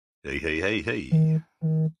Hey. G'day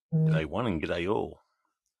one and g'day all.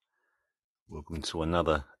 Welcome to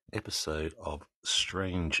another episode of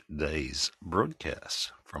Strange Dayz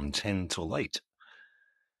broadcast from 10 till 8.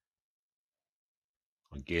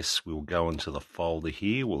 I guess we'll go into the folder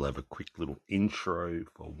here. We'll have a quick little intro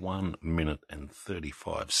for 1 minute and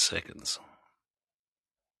 35 seconds.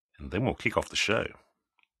 And then we'll kick off the show.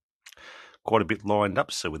 Quite a bit lined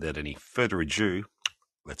up, so without any further ado,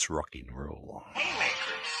 let's rock and roll. Hey, Matrix.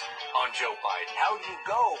 On Joe Biden, how do you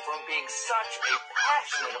go from being such a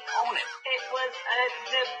passionate opponent? It was a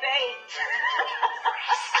debate.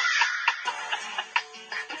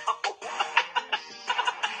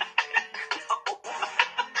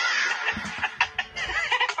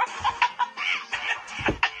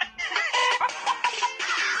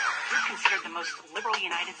 You're considered the most liberal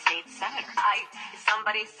United States senator.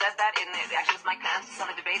 Somebody said that actually it was Mike Pence on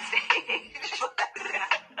a debate stage.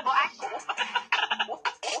 Well,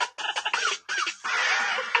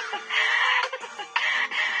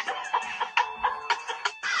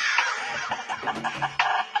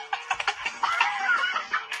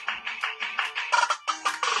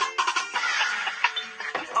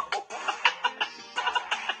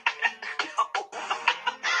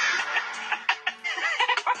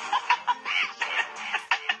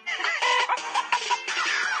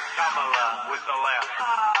 Kamala with the laugh.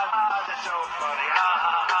 That's so funny.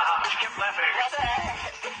 She kept laughing.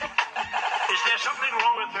 Is there something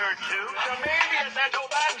wrong with her, too? So maybe it's that Joe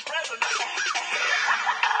Biden's president.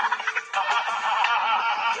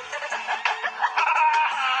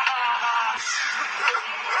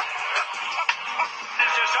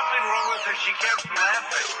 Is there something wrong with her? She kept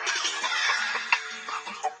laughing.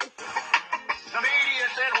 The media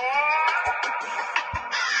said what?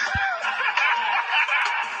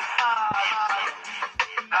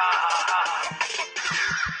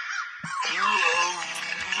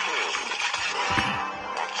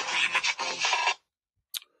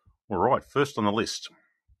 All right, first on the list.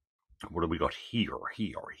 What do we got here?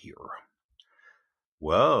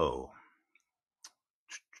 Whoa.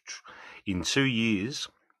 In 2 years,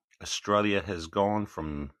 Australia has gone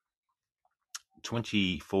from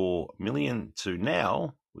 24 million to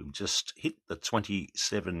now we've just hit the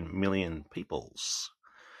 27 million peoples.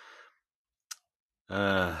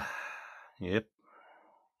 Yep.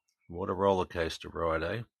 What a roller coaster ride,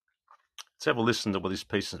 eh? Let's have a listen to what this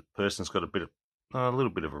person's got a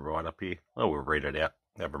little bit of a write up here. Oh, we'll read it out.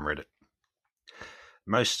 I haven't read it.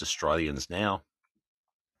 Most Australians now,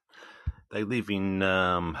 they live in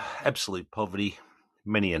absolute poverty.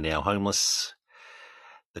 Many are now homeless.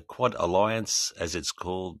 The Quad Alliance, as it's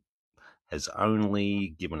called, has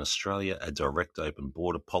only given Australia a direct open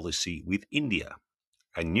border policy with India,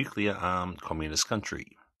 a nuclear-armed communist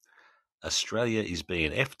country. Australia is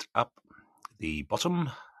being effed up the bottom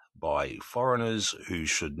by foreigners who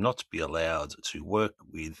should not be allowed to work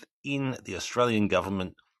within the Australian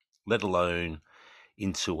government, let alone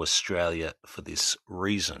into Australia for this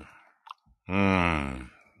reason.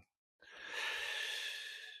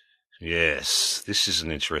 Yes, this is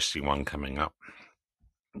an interesting one coming up.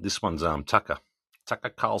 This one's Tucker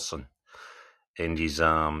Carlson, and he's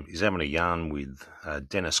having a yarn with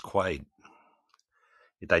Dennis Quaid.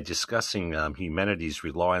 They're discussing humanity's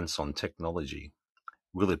reliance on technology.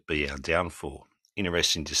 Will it be our downfall?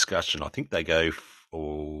 Interesting discussion. I think they go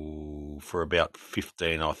for about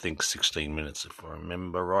 16 minutes, if I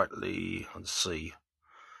remember rightly. Let's see.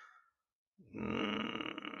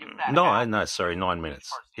 9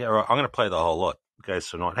 minutes. Yeah, all right. I'm going to play the whole lot. It goes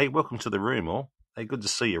tonight. Hey, welcome to the room, all. Hey, good to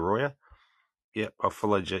see you, Roya. Yep, I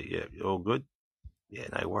followed you. Yeah, all good? Yeah,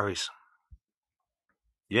 no worries.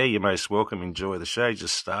 Yeah, you're most welcome. Enjoy the show.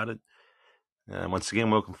 Just started. Once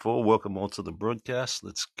again, welcome all to the broadcast.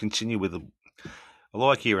 Let's continue with I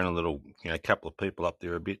like hearing a little, couple of people up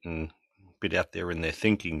there a bit out there in their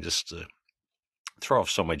thinking, just to throw off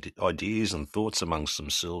some ideas and thoughts amongst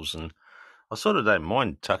themselves. And I sort of don't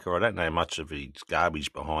mind Tucker. I don't know much of his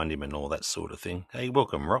garbage behind him and all that sort of thing. Hey,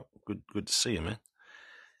 welcome, Rock. Good to see you, man.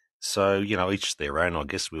 So, each their own. I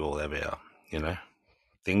guess we all have our,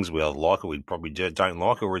 things we like or we probably don't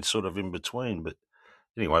like, or it's sort of in between. But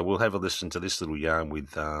anyway, we'll have a listen to this little yarn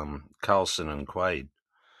with Carlson and Quaid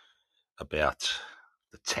about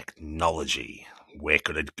the technology. Where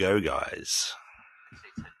could it go, guys?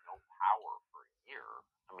 States had no power for a year.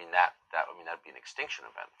 I mean, that'd be an extinction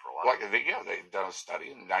event for a lot. They've done a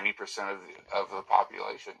study, and 90% of the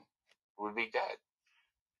population would be dead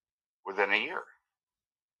within a year.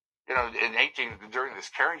 During this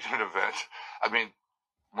Carrington event, I mean,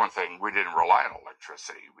 one thing, we didn't rely on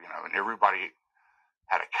electricity, and everybody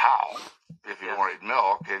had a cow if you wanted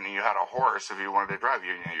milk, and you had a horse if you wanted to drive.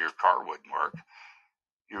 Your car wouldn't work.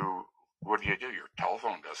 What do? Your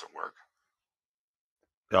telephone doesn't work.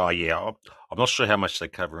 Oh, yeah. I'm not sure how much they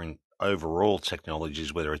cover in overall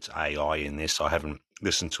technologies, whether it's AI in this. I haven't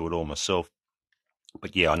listened to it all myself.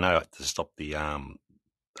 But yeah, I know to stop the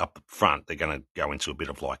up front, they're going to go into a bit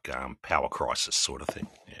of like power crisis sort of thing.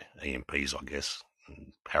 Yeah, EMPs, I guess,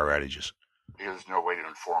 and power outages. There's no way to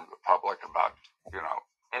inform the public about,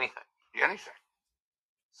 anything.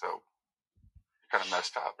 So, kind of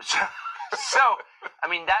messed up. So, I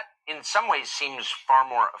mean, that in some ways seems far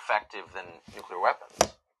more effective than nuclear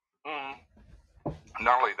weapons.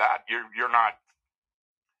 Not only that, you're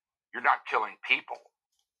not killing people,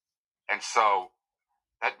 and so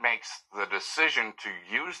that makes the decision to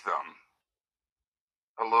use them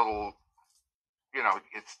a little,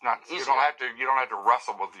 it's not. You don't have to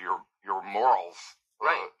wrestle with your morals.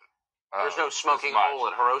 Right. There's no smoking hole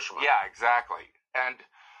at Hiroshima. Yeah, exactly. And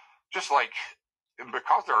just like,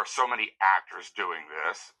 because there are so many actors doing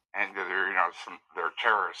this, and there are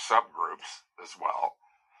terrorist subgroups as well.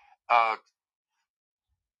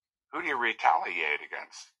 Who do you retaliate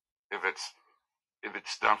against if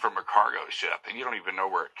it's done from a cargo ship and you don't even know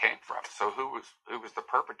where it came from? So who was the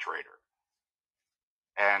perpetrator?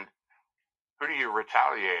 And who do you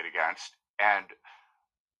retaliate against? And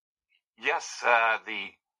yes,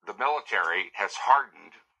 the military has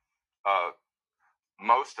hardened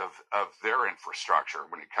most of their infrastructure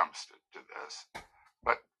when it comes to this,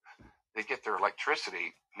 but they get their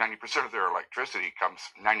electricity. 99% of their electricity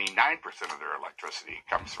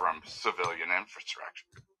comes from civilian infrastructure.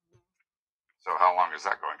 So how long is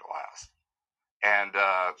that going to last? And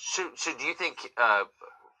so do you think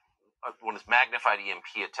one of magnified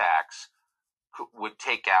EMP attacks would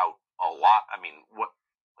take out a lot? I mean,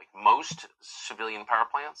 most civilian power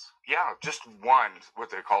plants? Yeah, just one, what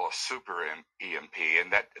they call a super EMP,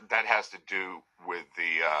 and that has to do with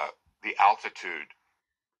the altitude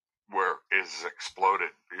where it is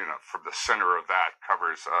exploded. From the center of that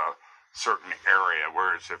covers a certain area,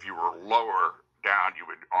 whereas if you were lower down, you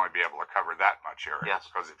would only be able to cover that much area. Yes.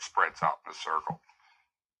 Because it spreads out in a circle.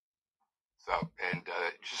 So, and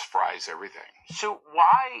it just fries everything. So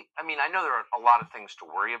why? I mean, I know there are a lot of things to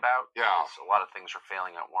worry about. Yeah. A lot of things are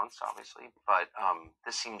failing at once, obviously. But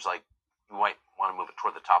this seems like you might want to move it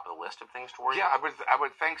toward the top of the list of things to worry about. Yeah, I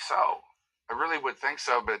would think so. I really would think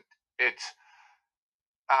so. But it's,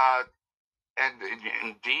 and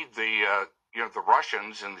indeed the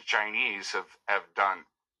Russians and the Chinese have done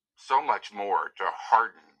so much more to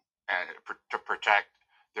harden and to protect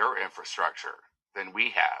their infrastructure than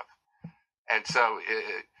we have. And so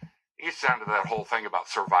it gets down to that whole thing about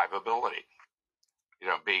survivability,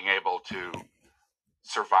 being able to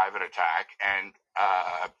survive an attack and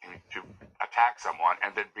to attack someone,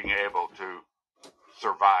 and then being able to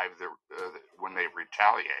survive when they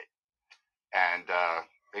retaliate. And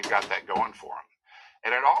they've got that going for them.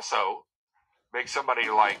 And it also makes somebody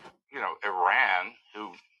like, Iran,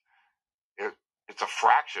 who it's a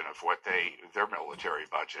fraction of what their military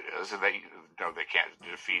budget is, and they can't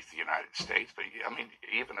defeat the United States. But I mean,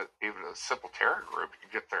 even a simple terror group can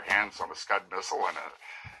get their hands on a Scud missile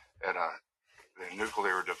and a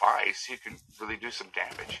nuclear device. You can really do some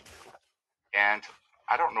damage. And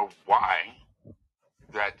I don't know why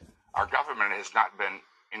that our government has not been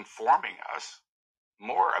informing us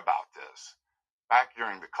more about this. Back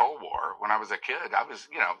during the Cold War, when I was a kid, I was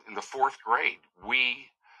in the 4th grade. We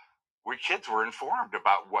kids were informed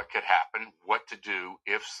about what could happen, what to do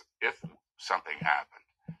if something happened.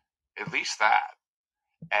 At least that.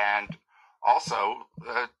 And also,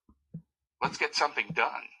 let's get something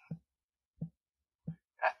done.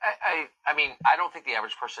 I mean, I don't think the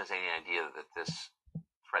average person has any idea that this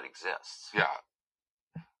threat exists. Yeah.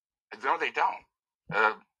 No, they don't.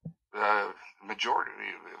 The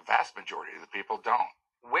vast majority of the people don't.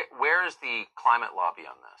 Where is the climate lobby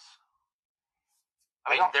on this?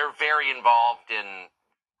 I mean, they're very involved in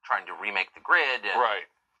trying to remake the grid and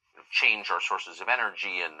change our sources of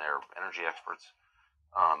energy, and they're energy experts.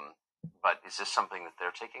 But is this something that they're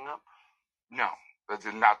taking up? No,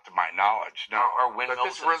 not to my knowledge. No. Or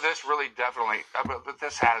windmills? But this really definitely. But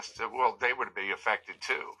this has to. Well, they would be affected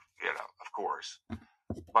too. Of course.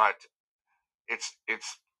 But it's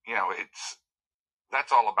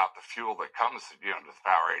that's all about the fuel that comes to the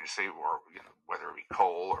power agency, or whether it be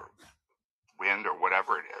coal or wind or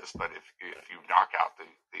whatever it is. But if you knock out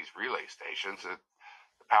these relay stations, the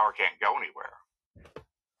power can't go anywhere. It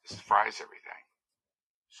just fries everything.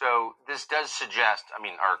 So this does suggest, I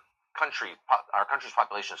mean, our country's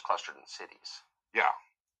population is clustered in cities. Yeah.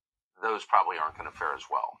 Those probably aren't going to fare as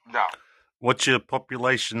well. No. What's your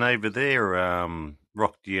population over there,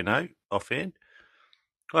 Rock, do you know, offhand?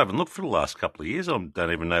 I haven't looked for the last couple of years. I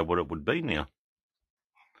don't even know what it would be now.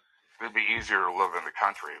 It'd be easier to live in the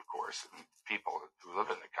country, of course. And people who live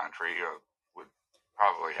in the country would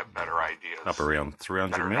probably have better ideas. Up around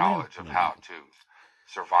 300 better million? knowledge of how to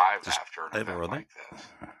survive Just after an event like this.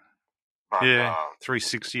 But, yeah,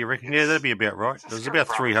 360, you reckon? Yeah, that'd be about right. It was about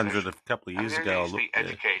 300 a couple of years ago. There needs to be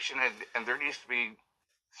education, and there needs to be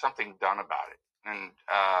something done about it, and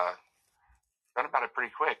done about it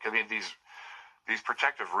pretty quick. I mean, these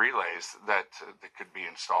protective relays that could be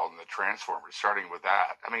installed in the transformers, starting with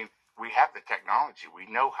that. I mean, we have the technology. We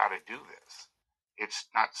know how to do this. It's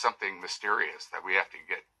not something mysterious that we have to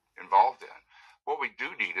get involved in. What we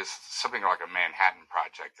do need is something like a Manhattan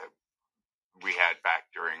Project that we had back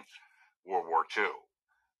during World War II,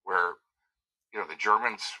 where, the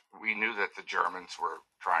Germans, we knew that the Germans were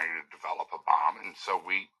trying to develop a bomb, and so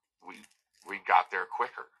we got there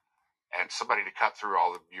quicker. And somebody to cut through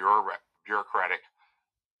all the bureaucratic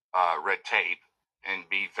red tape and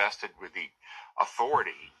be vested with the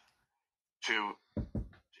authority to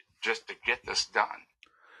get this done.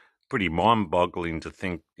 Pretty mind-boggling to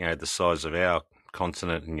think, the size of our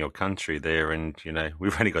continent and your country there, and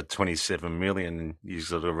we've only got 27 million, and you've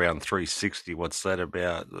got around 360. What's that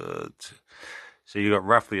about? So you got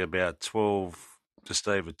roughly about 12, just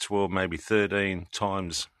over 12, maybe 13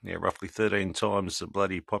 times, roughly 13 times the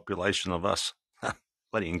bloody population of us.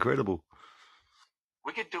 Bloody incredible.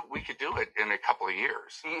 We could do it in a couple of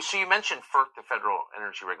years. So you mentioned FERC, the Federal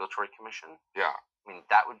Energy Regulatory Commission. Yeah. I mean,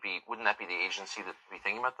 wouldn't that be the agency that would be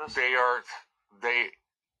thinking about this?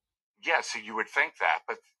 Yes, you would think that,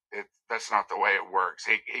 but that's not the way it works.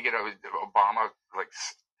 Obama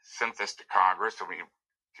sent this to Congress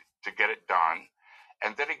to get it done,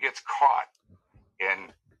 and then it gets caught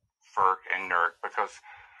in FERC and NERC because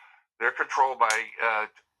they're controlled by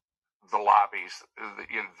the lobbies,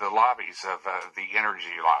 the lobbies of the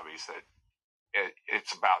energy lobbies. That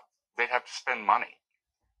it's about they have to spend money,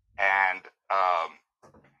 and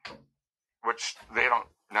which they don't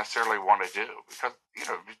necessarily want to do because it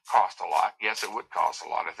costs a lot. Yes, it would cost a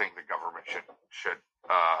lot. I think the government should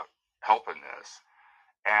help in this,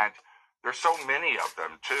 and there's so many of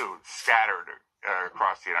them too, scattered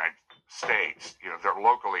across the United States. They're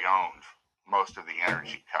locally owned. Most of the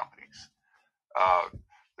energy companies.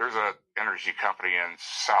 There's an energy company in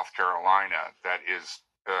South Carolina that is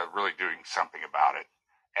really doing something about it,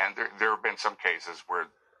 and there have been some cases where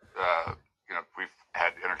we've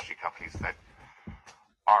had energy companies that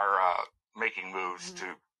are making moves to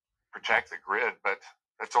protect the grid, but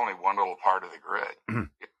that's only one little part of the grid.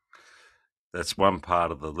 That's one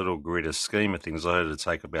part of the little grid scheme of things. I heard it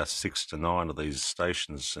take about 6 to 9 of these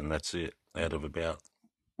stations, and that's it, out of about,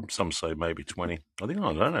 some say maybe 20. I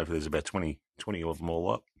don't know if there's about 20 of them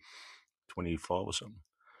all up, 25 or something.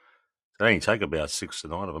 They only take about 6 to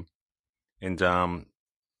 9 of them. And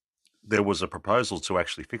there was a proposal to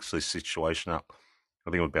actually fix this situation up,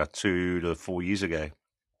 I think about 2 to 4 years ago.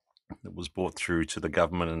 It was brought through to the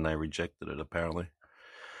government and they rejected it, apparently.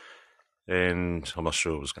 And I'm not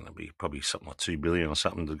sure it was going to be probably something like $2 billion or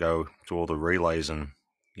something to go to all the relays and,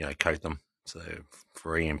 coat them. So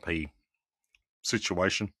for EMP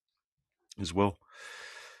situation as well.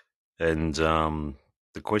 And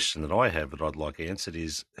the question that I have that I'd like answered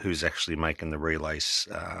is who's actually making the relays,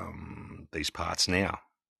 these parts now?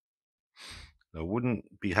 It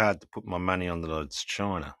wouldn't be hard to put my money on that it's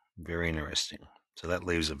China. Very interesting. So that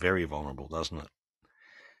leaves it very vulnerable, doesn't it?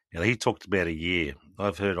 He talked about a year.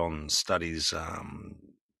 I've heard on studies, a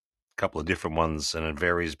couple of different ones, and it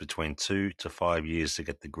varies between 2 to 5 years to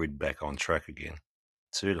get the grid back on track again.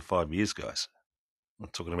 2 to 5 years, guys. I'm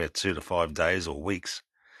talking about 2 to 5 days or weeks.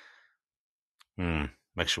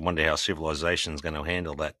 Makes you wonder how civilization's going to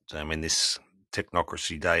handle that in this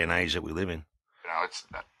technocracy day and age that we live in. It's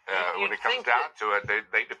when it comes down to it,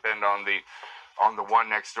 they depend on the one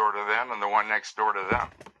next door to them and the one next door to them.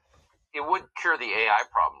 It would cure the AI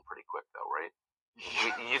problem pretty quick, though, right?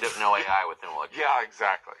 You'd have no AI within electricity. Yeah,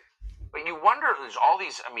 exactly. But you wonder, there's all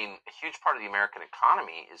these, a huge part of the American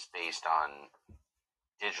economy is based on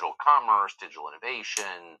digital commerce, digital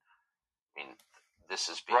innovation. This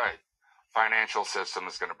is right. Financial system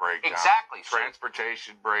is going to break down. Exactly.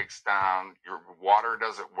 Transportation breaks down. Your water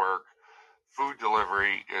doesn't work. Food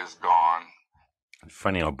delivery is gone.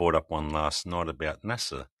 Funny, I brought up one last night about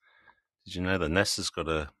NASA. Did you know that NASA's got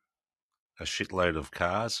a shitload of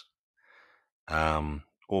cars,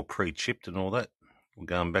 all pre-chipped and all that? We're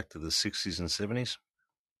going back to the 60s and 70s.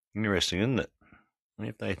 Interesting, isn't it?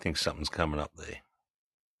 If they think something's coming up there.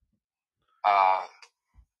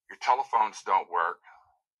 Your telephones don't work.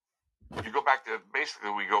 you go back to,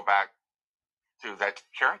 basically we go back to that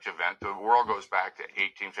Carrington event. The world goes back to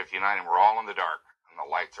 1859 and we're all in the dark and the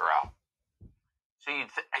lights are out. So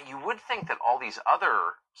you would think that all these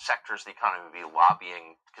other sectors of the economy would be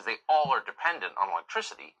lobbying, because they all are dependent on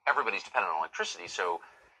electricity. Everybody's dependent on electricity. So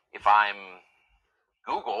if I'm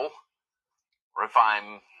Google, or if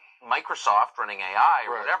I'm Microsoft running AI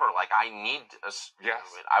or whatever, like I need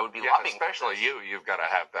I would be lobbying. Especially you've got to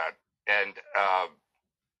have that. And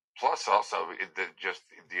plus also just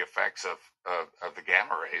the effects of the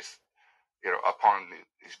gamma rays, upon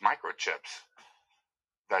these microchips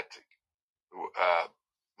that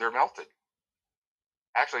they're melted.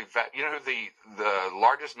 Actually, you know who the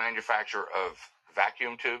largest manufacturer of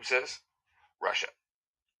vacuum tubes is? Russia.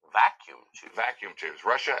 Vacuum tubes.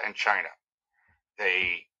 Russia and China.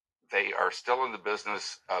 They are still in the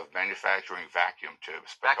business of manufacturing vacuum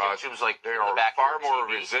tubes. Vacuum tubes, like they are far more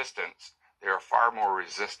resistant. They are far more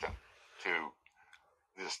resistant to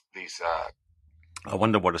these. I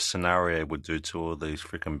wonder what a scenario would do to all these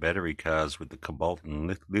freaking battery cars with the cobalt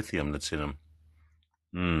and lithium that's in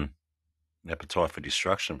them. Appetite for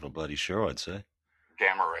destruction for bloody sure, I'd say.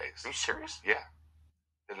 Gamma rays. Are you serious? Yeah.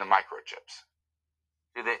 In the microchips.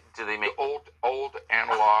 Do they make old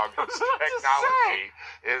analog technology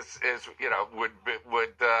is would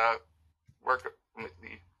work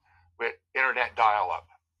with internet dial up,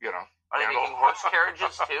 Are they making horse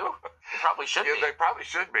carriages too? They probably should be. They probably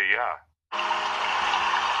should be, yeah.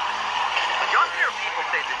 Younger people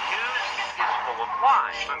say the news is full of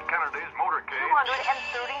lies. And Kennedy's motorcade.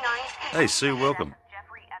 239. Hey, Sue, welcome.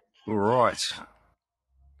 All right.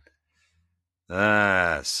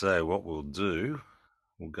 So what we'll do,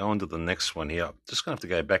 we'll go on to the next one here. I'm just going to have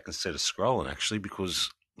to go back instead of scrolling, actually, because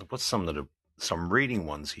I've got some reading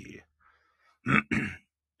ones here.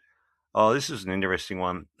 Oh, this is an interesting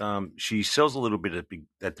one. She sells a little bit at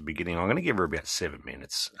the beginning. I'm going to give her about 7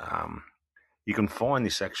 minutes. You can find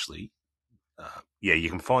this actually. You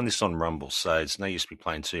can find this on Rumble, so it's no use me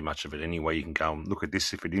playing too much of it anyway. You can go and look at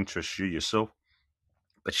this if it interests you yourself.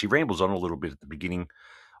 But she rambles on a little bit at the beginning.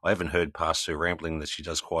 I haven't heard past her rambling that she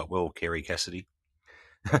does quite well, Kerry Cassidy.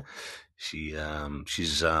 She's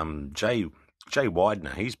Jay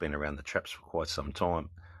Widener. He's been around the traps for quite some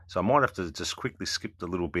time. So I might have to just quickly skip a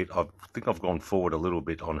little bit. I think I've gone forward a little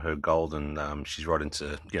bit on her gold, and she's right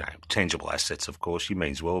into tangible assets, of course. She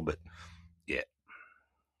means well, but yeah,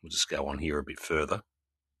 we'll just go on here a bit further.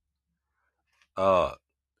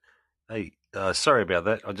 Hey, sorry about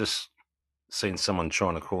that. I just seen someone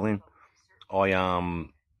trying to call in.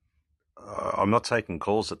 I'm not taking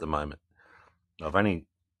calls at the moment. I've only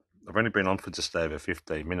been on for just over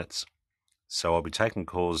 15 minutes, so I'll be taking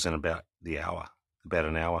calls in about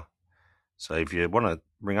an hour. So if you want to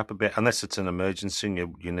ring up unless it's an emergency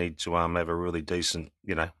and you need to have a really decent,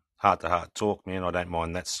 heart-to-heart talk, man, I don't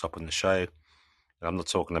mind that stopping the show. I'm not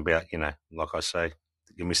talking about, like I say,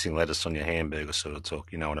 you're missing lettuce on your hamburger sort of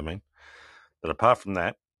talk, you know what I mean? But apart from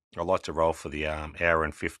that, I like to roll for the hour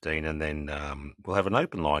and 15, and then we'll have an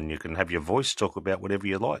open line. You can have your voice talk about whatever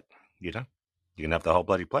you like, You can have the whole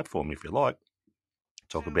bloody platform if you like.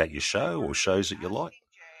 Talk about your show or shows that you like.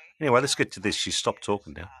 Anyway, let's get to this. She stopped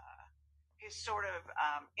talking now. His sort of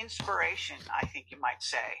inspiration, I think you might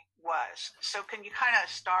say, was. So can you kind of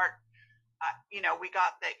start, we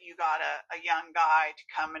got that you got a young guy to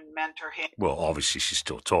come and mentor him. Well, obviously she's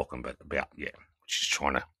still talking, but she's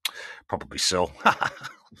trying to probably sell.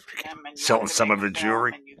 Selling some of her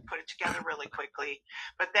jewelry. And you put it together really quickly.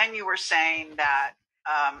 But then you were saying that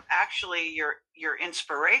actually your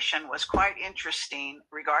inspiration was quite interesting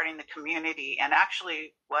regarding the community and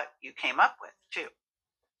actually what you came up with too.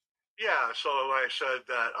 Yeah, so I said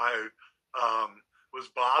that I was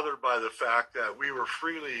bothered by the fact that we were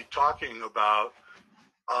freely talking about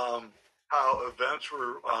how events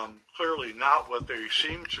were clearly not what they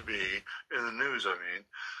seemed to be in the news,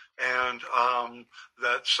 and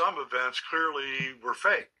that some events clearly were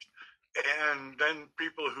fake. And then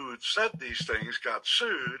people who had said these things got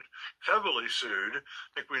sued, heavily sued. I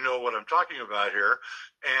think we know what I'm talking about here.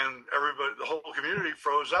 And everybody, the whole community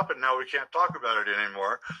froze up, and now we can't talk about it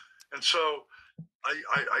anymore. And so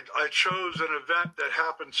I chose an event that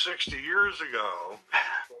happened 60 years ago.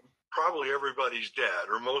 Probably everybody's dead,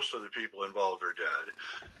 or most of the people involved are dead,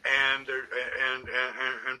 and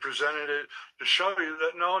presented it to show you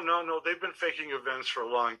that no, they've been faking events for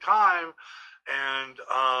a long time, and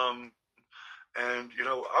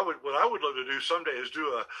what I would love to do someday is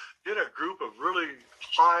get a group of really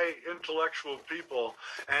high intellectual people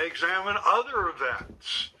and examine other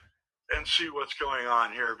events and see what's going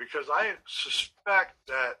on here, because I suspect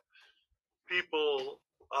that people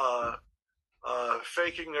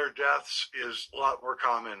faking their deaths is a lot more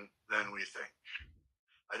common than we think.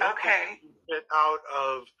 I don't think you can get out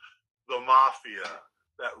of the mafia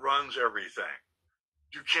that runs everything.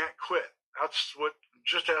 You can't quit. That's what,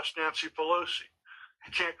 just ask Nancy Pelosi.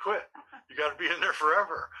 You can't quit. You got to be in there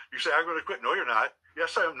forever. You say, I'm going to quit. No, you're not.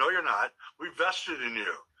 Yes, I am. No, you're not. We vested in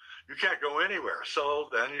you. You can't go anywhere. So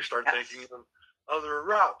then you start thinking of other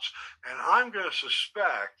routes. And I'm going to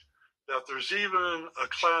suspect that there's even a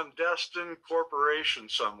clandestine corporation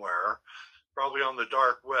somewhere, probably on the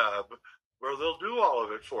dark web, where they'll do all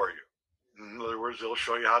of it for you. In other words, they'll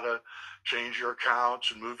show you how to change your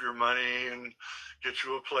accounts and move your money and get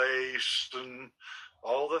you a place and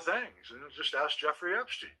all the things. And just ask Jeffrey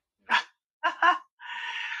Epstein.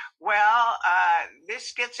 Well,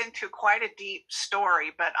 this gets into quite a deep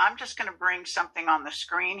story, but I'm just going to bring something on the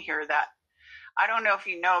screen here that I don't know if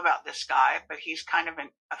you know about this guy, but he's kind of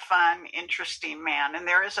a fun, interesting man. And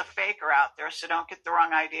there is a faker out there, so don't get the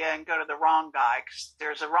wrong idea and go to the wrong guy, because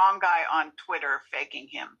there's a wrong guy on Twitter faking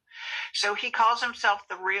him. So he calls himself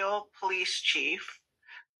the real police chief,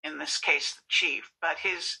 in this case, the chief, but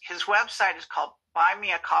his website is called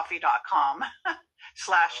buymeacoffee.com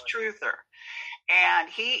 /truther. And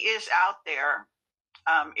he is out there.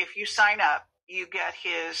 If you sign up, you get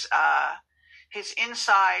his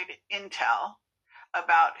inside intel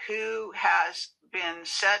about who has been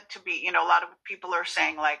said to be, a lot of people are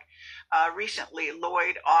saying, like, recently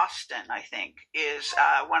Lloyd Austin, I think, is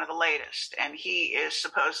one of the latest, and he is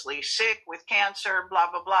supposedly sick with cancer, blah,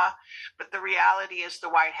 blah, blah. But the reality is the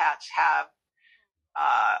White Hats have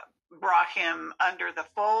brought him under the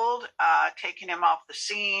fold, taken him off the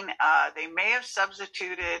scene. They may have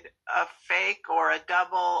substituted a fake or a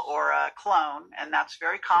double or a clone, and that's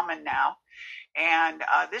very common now. And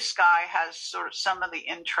this guy has sort of some of the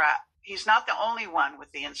he's not the only one with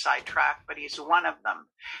the inside track, but he's one of them.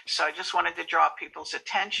 So I just wanted to draw people's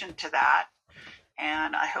attention to that.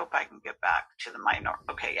 And I hope I can get back to the minority.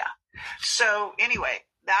 Okay, yeah. So anyway,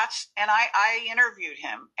 and I interviewed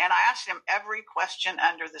him and I asked him every question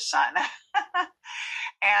under the sun.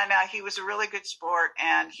 And he was a really good sport,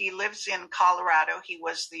 and he lives in Colorado. He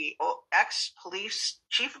was the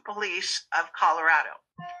chief of police of Colorado.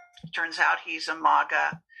 Turns out he's a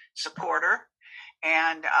MAGA supporter.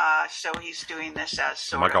 And so he's doing this as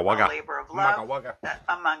sort of a labor of love,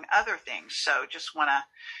 among other things. So just want to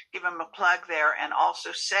give him a plug there, and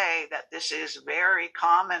also say that this is very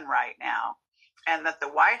common right now, and that the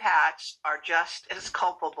White Hats are just as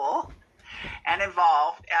culpable and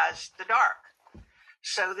involved as the dark.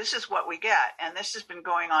 So this is what we get. And this has been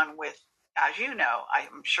going on with, as you know,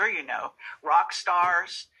 I'm sure you know, rock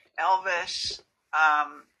stars, Elvis,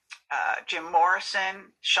 Jim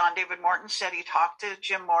Morrison. Sean David Morton said he talked to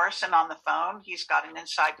Jim Morrison on the phone. He's got an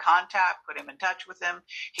inside contact, put him in touch with him.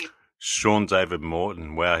 Sean David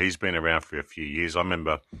Morton, wow, he's been around for a few years. I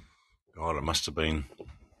remember, God, it must have been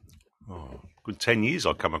good 10 years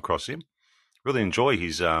I come across him. Really enjoy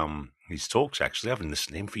his talks, actually. I haven't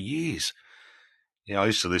listened to him for years. Yeah, I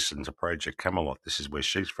used to listen to Project Camelot. This is where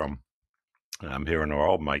she's from. Here, and our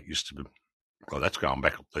old mate used to be, well, that's going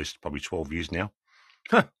back at least probably 12 years now.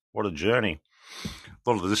 What a journey. A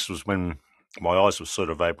lot of this was when my eyes were sort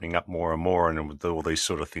of opening up more and more, and with all these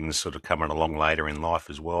sort of things sort of coming along later in life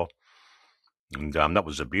as well. And that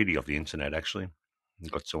was the beauty of the internet, actually. You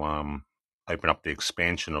got to open up the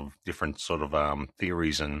expansion of different sort of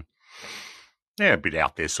theories and, yeah, a bit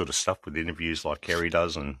out there sort of stuff with interviews like Kerry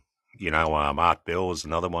does. And, Art Bell was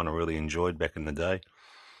another one I really enjoyed back in the day.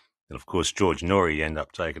 And, of course, George Norrie ended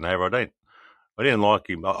up taking over. I didn't like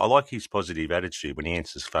him. I like his positive attitude when he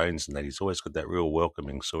answers phones and that. He's always got that real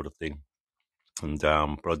welcoming sort of thing. And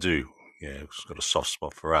but I do, it's got a soft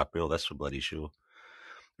spot for Art Bell, that's for bloody sure.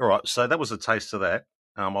 All right, so that was a taste of that.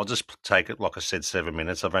 I'll just take it, like I said, 7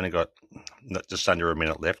 minutes. I've only got just under a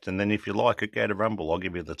minute left. And then if you like it, go to Rumble. I'll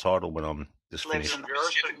give you the title when I'm just finished. In the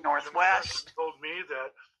Pacific Northwest. Told me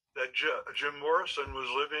that Jim Morrison was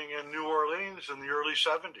living in New Orleans in the early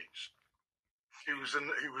 70s. He was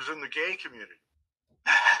in the gay community.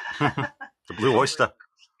 The Blue Oyster.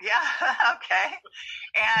 Yeah, okay.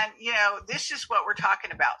 And, this is what we're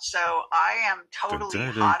talking about. So I am totally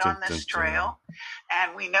hot on this trail.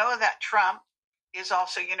 And we know that Trump is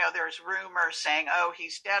also, there's rumors saying, oh,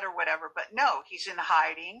 he's dead or whatever. But no, he's in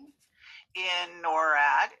hiding in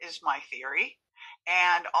NORAD is my theory.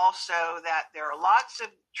 And also that there are lots of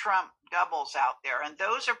Trump doubles out there. And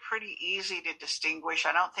those are pretty easy to distinguish.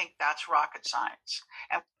 I don't think that's rocket science.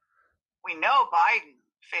 And we know Biden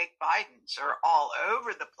fake Bidens are all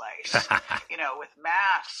over the place, with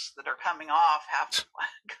masks that are coming off,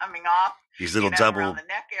 his little double around the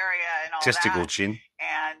neck area and all testicle that. chin,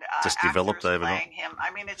 and just developed overnight. Playing him.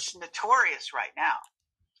 I mean, it's notorious right now.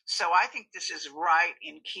 So I think this is right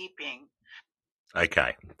in keeping.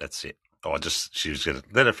 Okay, that's it. She was going to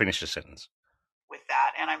let her finish the sentence. With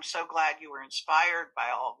that, and I'm so glad you were inspired by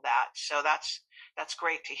all of that. So that's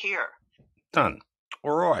great to hear. Done.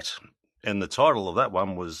 All right. And the title of that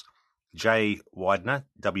one was Jay Weidner,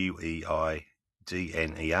 Weidner,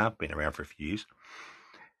 been around for a few years.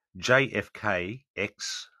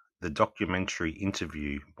 JFKX, the documentary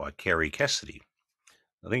interview by Kerry Cassidy.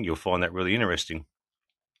 I think you'll find that really interesting.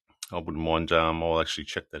 I wouldn't mind. I'll actually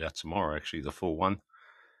check that out tomorrow, actually, the full one.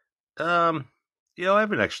 I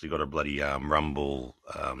haven't actually got a bloody Rumble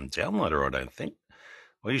downloader, I don't think.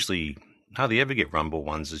 I usually hardly ever get Rumble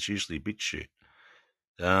ones. It's usually BitChute.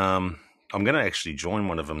 I'm going to actually join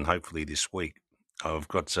one of them hopefully this week. I've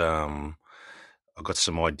got some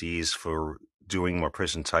ideas for doing my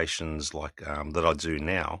presentations like that I do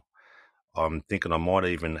now. I'm thinking I might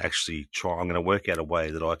even actually try. I'm going to work out a way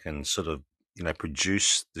that I can sort of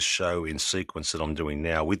produce the show in sequence that I'm doing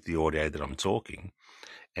now with the audio that I'm talking,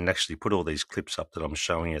 and actually put all these clips up that I'm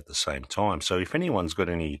showing at the same time. So if anyone's got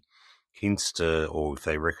any hints or if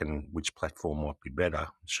they reckon which platform might be better,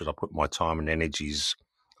 should I put my time and energies?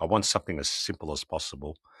 I want something as simple as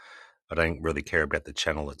possible. I don't really care about the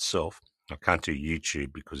channel itself. I can't do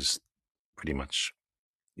YouTube because pretty much,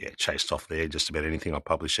 chased off there just about anything I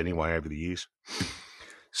publish anyway over the years.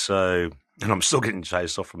 So, and I'm still getting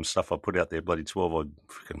chased off from stuff I put out there bloody 12 or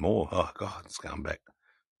freaking more. Oh, God, it's going back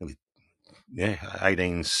nearly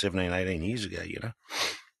 18 years ago,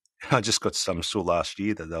 I just got some still last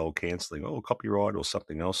year that they were cancelling. Oh, copyright or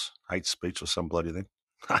something else. Hate speech or some bloody thing.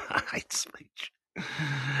 Hate speech.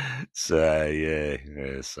 So, yeah.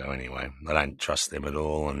 So anyway, I don't trust them at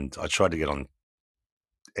all. And I tried to get on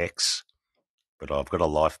X, but I've got a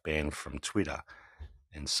life ban from Twitter.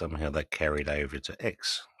 And somehow that carried over to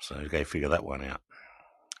X. So go figure that one out.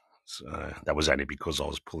 So that was only because I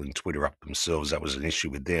was pulling Twitter up themselves. That was an issue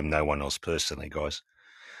with them. No one else personally, guys.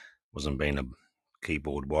 Wasn't being a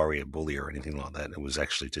keyboard warrior, bully or anything like that. It was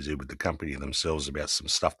actually to do with the company themselves about some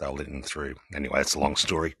stuff they were letting through. Anyway, that's a long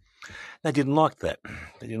story. They didn't like that.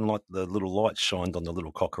 They didn't like the little light shined on the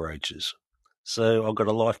little cockroaches. So I got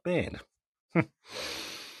a life ban.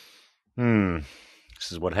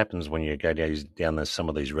 This is what happens when you go down some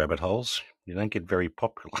of these rabbit holes. You don't get very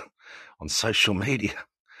popular on social media.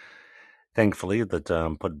 Thankfully, that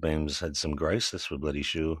Podbeam's had some grace. That's for bloody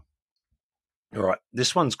sure. All right,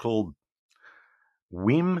 this one's called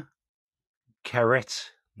Wim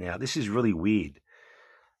Carrette. Now, this is really weird.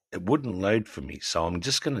 It wouldn't load for me, so I'm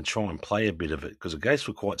just going to try and play a bit of it because it goes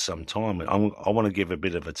for quite some time. I want to give a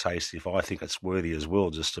bit of a taste if I think it's worthy as well,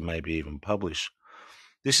 just to maybe even publish.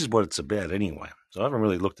 This is what it's about anyway. So I haven't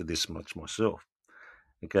really looked at this much myself.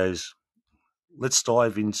 It goes, let's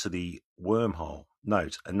dive into the wormhole.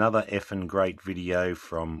 Note, another effing great video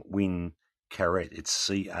from Win Carrette. It's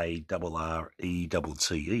CARRETTE.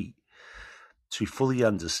 To fully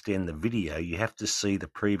understand the video, you have to see the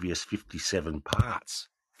previous 57 parts.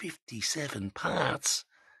 57 parts?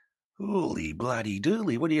 Holy bloody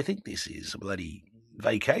dooly. What do you think this is? A bloody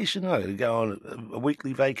vacation? I gotta go on a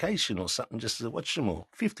weekly vacation or something just to watch them all.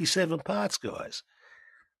 57 parts, guys.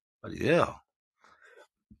 Bloody hell.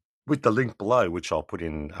 With the link below, which I'll put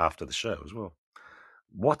in after the show as well.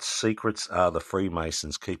 What secrets are the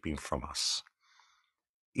Freemasons keeping from us?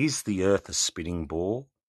 Is the Earth a spinning ball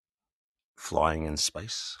flying in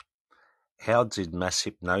space? How did mass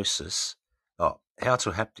hypnosis... I'm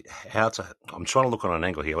trying to look on an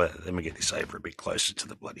angle here. Let me get this over a bit closer to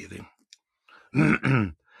the bloody thing.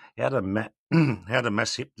 How to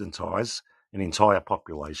mass hypnotize an entire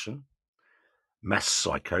population? Mass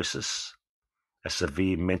psychosis, a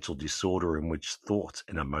severe mental disorder in which thoughts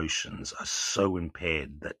and emotions are so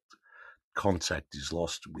impaired that contact is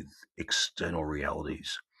lost with external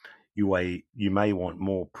realities. You may want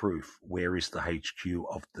more proof. Where is the HQ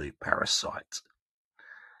of the parasite?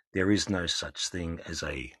 There is no such thing as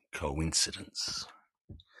a coincidence.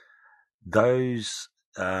 Those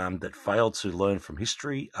that fail to learn from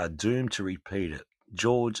history are doomed to repeat it.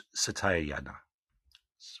 George Satayana.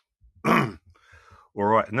 All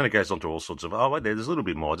right, and then it goes on to all sorts of... Oh, wait, there's a little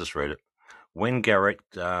bit more. I'll just read it. When Garrett,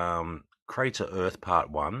 Crater Earth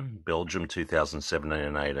Part 1, Belgium 2017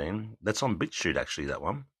 and 18. That's on BitChute, actually, that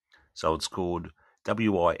one. So it's called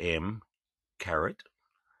WIM Carrot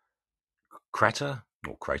Crater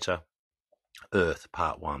Earth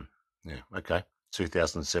Part 1. Yeah, okay.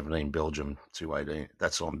 2017 Belgium 218.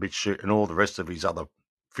 That's on BitChute, and all the rest of his other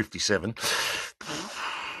 57.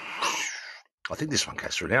 I think this one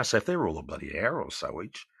goes through now. So if they're all a bloody hour or so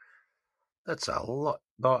each, that's a lot.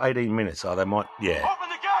 Oh, 18 minutes. Oh, they might. Yeah.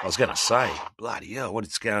 I was going to say, bloody hell, what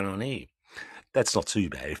is going on here? That's not too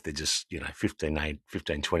bad if they're just,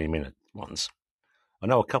 15, 20 minute ones. I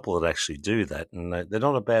know a couple that actually do that, and they're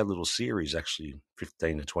not a bad little series, actually,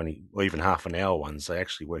 15 to 20, or even half an hour ones. They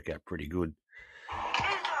actually work out pretty good.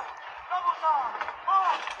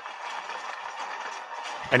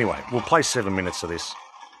 Anyway, we'll play 7 minutes of this.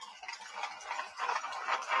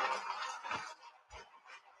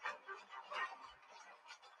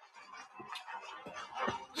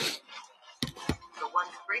 The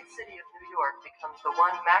once great city of New York becomes the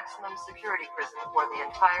one maximum security prison for the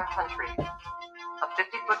entire country. A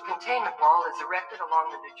 50-foot containment wall is erected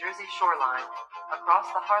along the New Jersey shoreline, across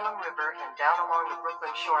the Harlem River, and down along the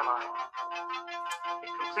Brooklyn shoreline.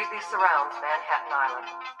 It completely surrounds Manhattan Island.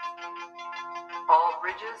 All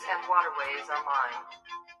bridges and waterways are mined.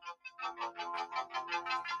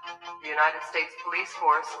 The United States police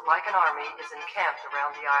force, like an army, is encamped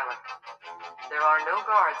around the island. There are no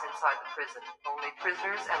guards inside the prison, only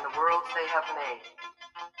prisoners and the worlds they have made.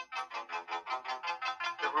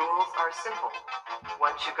 The rules are simple.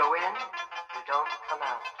 Once you go in, you don't come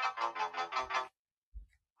out.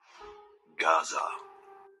 Gaza.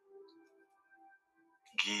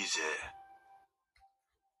 Gizeh.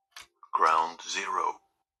 Ground Zero.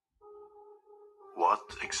 What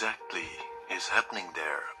exactly is happening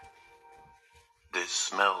there? This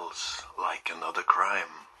smells like another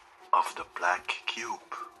crime of the Black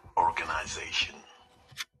Cube organization.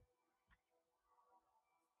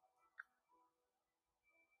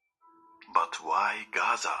 But why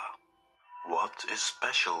Gaza? What is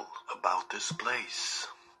special about this place?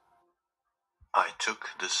 I took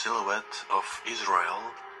the silhouette of Israel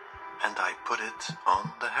and I put it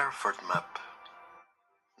on the Hereford map.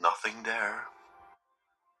 Nothing there.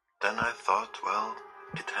 Then I thought, well,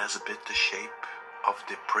 it has a bit the shape of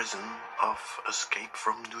the prison of Escape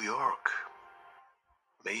from New York.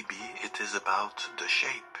 Maybe it is about the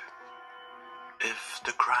shape. If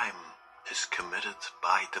the crime is committed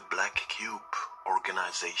by the Black Cube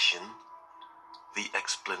organization, the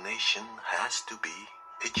explanation has to be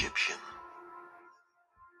Egyptian.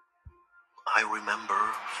 I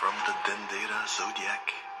remember from the Dendera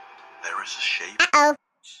Zodiac, there is a shape,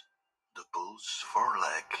 the bull's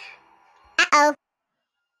foreleg.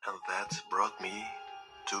 And that brought me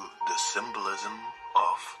to the symbolism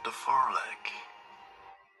of the foreleg.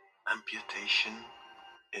 Amputation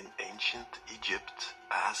in ancient Egypt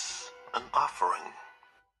as an offering.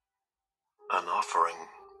 An offering.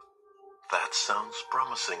 That sounds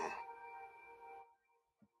promising.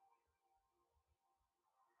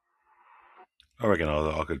 I reckon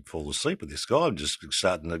I could fall asleep with this guy. I'm just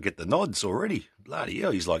starting to get the nods already. Bloody hell,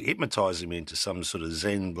 he's like hypnotising me into some sort of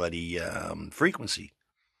Zen bloody frequency.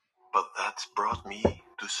 But that brought me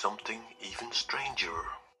to something even stranger.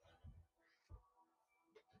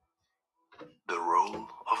 The role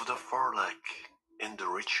of the foreleg in the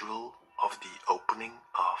ritual of the opening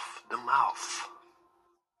of the mouth.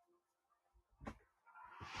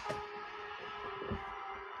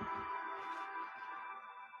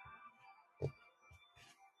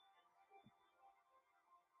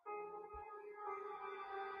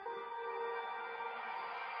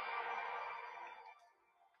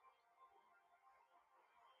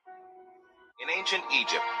 In ancient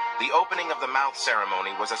Egypt, the opening of the mouth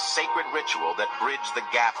ceremony was a sacred ritual that bridged the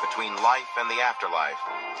gap between life and the afterlife.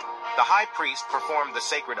 The high priest performed the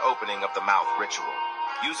sacred opening of the mouth ritual,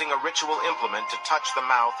 using a ritual implement to touch the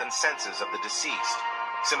mouth and senses of the deceased,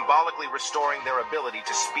 symbolically restoring their ability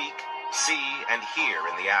to speak, see, and hear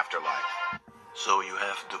in the afterlife. So you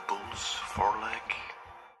have the bull's foreleg,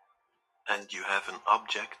 and you have an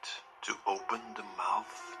object to open the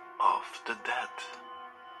mouth of the dead.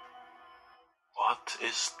 What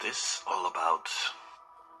is this all about?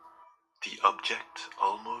 The object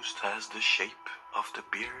almost has the shape of the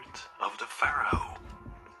beard of the pharaoh.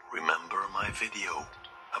 Remember my video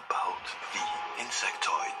about the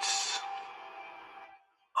insectoids?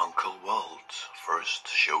 Uncle Walt first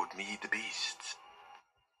showed me the beast.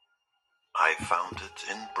 I found it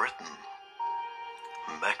in Britain,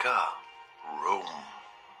 Mecca, Rome,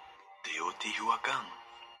 Teotihuacan.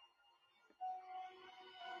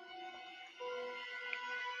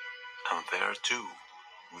 And there too,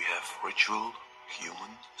 we have ritual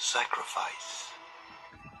human sacrifice.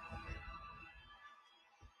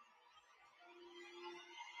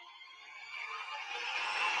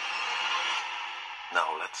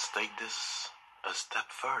 Now let's take this a step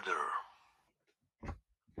further.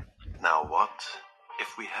 Now what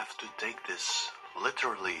if we have to take this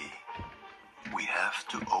Literally, we have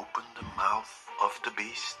to open the mouth of the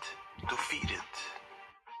beast to feed it.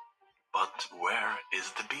 But where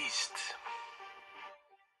is the beast?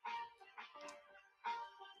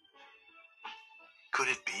 Could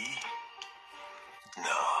it be?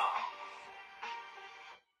 No.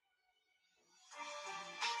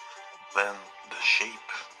 Then the shape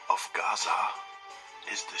of Gaza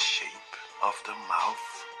is the shape of the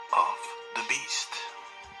mouth of the beast.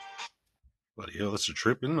 Bloody hell, that's a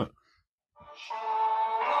trip, isn't it?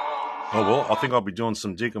 Oh, well, I think I'll be doing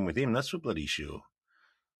some digging with him, that's for bloody sure.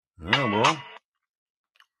 Oh, well.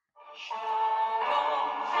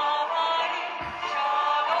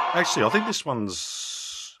 Actually, I think this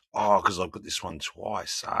one's... Oh, because I've got this one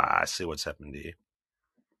twice. I see what's happened here.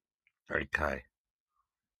 Okay.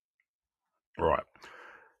 Right.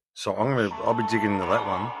 So I'll be digging into that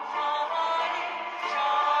one.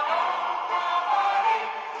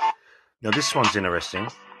 Now, this one's interesting.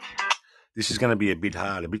 This is going to be a bit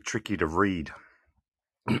hard, a bit tricky to read.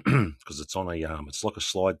 Because it's on it's like a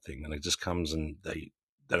slide thing, and it just comes and they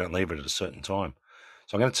don't leave it at a certain time.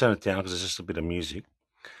 So I'm going to turn it down because it's just a bit of music.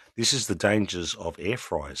 This is the dangers of air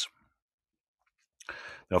fryers.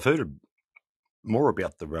 Now, I've heard more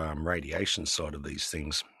about the radiation side of these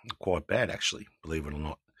things. Quite bad, actually, believe it or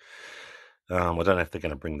not. I don't know if they're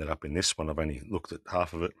going to bring that up in this one. I've only looked at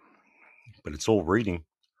half of it, but it's all reading,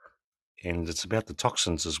 and it's about the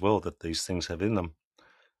toxins as well that these things have in them.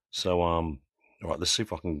 So, all right, let's see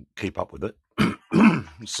if I can keep up with it.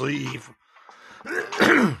 See if...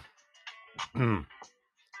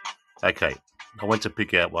 Okay, I went to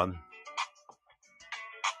pick out one.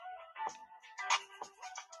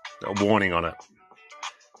 A warning on it.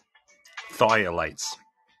 Thiolates.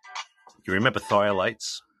 You remember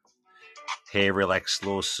thiolates? Hair relax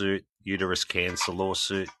lawsuit, uterus cancer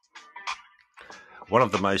lawsuit. One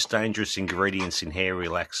of the most dangerous ingredients in hair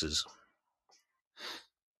relaxers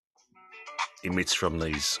emits from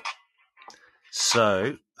these.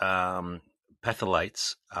 So,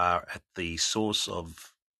 phthalates are at the source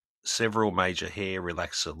of several major hair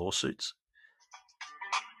relaxer lawsuits.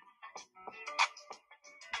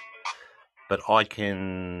 But I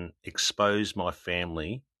can expose my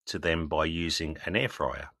family to them by using an air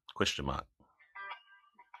fryer, ?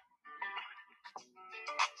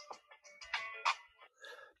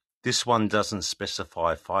 This one doesn't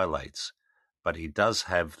specify phthalates, but he does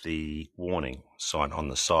have the warning sign on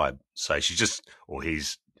the side. So she's just, or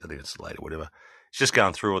he's, I think it's later, whatever. She's just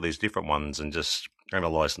going through all these different ones and just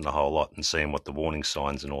analysing the whole lot and seeing what the warning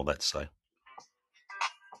signs and all that say.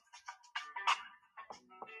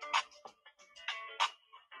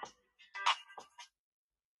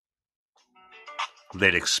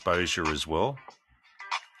 Lead exposure as well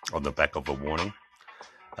on the back of a warning.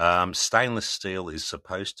 Stainless steel is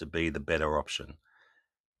supposed to be the better option.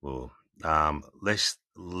 Well,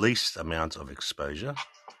 least amount of exposure.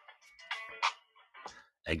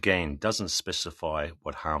 Again, doesn't specify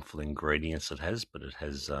what harmful ingredients it has, but it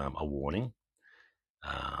has a warning.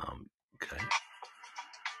 Okay.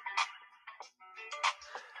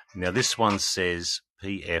 Now this one says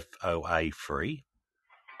PFOA free.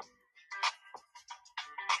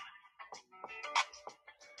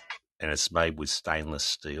 And it's made with stainless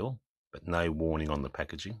steel, but no warning on the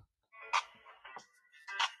packaging.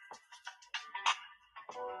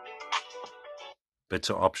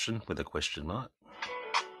 Better option with a question mark.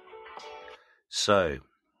 So,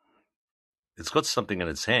 it's got something in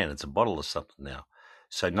its hand. It's a bottle of something now.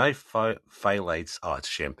 So no phthalates. Oh, it's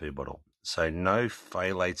a shampoo bottle. So no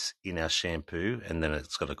phthalates in our shampoo, and then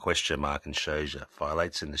it's got a question mark and shows you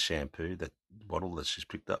phthalates in the shampoo, that bottle that she's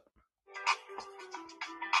picked up.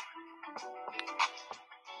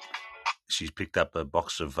 She's picked up a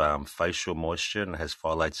box of facial moisture and it has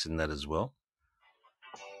phthalates in that as well.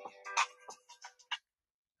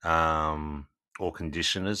 Or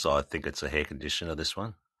conditioners. I think it's a hair conditioner, this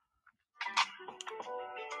one.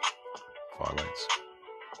 Phthalates.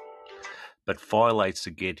 But phthalates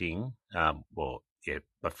are getting, but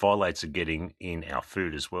phthalates are getting in our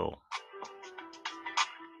food as well.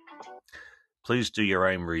 Please do your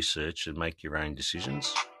own research and make your own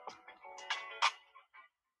decisions.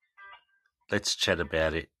 Let's chat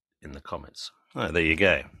about it in the comments. Oh, there you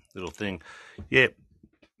go. Little thing. Yeah,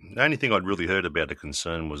 the only thing I'd really heard about the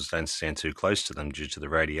concern was don't stand too close to them due to the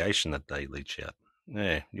radiation that they leach out.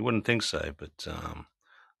 Yeah, you wouldn't think so, but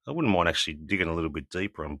I wouldn't mind actually digging a little bit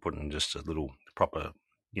deeper and putting just a little proper,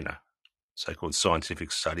 so-called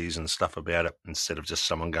scientific studies and stuff about it instead of just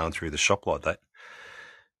someone going through the shop like that,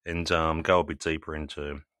 and go a bit deeper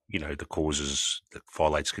into, the causes that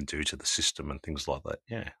phthalates can do to the system and things like that.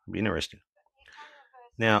 Yeah, it'd be interesting.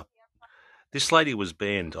 Now, This lady was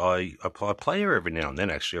banned. I play her every now and then,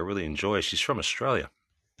 actually. I really enjoy her. She's from Australia.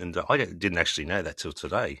 And I didn't actually know that till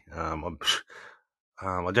today. I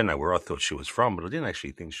don't know where I thought she was from, but I didn't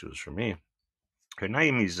actually think she was from here. Her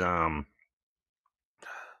name is, oh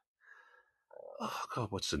God,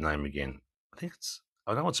 what's the name again?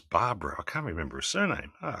 I know it's Barbara. I can't remember her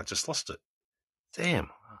surname. Oh, I just lost it. Damn.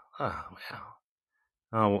 Oh, wow.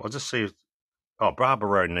 Oh, well, I'll just see.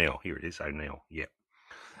 Barbara O'Neill. Here it is, O'Neill. Yeah.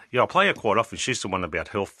 Yeah, I play her quite often. She's the one about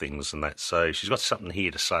health things and that. So she's got something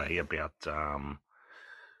here to say about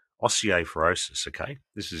osteoporosis, okay?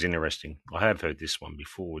 This is interesting. I have heard this one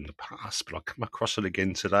before in the past, but I come across it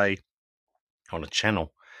again today on a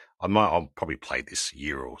channel. I'll probably play this a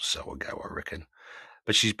year or so ago, I reckon.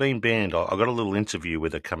 But she's been banned. I got a little interview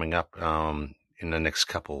with her coming up in the next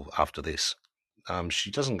couple after this.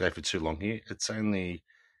 She doesn't go for too long here. It's only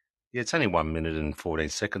 1 minute and 14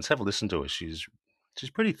 seconds. Have a listen to her. She's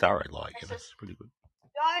pretty thorough, it's pretty good.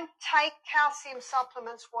 Don't take calcium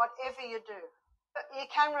supplements, whatever you do. You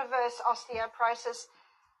can reverse osteoporosis.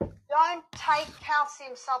 Don't take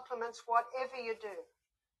calcium supplements, whatever you do.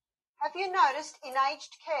 Have you noticed in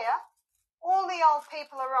aged care, all the old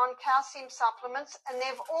people are on calcium supplements and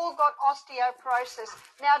they've all got osteoporosis.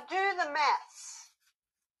 Now do the maths.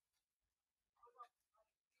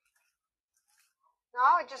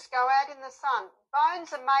 No, just go out in the sun.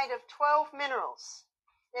 Bones are made of 12 minerals.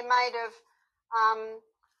 They're made of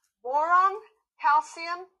boron,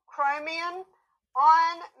 calcium, chromium,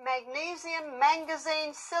 iron, magnesium,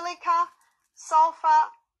 manganese, silica, sulfur,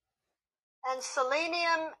 and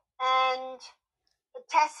selenium, and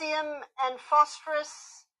potassium, and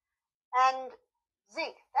phosphorus, and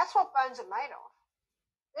zinc. That's what bones are made of.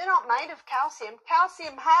 They're not made of calcium.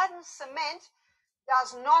 Calcium hardens cement,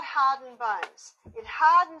 does not harden bones. It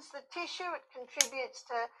hardens the tissue. It contributes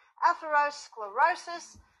to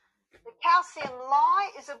atherosclerosis. The Calcium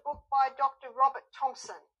Lie is a book by Dr. Robert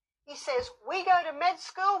Thompson. He says, we go to med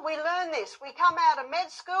school, we learn this. We come out of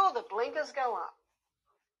med school, the blinkers go up.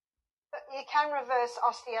 But you can reverse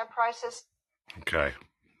osteoporosis. Okay.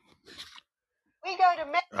 We go to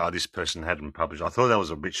med... This person hadn't published. I thought that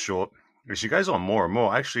was a bit short. She goes on more and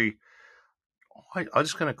more. Actually, I'm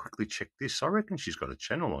just going to quickly check this. I reckon she's got a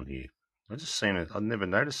channel on here. I just seen it. I've never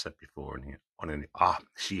noticed that before in here.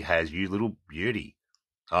 She has, you little beauty.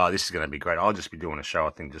 This is going to be great. I'll just be doing a show,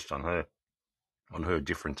 I think, just on her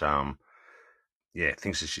different,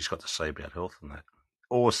 things that she's got to say about health and that.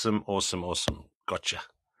 Awesome. Gotcha.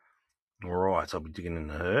 All right, I'll be digging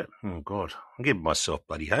into her. Oh, God. I'm giving myself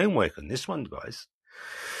bloody homework on this one, guys.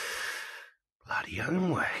 Bloody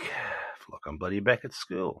homework. I feel like I'm bloody back at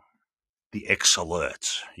school. The X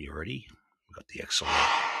alert. You ready? We've got the X alert.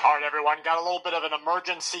 All right, everyone. Got a little bit of an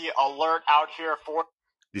emergency alert out here for...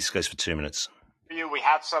 This goes for 2 minutes. We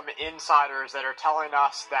have some insiders that are telling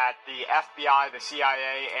us that the FBI, the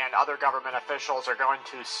CIA, and other government officials are going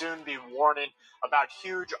to soon be warning about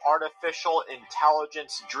huge artificial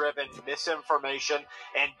intelligence-driven misinformation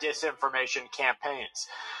and disinformation campaigns.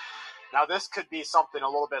 Now, this could be something a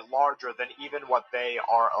little bit larger than even what they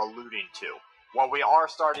are alluding to. What we are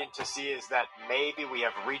starting to see is that maybe we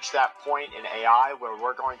have reached that point in AI where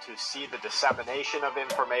we're going to see the dissemination of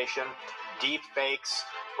information, deep fakes.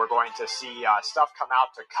 We're going to see stuff come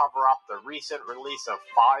out to cover up the recent release of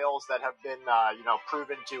files that have been,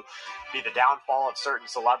 proven to be the downfall of certain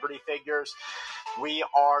celebrity figures. We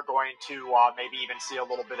are going to maybe even see a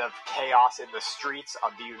little bit of chaos in the streets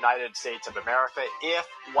of the United States of America if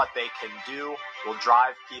what they can do will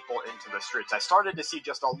drive people into the streets. I started to see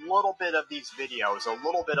just a little bit of these videos, a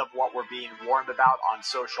little bit of what we're being warned about on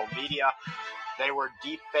social media. They were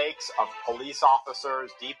deep fakes of police officers,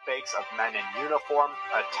 deep fakes of men in uniform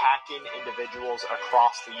attacking individuals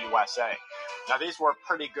across the USA. Now, these were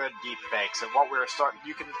pretty good deep fakes, and what we're starting,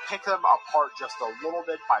 you can pick them apart just a little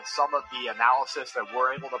bit by some of the analysis that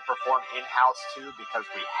we're able to perform in-house too, because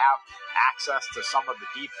we have access to some of the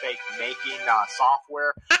deep fake making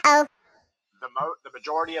software. The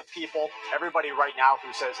majority of people, everybody right now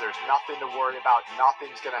who says there's nothing to worry about,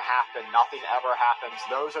 nothing's going to happen, nothing ever happens,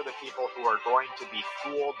 those are the people who are going to be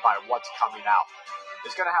fooled by what's coming out.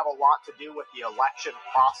 It's going to have a lot to do with the election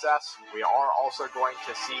process. We are also going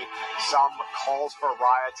to see some calls for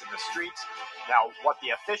riots in the streets. Now, what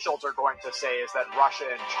the officials are going to say is that Russia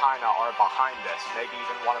and China are behind this, maybe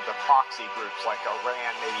even one of the proxy groups like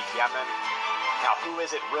Iran, maybe Yemen. Now, who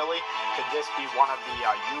is it really? Could this be one of the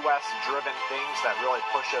U.S.-driven things that really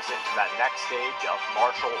push us into that next stage of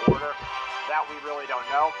martial order? That we really don't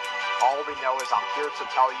know. All we know is I'm here to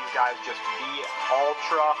tell you guys, just be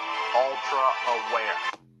ultra aware.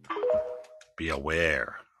 Be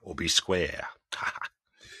aware or be square.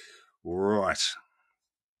 Right.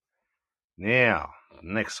 Now,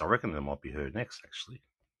 next, I reckon there might be her next, actually.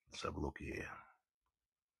 Let's have a look here.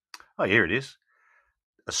 Oh, here it is.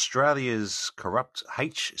 Australia's corrupt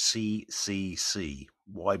HCCC.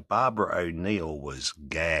 Why Barbara O'Neill was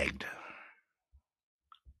gagged.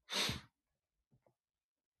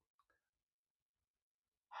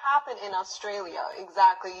 Happen in Australia,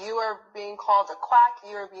 exactly. You are being called a quack,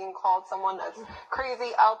 you are being called someone that's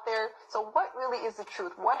crazy out there. So what really is the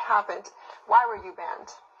truth? What happened? Why were you banned?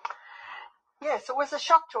 Yes, it was a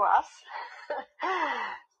shock to us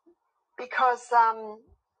because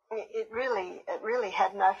it really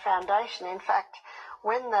had no foundation. In fact,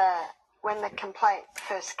 when the complaint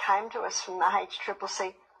first came to us from the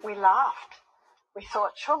HCCC, we laughed. We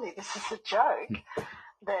thought, surely this is a joke.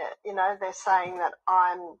 They're saying that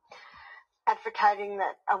I'm advocating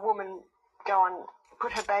that a woman go and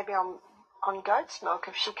put her baby on goat's milk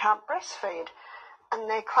if she can't breastfeed, and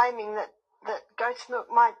they're claiming that goat's milk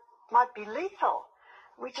might be lethal.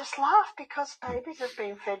 We just laugh because babies have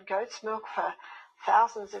been fed goat's milk for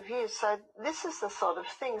thousands of years. So this is the sort of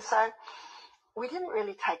thing. So we didn't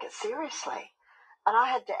really take it seriously. And I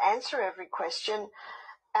had to answer every question,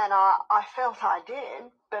 and I felt I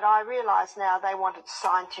did, but I realise now they wanted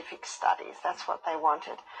scientific studies. That's what they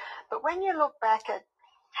wanted. But when you look back at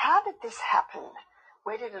how did this happen,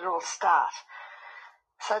 where did it all start?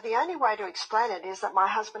 So the only way to explain it is that my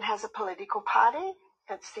husband has a political party.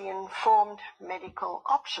 It's the Informed Medical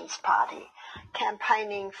Options Party,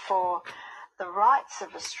 campaigning for the rights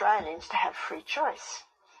of Australians to have free choice.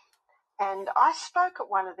 And I spoke at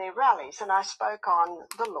one of their rallies, and I spoke on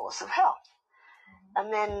the laws of health.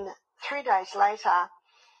 And then 3 days later,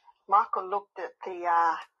 Michael looked at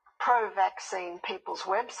the pro-vaccine people's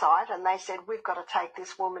website, and they said, we've got to take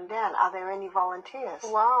this woman down. Are there any volunteers?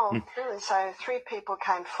 Wow. Really? So 3 people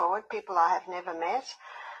came forward, people I have never met.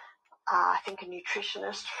 I think a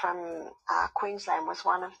nutritionist from Queensland was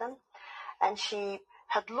one of them. And she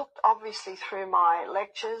had looked obviously through my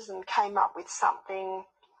lectures and came up with something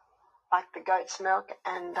like the goat's milk,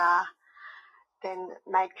 and then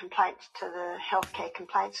made complaints to the Healthcare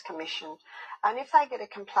Complaints Commission. And if they get a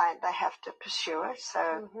complaint, they have to pursue it,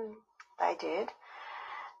 so they did.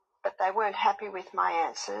 But they weren't happy with my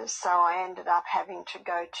answers, so I ended up having to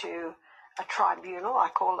go to a tribunal. I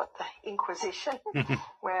call it the Inquisition,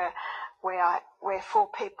 where 4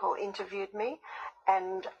 people interviewed me,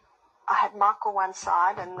 and I had Michael one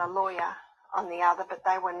side and the lawyer on the other, but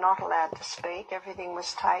they were not allowed to speak. Everything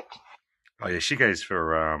was taped. Oh, yeah, she goes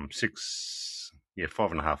for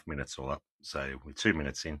 5.5 minutes all up. So we're 2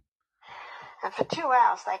 minutes in. And for 2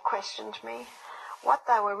 hours they questioned me. What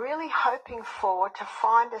they were really hoping for, to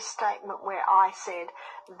find a statement where I said,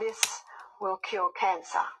 this will cure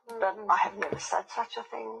cancer. But I have never said such a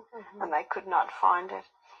thing, and they could not find it.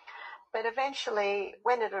 But eventually,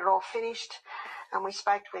 when it had all finished, and we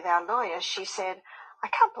spoke with our lawyer, she said, I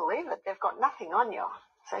can't believe it, they've got nothing on you.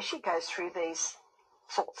 So she goes through these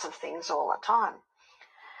sorts of things all the time.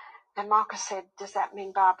 And Michael said, does that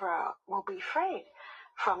mean Barbara will be freed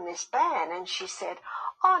from this ban? And she said,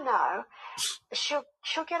 oh no,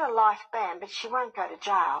 she'll get a life ban, but she won't go to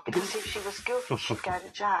jail, because if she was guilty, she'd go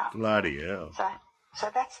to jail. Bloody hell. So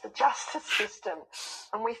that's the justice system.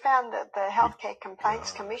 And we found that the Healthcare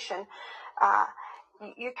Complaints Commission,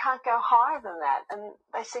 you can't go higher than that, and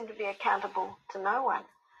they seem to be accountable to no one.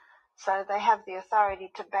 So they have the authority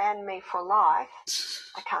to ban me for life.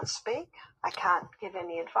 I can't speak, I can't give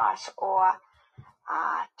any advice, or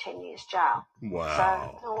 10 years jail.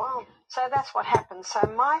 Wow. So that's what happened. So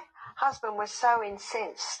my husband was so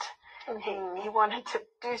incensed. He wanted to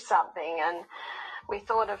do something, and we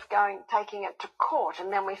thought of taking it to court,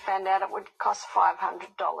 and then we found out it would cost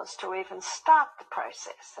 $500 to even start the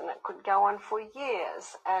process, and it could go on for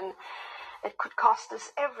years, and it could cost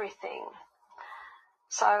us everything.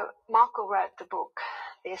 So Michael wrote the book,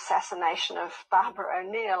 The Assassination of Barbara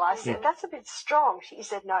O'Neill. I said, that's a bit strong. He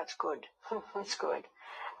said, no, it's good. It's good.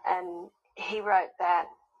 And he wrote that,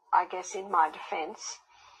 I guess, in my defence.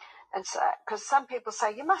 And so, because some people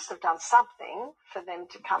say, you must have done something for them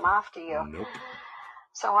to come after you. Nope.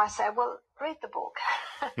 So I say, well, read the book.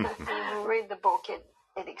 Read the book. It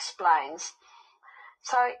explains.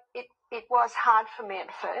 So it was hard for me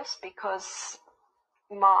at first, because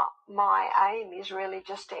my aim is really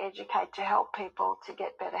just to educate, to help people to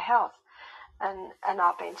get better health. And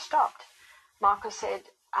I've been stopped. Michael said,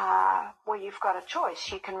 well, you've got a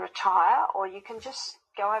choice. You can retire, or you can just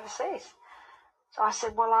go overseas. So I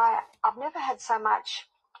said, well, I've never had so much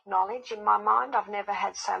knowledge in my mind. I've never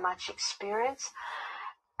had so much experience.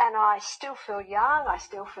 And I still feel young. I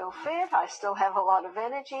still feel fit. I still have a lot of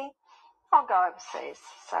energy. I'll go overseas.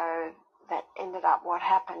 So that ended up what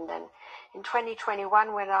happened. And in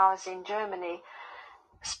 2021, when I was in Germany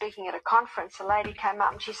speaking at a conference, a lady came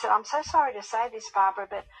up and she said, "I'm so sorry to say this, Barbara,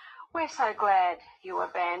 but we're so glad you were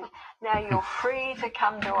banned. Now you're free to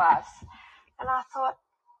come to us." And I thought,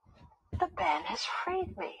 the ban has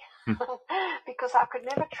freed me because I could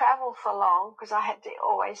never travel for long because I had to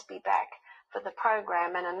always be back for the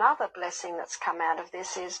program. And another blessing that's come out of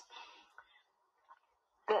this is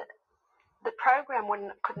that the program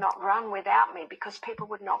could not run without me because people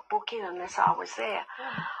would not book in unless I was there.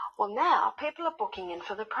 Well, now people are booking in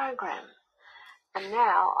for the program, and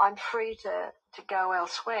now I'm free to go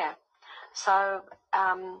elsewhere. So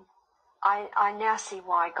I now see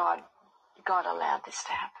why God allowed this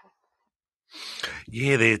to happen.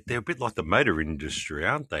 Yeah, they're a bit like the motor industry,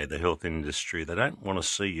 aren't they? The health industry. They don't want to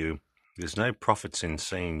see you. There's no profits in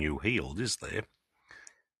seeing you healed, is there?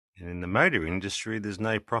 And in the motor industry, there's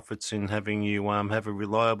no profits in having you have a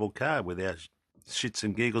reliable car without shits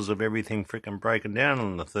and giggles of everything freaking breaking down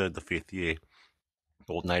on the third, the fifth year.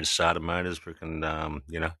 Alternator starter motors, freaking,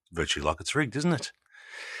 virtually like it's rigged, isn't it?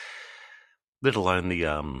 Let alone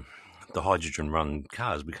the hydrogen-run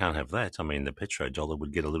cars. We can't have that. I mean, the petrodollar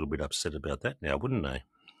would get a little bit upset about that now, wouldn't they?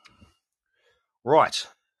 Right.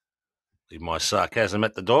 Leave my sarcasm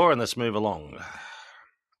at the door and let's move along.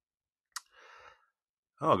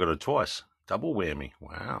 Oh, I got it twice. Double whammy.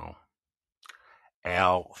 Wow.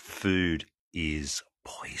 Our food is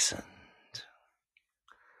poisoned.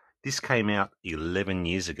 This came out 11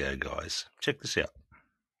 years ago, guys. Check this out.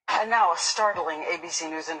 And now a startling ABC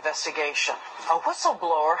News investigation. A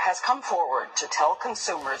whistleblower has come forward to tell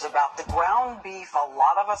consumers about the ground beef a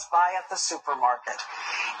lot of us buy at the supermarket.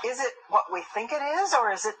 Is it what we think it is,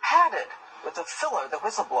 or is it padded with a filler the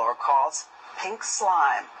whistleblower calls pink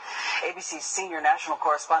slime? ABC's senior national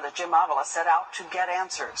correspondent Jim Avila set out to get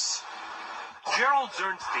answers. Gerald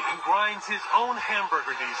Zernstein grinds his own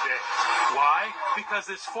hamburger these days. Why? Because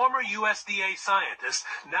this former USDA scientist,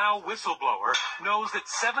 now whistleblower, knows that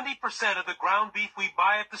 70% of the ground beef we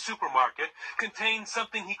buy at the supermarket contains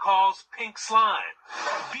something he calls pink slime.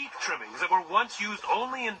 Beef trimmings that were once used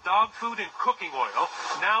only in dog food and cooking oil,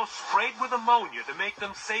 now sprayed with ammonia to make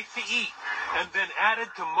them safe to eat, and then added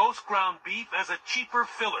to most ground beef as a cheaper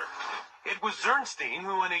filler. It was Zernstein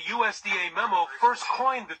who, in a USDA memo, first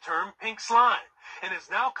coined the term pink slime, and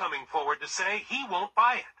is now coming forward to say he won't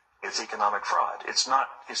buy it. It's economic fraud. It's not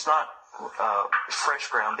fresh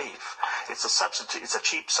ground beef. It's a substitute. It's a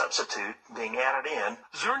cheap substitute being added in.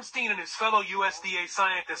 Zernstein and his fellow USDA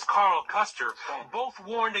scientist Carl Custer both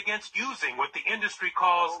warned against using what the industry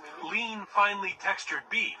calls lean, finely textured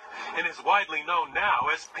beef, and is widely known now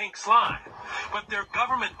as pink slime. But their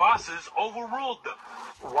government bosses overruled them.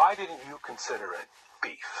 Why didn't you consider it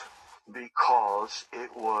beef? Because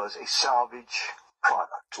it was a salvage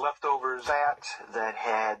product. Leftovers fat that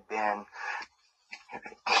had been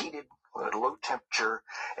heated at low temperature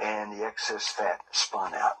and the excess fat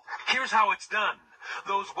spun out. Here's how it's done.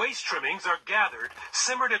 Those waste trimmings are gathered,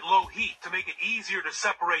 simmered at low heat to make it easier to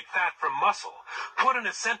separate fat from muscle, put in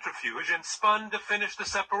a centrifuge and spun to finish the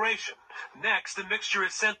separation. Next, the mixture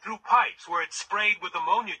is sent through pipes where it's sprayed with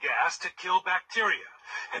ammonia gas to kill bacteria,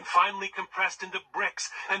 and finally compressed into bricks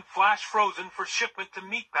and flash frozen for shipment to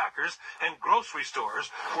meat packers and grocery stores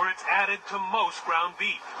where it's added to most ground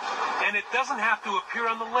beef. And it doesn't have to appear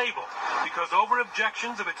on the label because over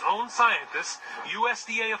objections of its own scientists,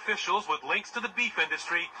 USDA officials with links to the beef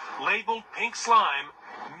industry labeled pink slime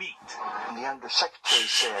meat. And the undersecretary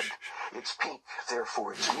said, it's pink,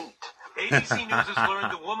 therefore it's meat. ABC News has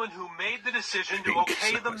learned the woman who made the decision to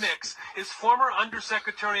okay the mix is former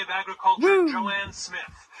Undersecretary of Agriculture Joanne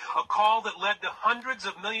Smith, a call that led to hundreds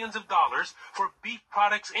of millions of dollars for Beef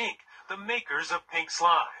Products, Inc., the makers of pink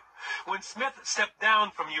slime. When Smith stepped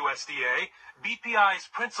down from USDA, BPI's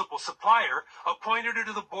principal supplier appointed her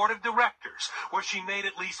to the board of directors, where she made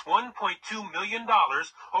at least $1.2 million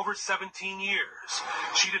over 17 years.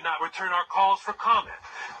 She did not return our calls for comment.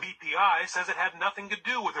 BPI says it had nothing to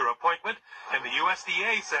do with her appointment, and the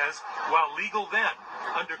USDA says, while legal then,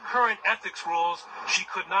 under current ethics rules, she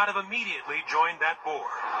could not have immediately joined that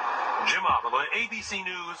board. Jim Avila, ABC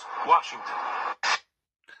News, Washington.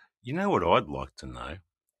 You know what I'd like to know?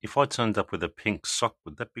 If I turned up with a pink sock,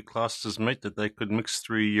 would that be classed as meat that they could mix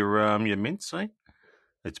through your mince, eh?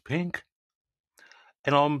 It's pink.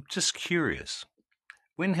 And I'm just curious,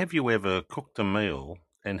 when have you ever cooked a meal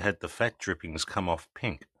and had the fat drippings come off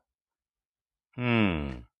pink?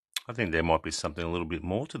 I think there might be something a little bit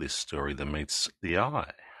more to this story than meets the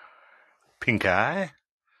eye. Pink eye?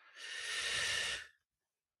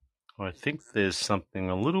 I think there's something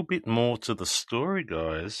a little bit more to the story,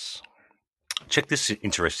 guys. Check this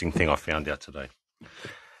interesting thing I found out today.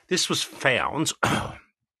 This was found.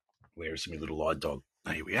 Where is my little eye dog?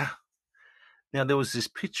 Here we are. Now, there was this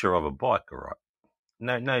picture of a bike, all right?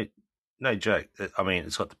 No joke. I mean,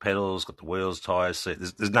 it's got the pedals, got the wheels, tires.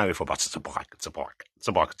 There's no if or buts. It's a bike. It's a bike. It's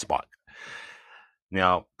a bike. It's a bike.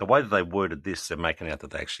 Now, the way that they worded this, they're making out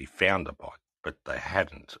that they actually found a bike, but they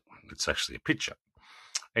hadn't. It's actually a picture.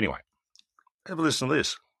 Anyway, have a listen to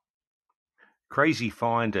this. Crazy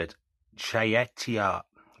find at Chayatia.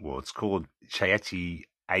 Well, it's called Chayatiayu.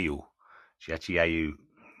 Chayatiayu.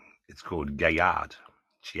 It's called Gayard.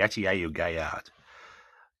 Chayatiayu Gayard.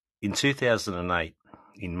 In 2008,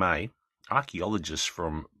 in May, archaeologists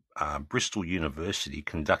from Bristol University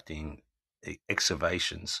conducting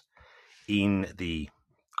excavations in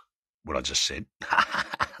what I just said.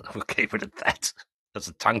 We'll keep it at that. That's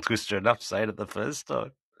a tongue twister enough to say it the first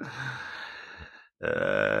time.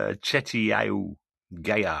 Chetiau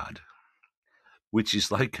Gayard, which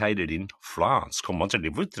is located in France. Comment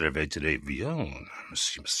allez-vous,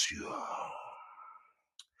 monsieur?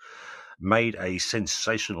 Made a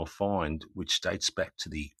sensational find which dates back to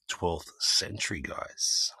the 12th century,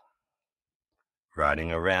 guys.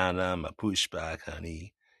 Riding around on my pushback,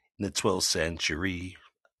 honey, in the 12th century.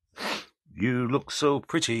 You look so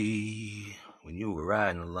pretty when you were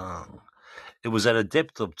riding along. It was at a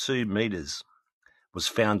depth of 2 meters. Was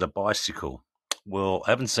found a bicycle. Well,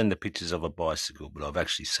 I haven't seen the pictures of a bicycle, but I've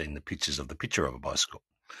actually seen the pictures of the picture of a bicycle.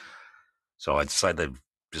 So I'd say they've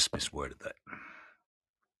just misworded that.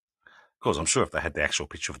 Of course, I'm sure if they had the actual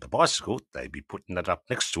picture of the bicycle, they'd be putting that up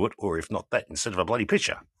next to it, or if not that, instead of a bloody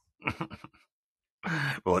picture.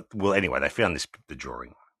 Well, anyway, they found the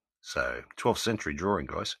drawing. So, 12th century drawing,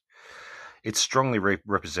 guys. It strongly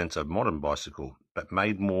represents a modern bicycle, but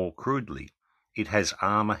made more crudely. It has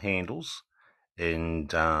armor handles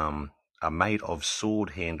and are made of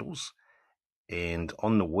sword handles, and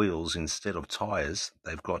on the wheels, instead of tires,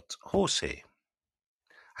 they've got horsehair.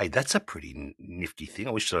 Hey, that's a pretty nifty thing.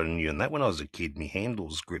 I wish I knew that when I was a kid. My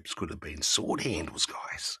handles grips could have been sword handles,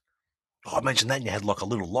 guys. Oh, imagine that. And you had like a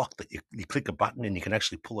little lock that you click a button and you can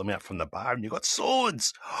actually pull them out from the bar and you got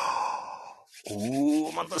swords. Oh,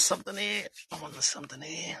 I'm onto something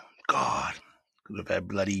here. God, could have had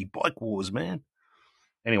bloody bike wars, man.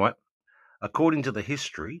 Anyway, according to the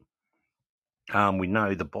history, we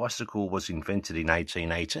know the bicycle was invented in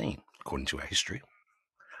 1818, according to our history.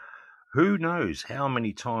 Who knows how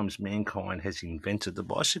many times mankind has invented the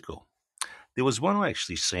bicycle? There was one I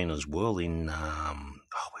actually seen as well in,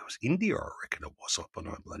 it was India, I reckon it was, up on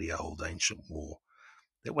a bloody old ancient war.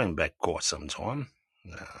 That went back quite some time.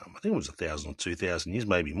 I think it was 1,000 or 2,000 years,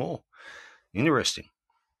 maybe more. Interesting.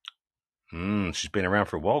 She's been around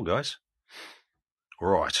for a while, guys.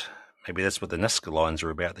 Right. Maybe that's what the Nazca lines are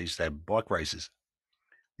about, these bike races.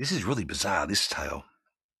 This is really bizarre, this tale.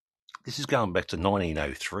 This is going back to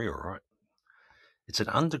 1903, all right? It's an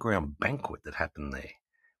underground banquet that happened there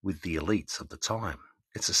with the elites of the time.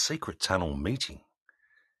 It's a secret tunnel meeting.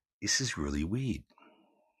 This is really weird.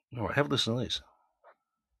 All right, have a listen to this.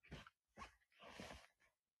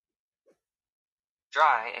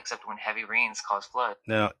 Dry, except when heavy rains cause flood.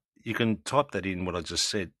 Now, you can type that in what I just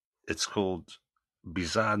said. It's called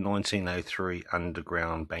Bizarre 1903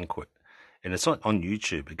 Underground Banquet. And it's on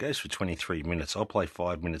YouTube. It goes for 23 minutes. I'll play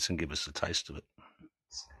 5 minutes and give us a taste of it.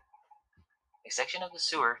 A section of the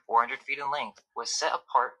sewer, 400 feet in length, was set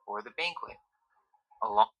apart for the banquet.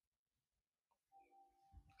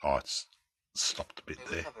 It's stopped a bit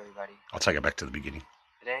there. What's up, everybody? I'll take it back to the beginning.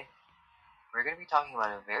 Today, we're going to be talking about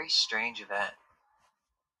a very strange event.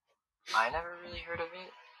 I never really heard of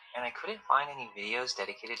it, and I couldn't find any videos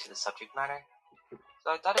dedicated to the subject matter.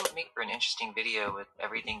 So I thought it would make for an interesting video with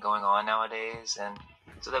everything going on nowadays, and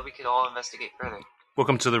so that we could all investigate further.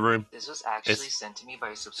 Welcome to the room. This was actually sent to me by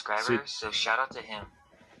a subscriber, so shout out to him.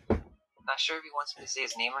 Not sure if he wants me to say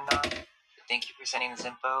his name or not, but thank you for sending this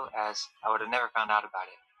info, as I would have never found out about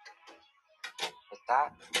it. With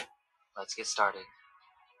that, let's get started.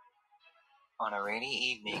 On a rainy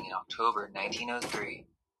evening in October 1903,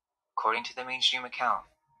 according to the mainstream account,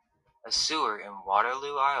 a sewer in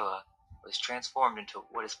Waterloo, Iowa, was transformed into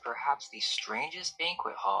what is perhaps the strangest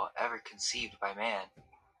banquet hall ever conceived by man.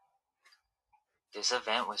 This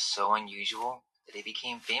event was so unusual that it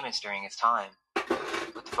became famous during its time,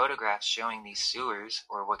 with photographs showing these sewers,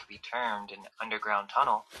 or what could be termed an underground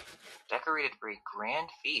tunnel, decorated for a grand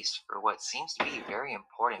feast for what seems to be very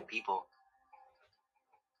important people.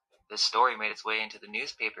 This story made its way into the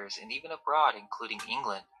newspapers and even abroad, including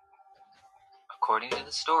England. According to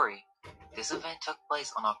the story, this event took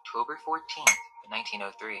place on October 14th,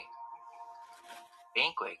 1903.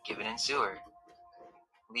 Banquet given in sewer.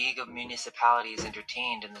 League of Municipalities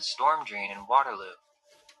entertained in the storm drain in Waterloo.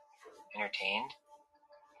 Entertained?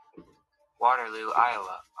 Waterloo,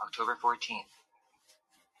 Iowa, October 14th.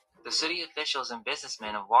 The city officials and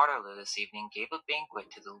businessmen of Waterloo this evening gave a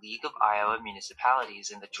banquet to the League of Iowa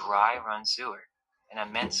Municipalities in the dry run sewer, an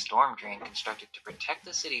immense storm drain constructed to protect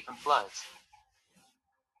the city from floods.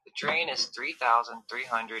 The drain is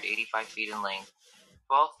 3,385 feet in length,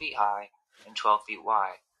 12 feet high, and 12 feet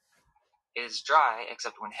wide. It is dry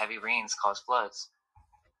except when heavy rains cause floods.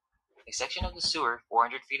 A section of the sewer,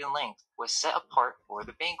 400 feet in length, was set apart for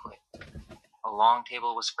the banquet. A long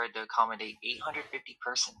table was spread to accommodate 850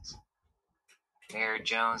 persons. Mayor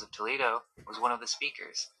Jones of Toledo was one of the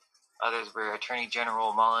speakers. Others were Attorney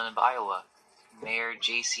General Mullen of Iowa, Mayor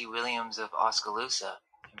J.C. Williams of Oskaloosa,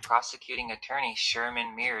 and Prosecuting Attorney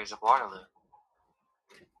Sherman Mears of Waterloo.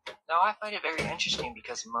 Now, I find it very interesting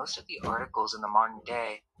because most of the articles in the modern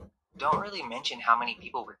day don't really mention how many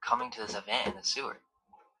people were coming to this event in the sewer.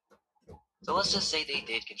 So let's just say they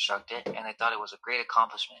did construct it and they thought it was a great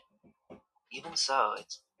accomplishment. Even so,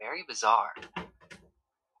 it's very bizarre.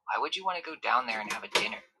 Why would you want to go down there and have a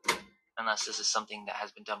dinner? Unless this is something that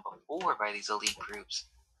has been done before by these elite groups,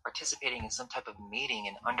 participating in some type of meeting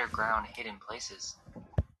in underground hidden places.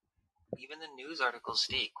 Even the news articles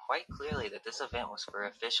state quite clearly that this event was for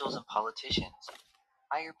officials and politicians,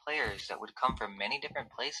 higher players that would come from many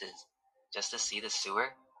different places just to see the sewer.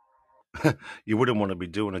 You wouldn't want to be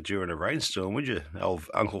doing it during a rainstorm, would you? Old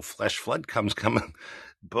Uncle Flash Flood comes coming,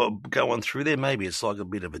 going through there. Maybe it's like a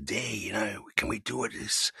bit of a dare, you know. Can we do it?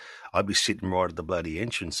 I'd be sitting right at the bloody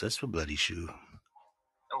entrance. That's for bloody sure.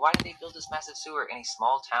 And why did they build this massive sewer in a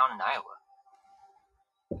small town in Iowa?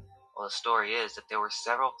 Well, the story is that there were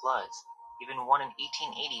several floods, even one in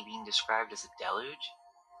 1880 being described as a deluge.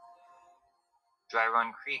 Dry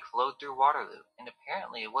Run Creek flowed through Waterloo, and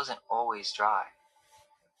apparently it wasn't always dry.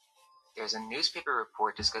 There's a newspaper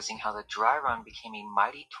report discussing how the dry run became a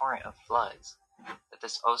mighty torrent of floods, that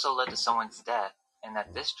this also led to someone's death, and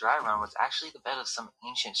that this dry run was actually the bed of some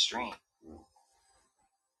ancient stream.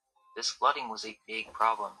 This flooding was a big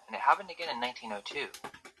problem, and it happened again in 1902.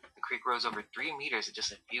 The creek rose over 3 meters in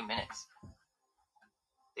just a few minutes.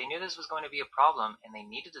 They knew this was going to be a problem, and they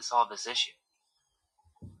needed to solve this issue.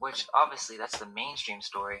 Which, obviously, that's the mainstream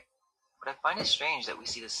story, but I find it strange that we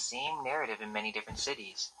see the same narrative in many different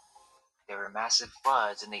cities. There were massive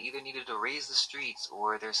floods, and they either needed to raise the streets,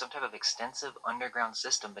 or there's some type of extensive underground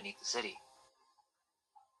system beneath the city.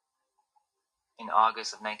 In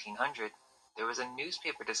August of 1900, there was a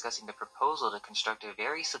newspaper discussing the proposal to construct a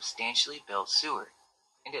very substantially built sewer,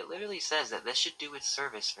 and it literally says that this should do its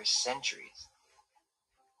service for centuries.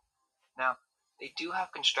 Now, they do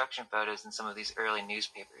have construction photos in some of these early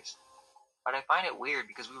newspapers, but I find it weird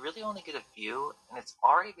because we really only get a few, and it's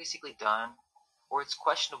already basically done, or it's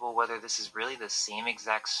questionable whether this is really the same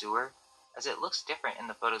exact sewer, as it looks different in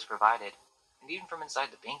the photos provided, and even from inside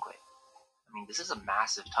the banquet. I mean, this is a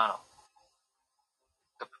massive tunnel.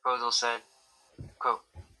 The proposal said, quote,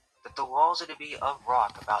 that the walls are to be of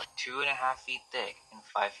rock about 2.5 feet thick and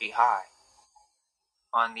 5 feet high.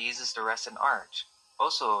 On these is to rest an arch,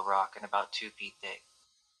 also of rock and about 2 feet thick.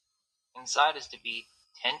 Inside is to be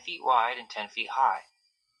 10 feet wide and 10 feet high.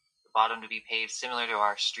 The bottom to be paved similar to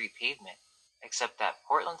our street pavement, except that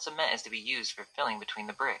Portland cement is to be used for filling between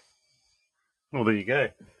the brick. Well, there you go.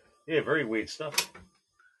 Yeah, very weird stuff.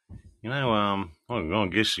 You know, I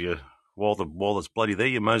guess while it's bloody there,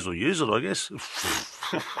 you might as well use it, I guess.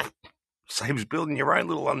 Saves building your own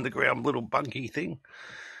little underground little bunky thing.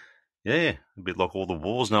 Yeah, a bit like all the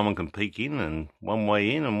walls, no one can peek in, and one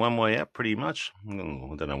way in and one way out pretty much. I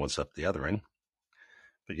don't know what's up the other end.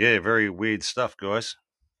 But yeah, very weird stuff, guys.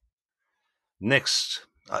 Next,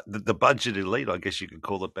 the budget elite, I guess you could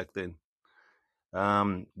call it back then.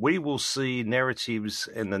 We will see narratives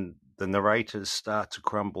and the narrators start to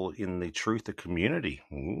crumble in the truther community.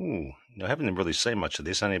 Ooh, I haven't really seen much of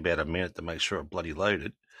this, only about a minute to make sure it bloody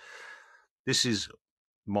loaded. This is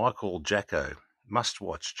Michael Jacko. Must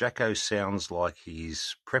watch. Jacko sounds like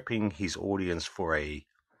he's prepping his audience for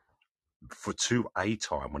 2A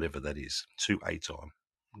time, whatever that is. 2A time.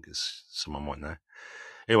 I guess someone might know.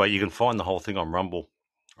 Anyway, you can find the whole thing on Rumble.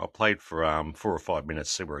 I'll play it for 4 or 5 minutes,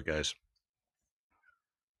 see where it goes.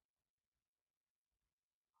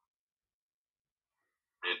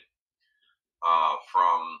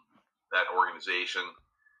 From that organization,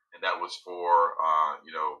 and that was for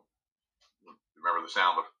remember the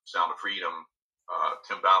Sound of Freedom.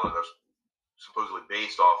 Tim Ballard, that's supposedly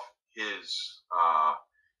based off his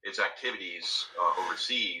activities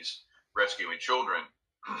overseas rescuing children.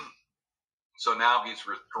 So now he's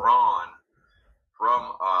withdrawn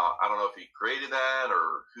from, I don't know if he created that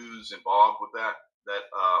or who's involved with that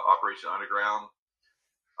Operation Underground,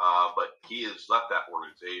 but he has left that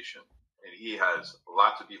organization, and he has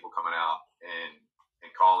lots of people coming out and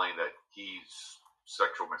calling that he's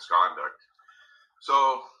sexual misconduct.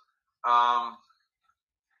 So,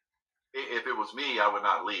 if it was me, I would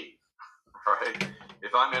not leave. Right?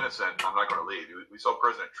 If I'm innocent, I'm not going to leave. We saw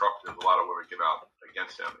President Trump. There's a lot of women came out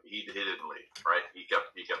against him. He didn't leave. Right? He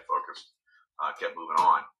kept focused, kept moving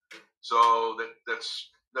on. So that's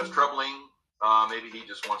troubling. Maybe he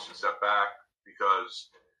just wants to step back because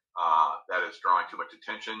that is drawing too much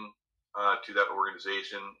attention to that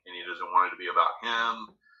organization, and he doesn't want it to be about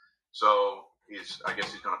him. So I guess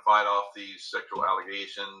he's going to fight off these sexual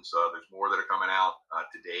allegations. There's more that are coming out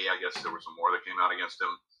today. I guess there were some more that came out against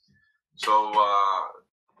him. So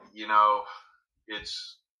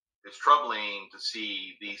it's troubling to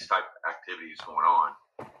see these type of activities going on.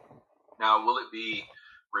 Now, will it be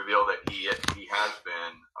revealed that he has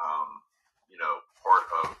been part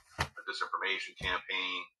of a disinformation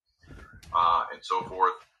campaign and so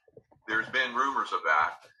forth? There's been rumors of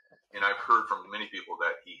that, and I've heard from many people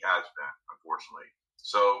that he has been, unfortunately.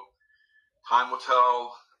 So time will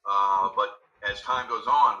tell, but as time goes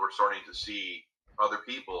on, we're starting to see other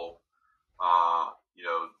people,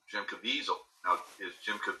 Jim Caviezel. Now, is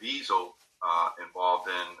Jim Caviezel involved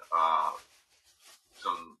in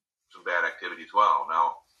some bad activity as well?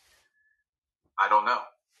 Now, I don't know.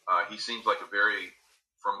 He seems like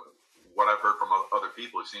from what I've heard from other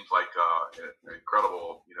people, it seems like an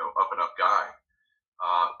incredible, up and up guy.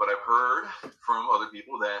 But I've heard from other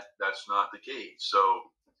people that that's not the case.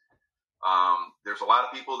 So there's a lot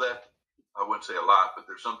of people that, I wouldn't say a lot, but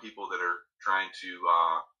there's some people that are trying to,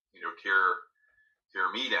 tear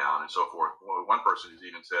me down and so forth. Well, one person has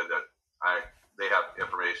even said that they have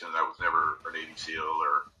information that I was never a Navy SEAL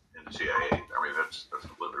or in the CIA. I mean, that's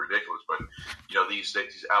completely ridiculous. But these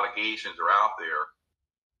allegations are out there.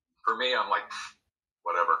 For me, I'm like,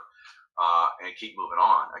 whatever, and keep moving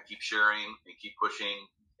on. I keep sharing and keep pushing,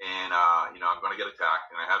 and I'm going to get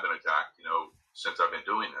attacked, and I have been attacked, since I've been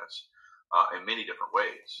doing this in many different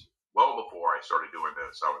ways. Well before I started doing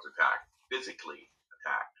this, I was attacked, physically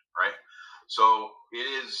attacked, right? So it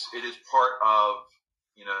is part of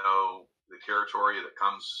the territory that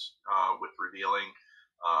comes with revealing,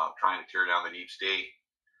 trying to tear down the deep state.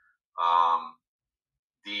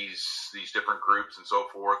 These different groups and so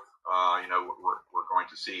forth, we're going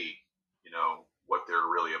to see, what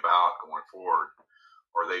they're really about going forward.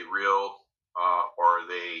 Are they real? Or are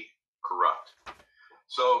they corrupt?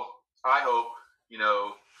 So I hope,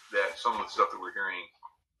 that some of the stuff that we're hearing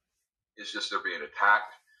is just they're being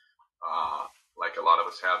attacked, like a lot of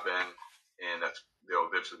us have been, and they'll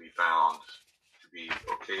eventually be found to be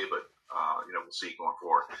okay, but, we'll see going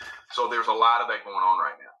forward. So there's a lot of that going on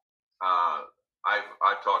right now.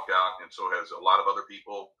 I've talked out, and so has a lot of other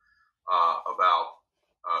people, about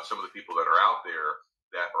some of the people that are out there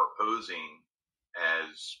that are posing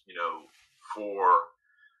as, for,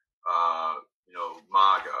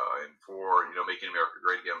 MAGA and for, making America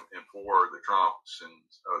great again and for the Trumps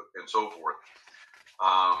and so forth.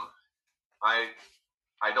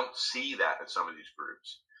 I don't see that in some of these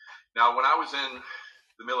groups. Now, when I was in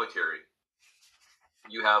the military,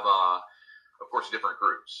 you have, of course, different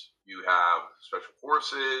groups. You have special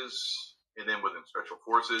forces, and then within special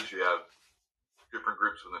forces, you have different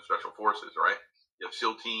groups within special forces, right? You have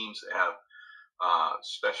SEAL teams that have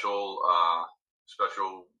special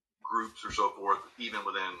groups or so forth, even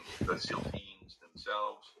within the SEAL teams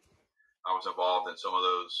themselves. I was involved in some of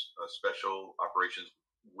those special operations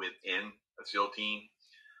within a SEAL team.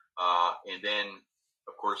 And then,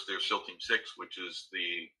 of course, there's SEAL Team 6, which is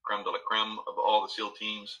the creme de la creme of all the SEAL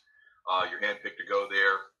teams. You're handpicked to go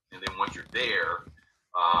there. And then once you're there,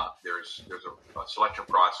 there's a selection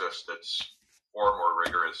process that's far more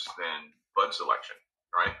rigorous than bud selection,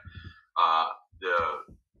 right?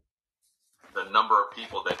 The number of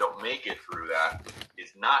people that don't make it through that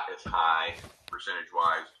is not as high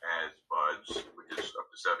percentage-wise as buds, which is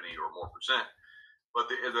up to 70 or more %. But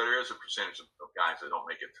there is a percentage of guys that don't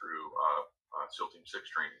make it through SEAL Team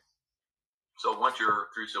 6 training. So once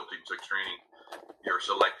you're through SEAL Team 6 training, you're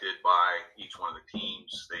selected by each one of the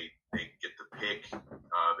teams. They get to pick.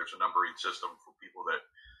 There's a numbering system for people that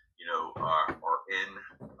are in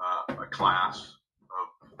a class of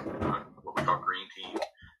what we call green team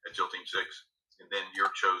at SEAL Team 6, and then you're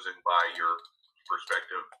chosen by your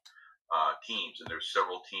respective teams. And there's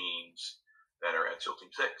several teams that are at SEAL Team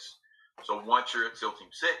 6. So once you're at SEAL Team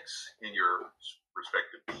 6 in your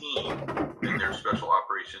respective team, then there's special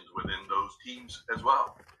operations within those teams as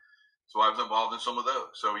well. So I was involved in some of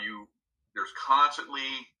those. So you there's constantly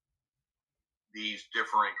these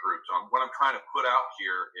differing groups. What I'm trying to put out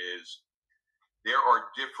here is there are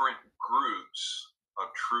different groups of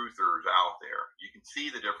truthers out there. You can see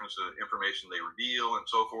the difference of information they reveal and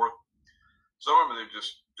so forth. Some of them are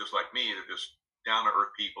just like me. They're just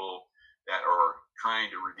down-to-earth people that are trying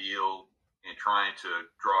to reveal and trying to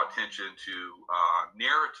draw attention to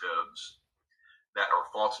narratives that are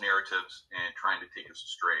false narratives and trying to take us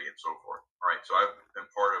astray and so forth. All right, so I've been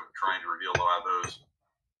part of trying to reveal a lot of those,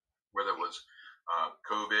 whether it was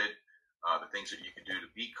COVID, the things that you could do to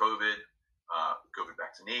beat COVID, COVID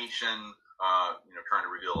vaccination, trying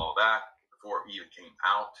to reveal all that before it even came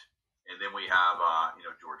out. And then we have,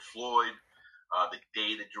 George Floyd. The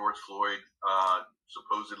day that George Floyd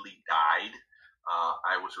supposedly died,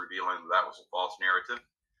 I was revealing that was a false narrative.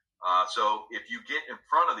 So if you get in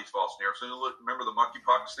front of these false narratives, remember the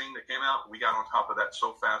monkeypox thing that came out? We got on top of that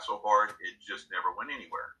so fast, so hard, it just never went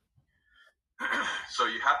anywhere. So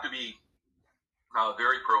you have to be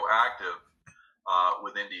very proactive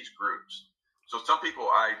within these groups. So some people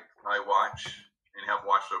I watch and have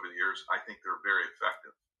watched over the years, I think they're very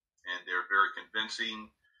effective and they're very convincing.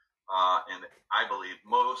 And I believe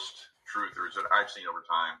most truthers that I've seen over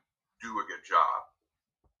time do a good job.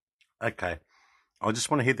 Okay. I just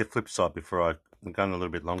want to hear the flip side before I'm going a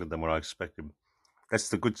little bit longer than what I expected. That's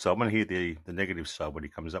the good side. I want to hear the negative side, what he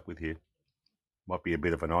comes up with here. Might be a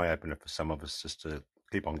bit of an eye-opener for some of us just to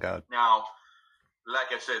keep on guard. Now,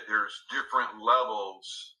 like I said, there's different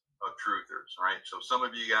levels of truthers, right? So some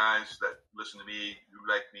of you guys that listen to me, you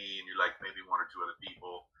like me and you like maybe one or two other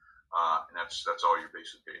people, and that's all you're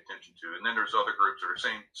basically paying attention to. And then there's other groups that are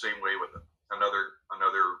same way with another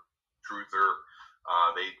truther.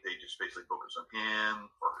 They just basically focus on him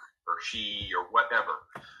or she or whatever.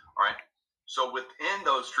 All right. So within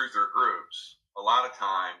those truther groups, a lot of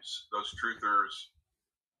times those truthers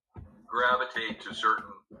gravitate to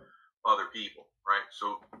certain other people, right?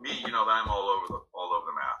 So me, I'm all over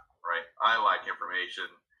the map, right? I like information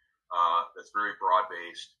that's very broad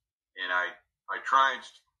based, and I try and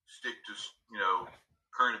stick to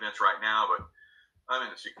current events right now, but I'm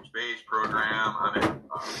in the Secret Space program. I'm in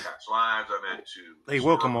Past Lives. I'm into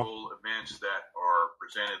historical events that are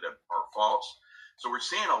presented that are false. So we're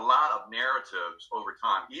seeing a lot of narratives over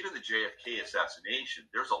time. Even the JFK assassination,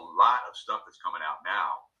 there's a lot of stuff that's coming out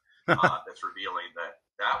now that's revealing that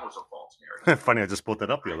was a false narrative. Funny, I just brought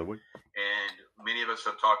that up the other week. And many of us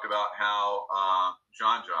have talked about how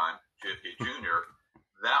John JFK Jr.,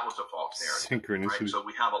 that was a false narrative. Right? So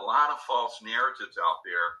we have a lot of false narratives out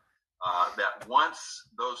there. That once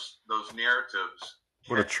those narratives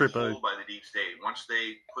get pulled by the deep state, once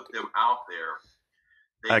they put them out there.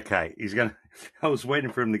 Okay, I was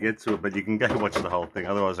waiting for him to get to it, but you can go watch the whole thing.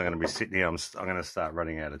 Otherwise, I'm going to be sitting here. I'm going to start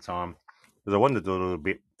running out of time because I wanted to do a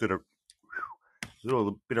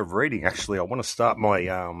little bit of reading. Actually, I want to start my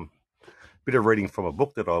bit of reading from a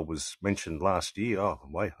book that I was mentioned last year.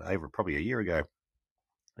 Probably a year ago.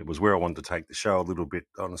 It was where I wanted to take the show a little bit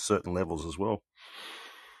on certain levels as well.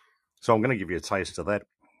 So I'm going to give you a taste of that,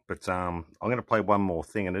 but I'm going to play one more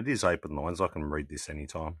thing, and it is open lines. I can read this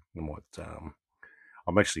anytime.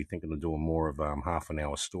 I'm actually thinking of doing more of half an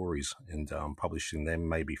hour stories and publishing them,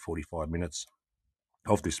 maybe 45 minutes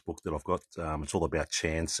of this book that I've got. It's all about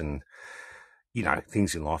chance and,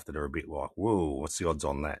 things in life that are a bit like, whoa, what's the odds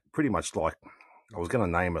on that? Pretty much like, I was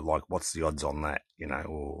going to name it like, what's the odds on that,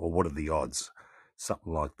 or what are the odds?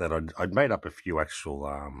 Something like that. I'd made up a few actual,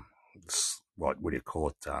 what do you call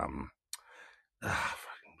it?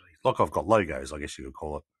 Like I've got logos, I guess you could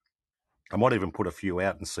call it. I might even put a few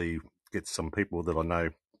out and get some people that I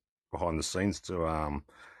know behind the scenes to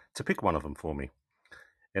pick one of them for me.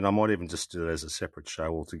 And I might even just do it as a separate show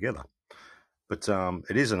altogether. But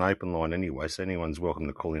it is an open line anyway, so anyone's welcome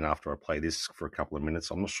to call in after I play this for a couple of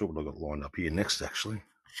minutes. I'm not sure what I've got lined up here next, actually.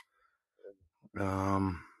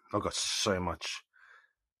 I've got so much.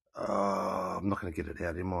 I'm not going to get it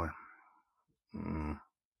out, am I?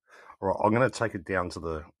 All right, I'm going to take it down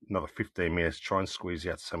to another 15 minutes, try and squeeze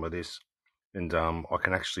out some of this. And I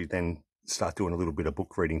can actually then start doing a little bit of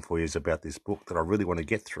book reading for you about this book that I really want to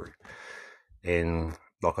get through. And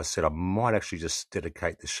like I said, I might actually just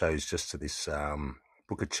dedicate the shows just to this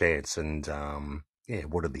book of chance and,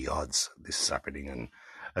 what are the odds of this happening? And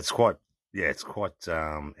it's quite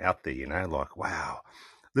out there, like, wow.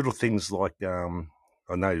 Little things like,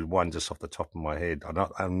 I know one just off the top of my head.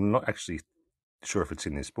 I'm not actually sure if it's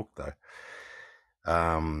in this book, though.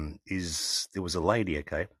 There was a lady,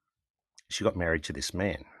 okay? She got married to this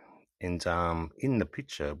man. And in the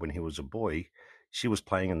picture, when he was a boy, she was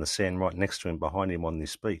playing in the sand right next to him, behind him on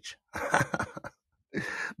this beach.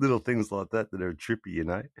 Little things like that are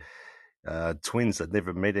trippy, twins that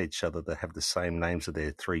never met each other that have the same names of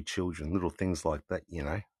their 3 children, little things like that,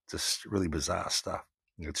 just really bizarre stuff.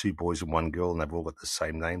 2 boys and 1 girl, and they've all got the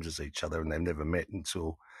same names as each other, and they've never met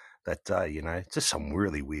until that day, just some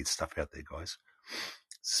really weird stuff out there, guys.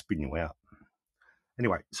 Spin you out.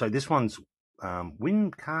 Anyway, so this one's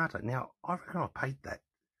Win Carter. Now, I reckon I paid that.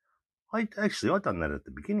 I'd done that at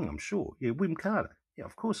the beginning, I'm sure. Yeah, Wim Carter. Yeah,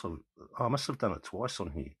 of course I must have done it twice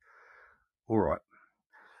on here. All right.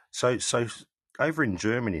 So over in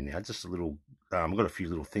Germany now, just a little, I've got a few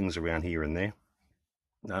little things around here and there.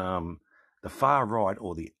 The far right,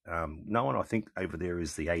 or the known, I think, over there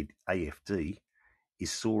is the AFD,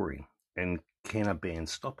 is soaring. And can a band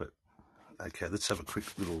stop it? Okay, let's have a quick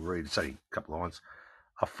little read. It's only a couple of lines.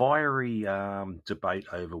 A fiery debate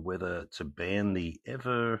over whether to ban the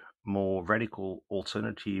ever more radical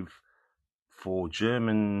alternative for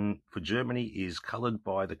Germany is coloured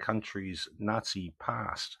by the country's Nazi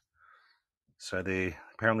past. So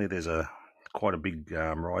apparently there's quite a big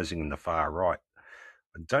rising in the far right.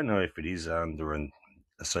 I don't know if it is under a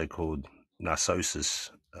so-called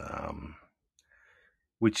narcissus,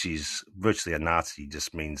 which is virtually a Nazi,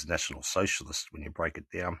 just means National Socialist when you break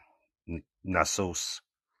it down. Narcissus.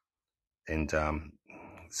 And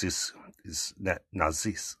this is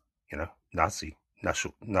Nazis, Nazi,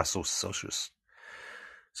 National Socialist.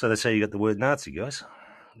 So that's how you got the word Nazi, guys.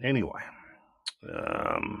 Anyway,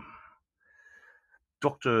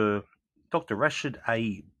 Dr. Rashid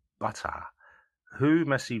A. Buttar, who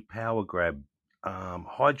massive power grab,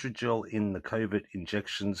 hydrogel in the COVID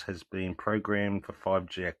injections has been programmed for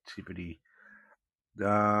 5G activity.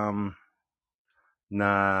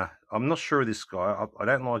 Nah, I'm not sure of this guy. I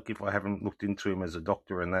don't like if I haven't looked into him as a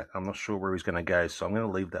doctor and that. I'm not sure where he's going to go, so I'm going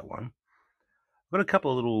to leave that one. I've got a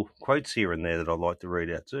couple of little quotes here and there that I'd like to read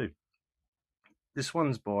out too. This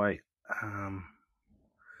one's by,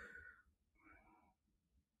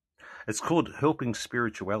 it's called Helping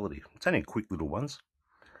Spirituality. It's only quick little ones.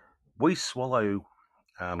 We swallow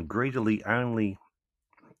greedily any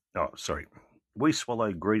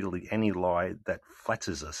lie that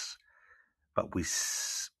flatters us. But we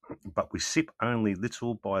sip only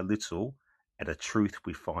little by little at a truth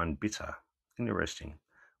we find bitter. Interesting.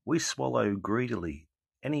 We swallow greedily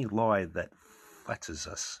any lie that flatters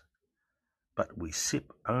us, but we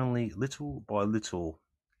sip only little by little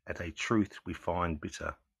at a truth we find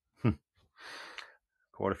bitter.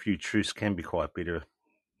 Quite a few truths can be quite bitter.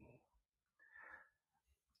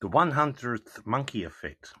 The 100th monkey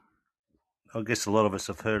effect. I guess a lot of us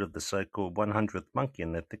have heard of the so-called 100th monkey,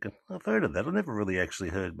 and they're thinking, I've heard of that. I've never really actually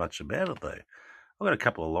heard much about it, though. I've got a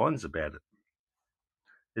couple of lines about it.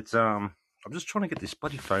 It's I'm just trying to get this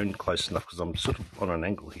bloody phone close enough because I'm sort of on an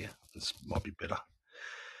angle here. This might be better.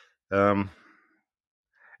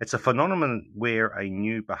 It's a phenomenon where a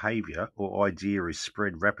new behaviour or idea is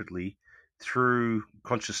spread rapidly through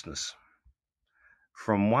consciousness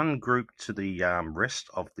from one group to the rest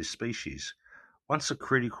of the species once a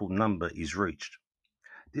critical number is reached.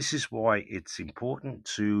 This is why it's important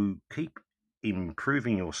to keep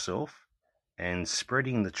improving yourself and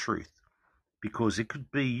spreading the truth, because it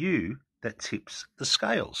could be you that tips the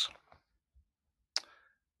scales.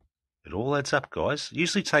 It all adds up, guys. It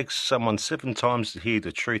usually takes someone 7 times to hear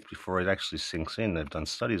the truth before it actually sinks in. They've done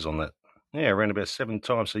studies on that. Yeah, around about 7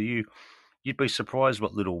 times. So you'd be surprised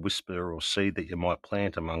what little whisper or seed that you might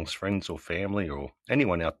plant amongst friends or family or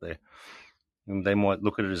anyone out there. And they might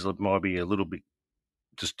look at it as it might be a little bit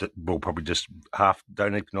probably just half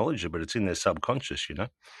don't acknowledge it, but it's in their subconscious, Then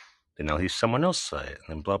they'll hear someone else say it,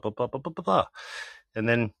 and then blah, blah, blah, blah, blah, blah, blah. And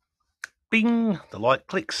then, bing, the light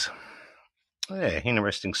clicks. Yeah,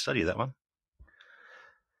 interesting study, that one.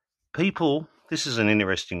 People, this is an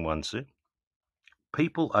interesting one, Sue.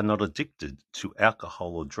 People are not addicted to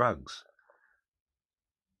alcohol or drugs.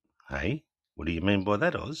 Hey, what do you mean by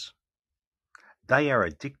that, Oz? They are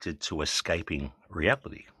addicted to escaping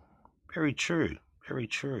reality. Very true. Very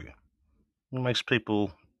true. It makes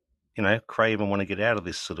people, crave and want to get out of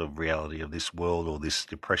this sort of reality of this world or this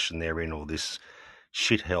depression they're in or this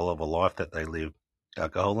shit hell of a life that they live.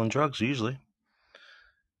 Alcohol and drugs, usually.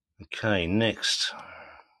 Okay, next.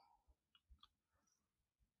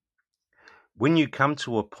 When you come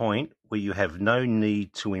to a point where you have no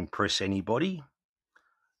need to impress anybody,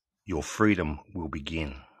 your freedom will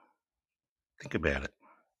begin. Think about it.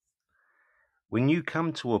 When you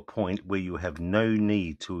come to a point where you have no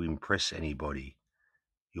need to impress anybody,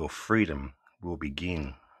 your freedom will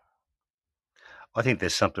begin. I think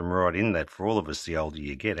there's something right in that for all of us the older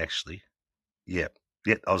you get, actually. Yep,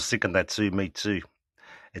 I was thinking that too, me too.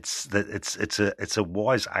 It's a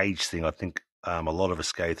wise age thing, I think. a lot of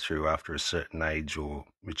us go through after a certain age or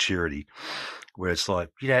maturity, where it's like,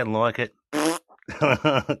 you don't like it?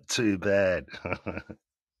 Too bad.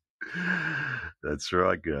 That's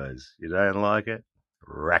right, guys. You don't like it?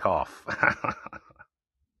 Rack off.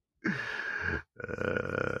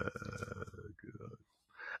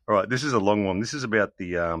 All right, this is a long one. This is about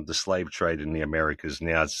the slave trade in the Americas.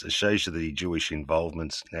 Now, it shows you the Jewish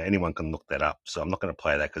involvements. Now, anyone can look that up, so I'm not going to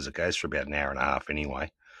play that because it goes for about an hour and a half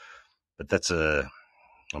anyway. But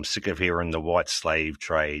I'm sick of hearing the white slave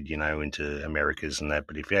trade, into Americas and that.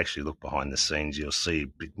 But if you actually look behind the scenes, you'll see a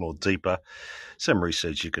bit more deeper. Some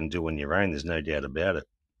research you can do on your own, there's no doubt about it.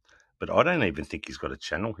 But I don't even think he's got a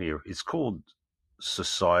channel here. It's called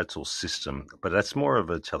Societal System, but that's more of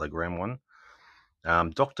a Telegram one.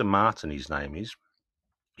 Dr. Martin, his name is.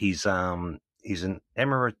 He's an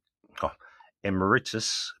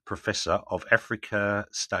emeritus professor of Africa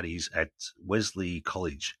Studies at Wesley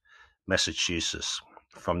College, Massachusetts,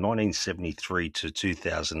 from 1973 to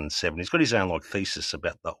 2007. He's got his own thesis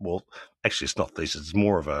about actually it's not thesis, it's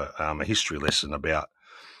more of a history lesson about.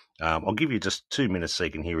 I'll give you just 2 minutes so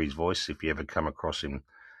you can hear his voice if you ever come across him.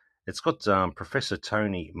 It's got Professor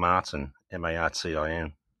Tony Martin,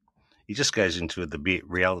 Martin. He just goes into the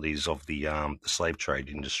realities of the slave trade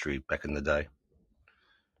industry back in the day.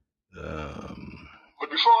 But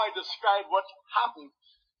before I describe what happened,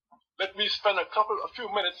 let me spend a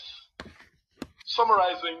few minutes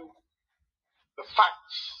summarizing the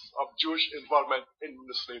facts of Jewish involvement in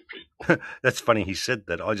the slave trade. That's funny he said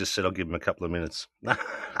that. I just said I'll give him a couple of minutes.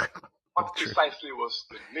 What precisely was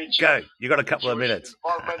the nature Go, you got a couple of minutes.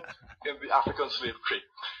 Involvement in the African slave trade.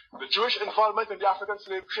 The Jewish involvement in the African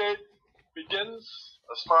slave trade begins,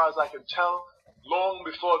 as far as I can tell, long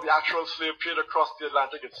before the actual slave trade across the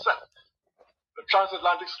Atlantic itself. The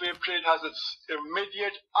transatlantic slave trade has its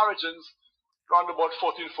immediate origins around about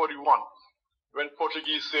 1441, when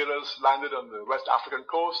Portuguese sailors landed on the West African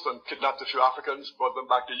coast and kidnapped a few Africans, brought them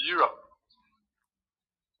back to Europe.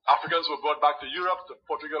 Africans were brought back to Europe, to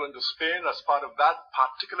Portugal and to Spain as part of that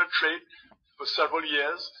particular trade for several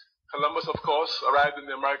years. Columbus, of course, arrived in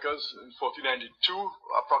the Americas in 1492,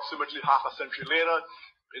 approximately half a century later.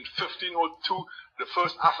 In 1502, the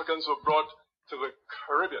first Africans were brought to the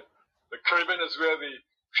Caribbean. The Caribbean is where the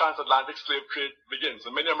transatlantic slave trade begins,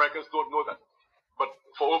 and many Americans don't know that. But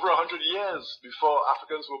for over 100 years before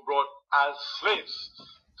Africans were brought as slaves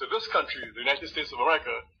to this country, the United States of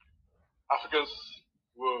America, Africans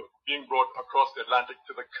were being brought across the Atlantic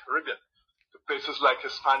to the Caribbean, to places like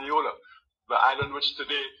Hispaniola, the island which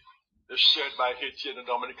today is shared by Haiti and the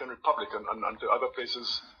Dominican Republic, and to other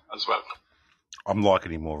places as well. I'm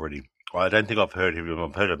liking him already. I don't think I've heard of him.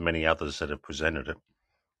 I've heard of many others that have presented it,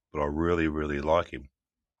 but I really, really like him.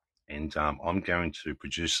 And I'm going to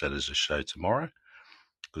produce that as a show tomorrow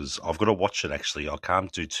because I've got to watch it, actually. I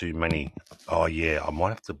can't do too many. Oh, yeah, I might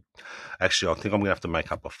have to. Actually, I think I'm going to have to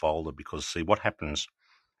make up a folder because, see, what happens,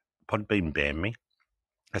 Podbean banned me.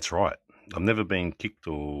 That's right. I've never been kicked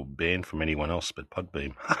or banned from anyone else but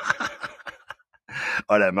Podbean.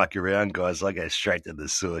 I don't muck around, guys. I go straight to the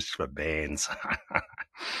source for bans.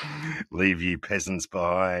 Leave you peasants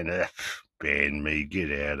behind. Ban me.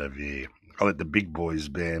 Get out of here. I let the big boys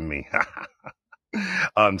ban me.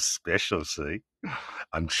 I'm special, see?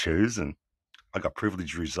 I'm chosen. I got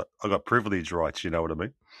privilege rights, you know what I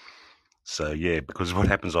mean? So, yeah, because what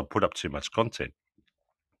happens, I put up too much content.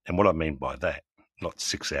 And what I mean by that, not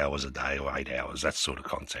 6 hours a day or 8 hours, that sort of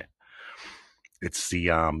content. It's the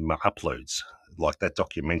uploads. Like that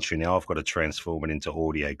documentary now, I've got to transform it into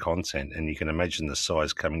audio content, and you can imagine the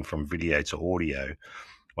size coming from video to audio.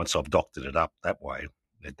 Once I've doctored it up that way,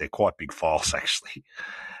 they're quite big files actually.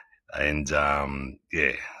 And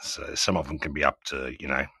yeah, so some of them can be up to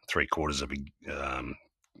 3/4 of a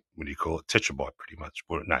what do you call it? Tetrabyte, pretty much.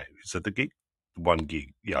 Well, no, is it the gig? 1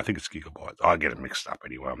 gig. Yeah, I think it's gigabytes. I get it mixed up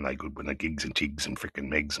anyway. I'm no good with the gigs and tigs and freaking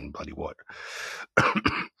megs and bloody what.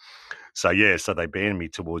 So, yeah, so they banned me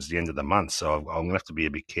towards the end of the month. So I'm going to have to be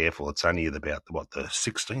a bit careful. It's only about, the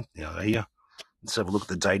 16th now here. Let's have a look at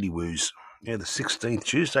the Daily Woos. Yeah, the 16th,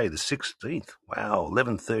 Tuesday the 16th. Wow,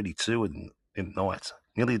 11:32 in night.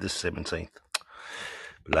 Nearly the 17th.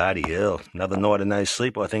 Bloody hell. Another night of no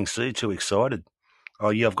sleep, I think, Sue. Too excited. Oh,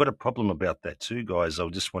 yeah, I've got a problem about that too, guys. I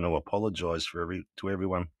just want to apologise to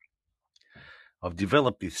everyone. I've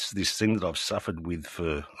developed this thing that I've suffered with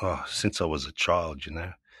since I was a child,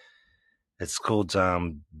 It's called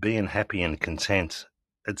being happy and content.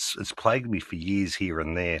 It's plagued me for years here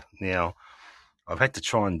and there. Now, I've had to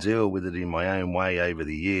try and deal with it in my own way over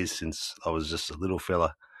the years since I was just a little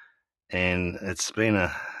fella. And it's been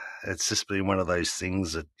it's just been one of those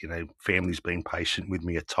things that, family's been patient with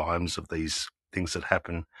me at times of these things that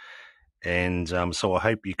happen. And so I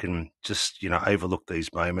hope you can just, overlook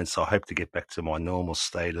these moments. I hope to get back to my normal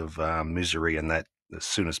state of misery and that as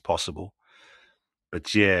soon as possible.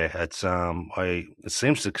 But yeah, it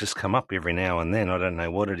seems to just come up every now and then. I don't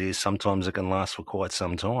know what it is. Sometimes it can last for quite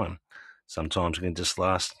some time. Sometimes it can just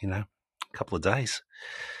last, a couple of days.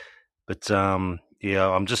 But yeah,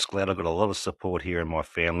 I'm just glad I've got a lot of support here in my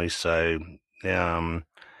family. So I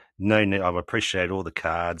appreciate all the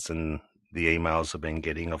cards and the emails I've been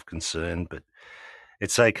getting of concern, but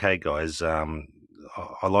it's okay, guys. I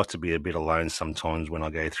like to be a bit alone sometimes when I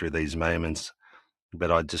go through these moments, but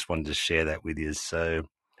I just wanted to share that with you. So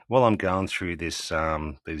while I'm going through these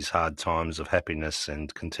hard times of happiness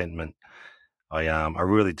and contentment, I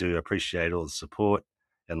really do appreciate all the support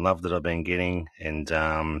and love that I've been getting, and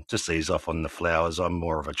just ease off on the flowers. I'm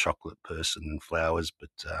more of a chocolate person than flowers,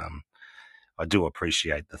 but I do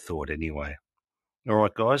appreciate the thought anyway. All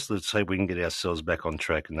right, guys, let's see if we can get ourselves back on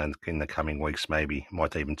track, and then in the coming weeks, maybe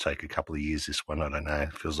might even take a couple of years. This one, I don't know.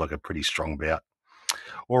 It feels like a pretty strong bout.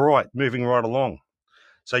 All right, moving right along.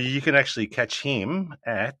 So you can actually catch him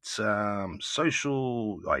at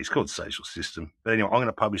Social. Oh, he's called Social System. But anyway, I'm going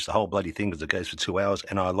to publish the whole bloody thing because it goes for 2 hours,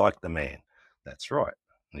 and I like the man. That's right.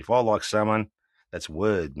 And if I like someone, that's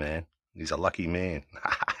word, man. He's a lucky man.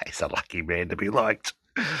 He's a lucky man to be liked.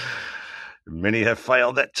 Many have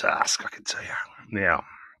failed that task, I can tell you. Now,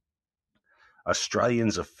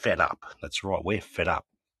 Australians are fed up. That's right, we're fed up.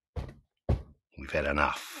 We've had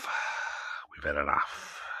enough. We've had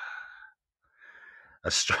enough.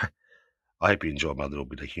 I hope you enjoyed my little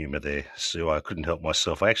bit of humour there, Sue. I couldn't help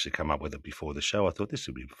myself. I actually come up with it before the show. I thought this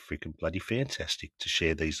would be freaking bloody fantastic to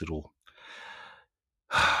share these little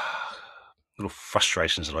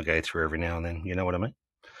frustrations that I go through every now and then. You know what I mean?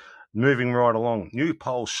 Moving right along. New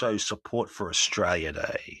poll shows support for Australia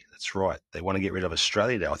Day. That's right. They want to get rid of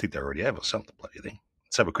Australia Day. I think they already have or something bloody thing.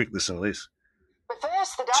 Let's have a quick listen to this. But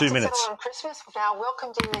first, the dust 2 has minutes. settled on Christmas. We've now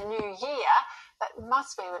welcomed in the new year. That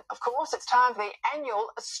must mean, of course, it's time for the annual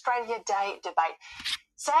Australia Day debate.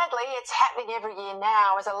 Sadly, it's happening every year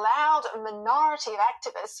now as a loud minority of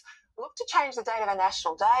activists look to change the date of our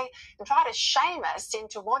national day and try to shame us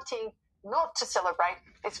into wanting not to celebrate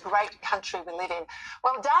this great country we live in.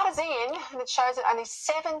 Well, data's in, and it shows that only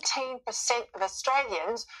 17% of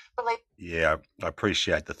Australians believe... Yeah, I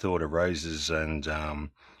appreciate the thought of roses, and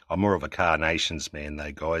I'm more of a carnations man,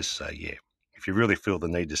 though, guys. So, yeah, if you really feel the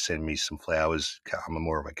need to send me some flowers, I'm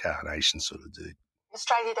more of a carnation sort of dude.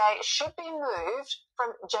 Australia Day should be moved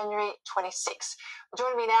from January 26.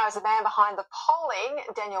 Joining me now is the man behind the polling,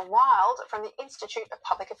 Daniel Wild, from the Institute of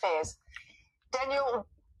Public Affairs. Daniel...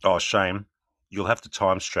 Oh, shame. You'll have to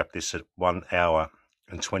time strap this at 1 hour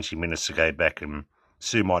and 20 minutes to go back, and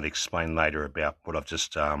Sue might explain later about what I've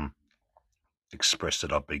just expressed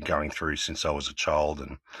that I've been going through since I was a child,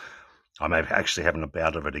 and I'm actually having a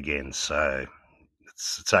bout of it again. So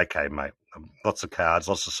it's okay, mate. Lots of cards,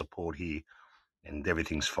 lots of support here, and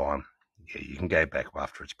everything's fine. Yeah, you can go back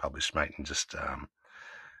after it's published, mate, and just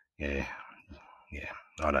yeah.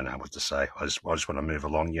 I don't know what to say. I just want to move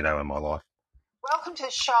along, in my life. Welcome to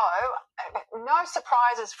the show. No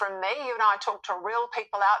surprises from me. You and I talk to real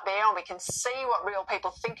people out there, and we can see what real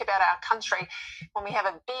people think about our country when we have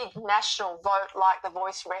a big national vote like the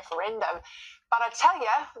Voice referendum. But I tell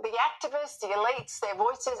you, the activists, the elites, their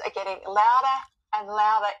voices are getting louder and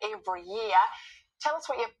louder every year. Tell us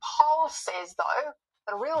what your poll says, though,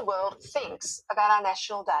 the real world thinks about our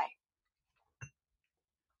National Day.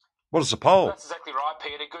 What is the poll? That's exactly right,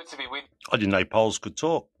 Peter. Good to be with you. I didn't know polls could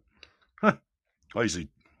talk. Huh.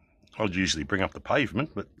 I'd usually bring up the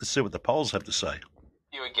pavement, but let's see what the polls have to say.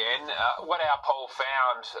 You again. What our poll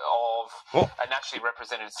found of a nationally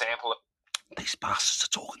represented sample of... These bastards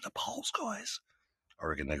are talking the polls, guys. I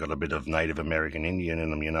reckon they got a bit of Native American Indian in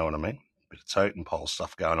them, you know what I mean? Bit of totem pole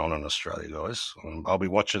stuff going on in Australia, guys. I'll be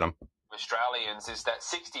watching them. Australians is that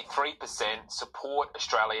 63% support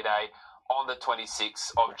Australia Day on the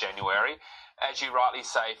 26th of January. As you rightly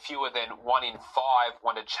say, fewer than 1 in 5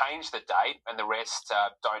 want to change the date, and the rest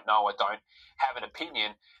don't know or don't have an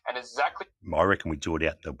opinion. And exactly... I reckon we do it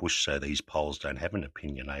out in the bush so these polls don't have an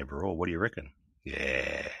opinion overall. What do you reckon?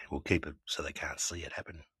 Yeah, we'll keep it so they can't see it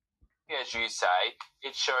happen. As you say,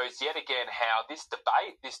 it shows yet again how this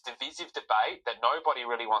debate, this divisive debate that nobody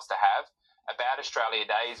really wants to have about Australia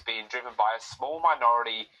Day, is being driven by a small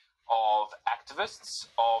minority of activists,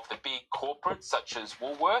 of the big corporates such as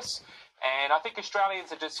Woolworths. And I think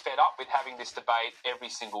Australians are just fed up with having this debate every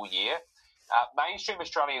single year. Mainstream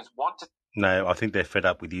Australians want to... No, I think they're fed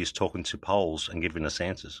up with you talking to polls and giving us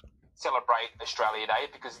answers. celebrate Australia Day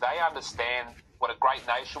because they understand what a great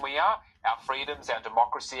nation we are, our freedoms, our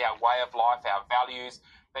democracy, our way of life, our values.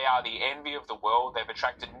 They are the envy of the world. They've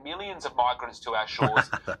attracted millions of migrants to our shores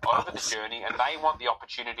over the journey, and they want the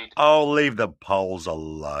opportunity to... Oh, leave the polls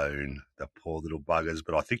alone, the poor little buggers.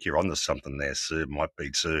 But I think you're onto something there, Sue. Might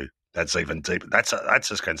be, Sue. That's even deeper. That's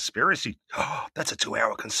a conspiracy. Oh, that's a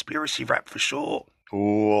 2-hour conspiracy wrap for sure.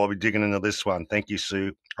 Oh, I'll be digging into this one. Thank you,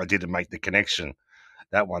 Sue. I didn't make the connection.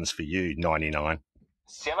 That one's for you, 99.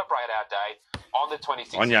 Celebrate our day on the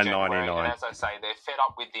 26th On your of January, 99. and as I say, they're fed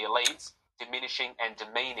up with the elites diminishing and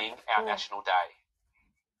demeaning our national day.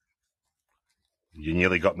 You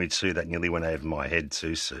nearly got me too. That nearly went over my head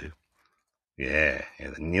too, Sue. Yeah,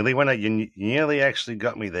 that nearly you nearly actually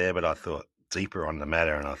got me there, but I thought deeper on the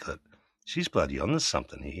matter, and I thought, she's bloody on to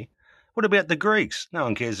something here. What about the Greeks? No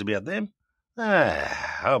one cares about them.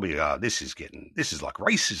 This is like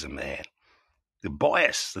racism, man. The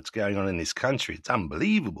bias that's going on in this country, it's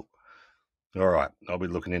unbelievable. All right, I'll be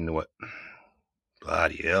looking into it.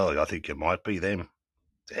 Bloody hell, I think it might be them.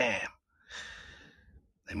 Damn.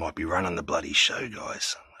 They might be running the bloody show,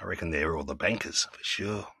 guys. I reckon they're all the bankers, for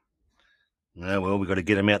sure. No, well, we've got to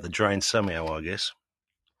get them out the drain somehow, I guess.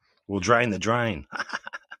 We'll drain the drain.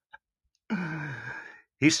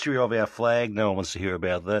 History of our flag. No one wants to hear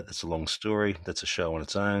about that. That's a long story. That's a show on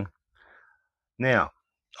its own. Now,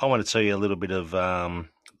 I want to tell you a little bit of, I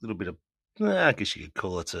guess you could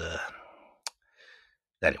call it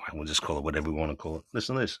anyway, we'll just call it whatever we want to call it.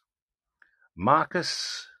 Listen to this.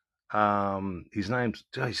 Marcus, his name's,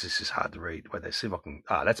 this is hard to read. Wait, let's see if I can,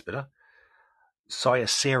 that's better.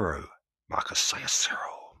 Siacero. Marcus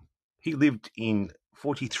Siacero. He lived in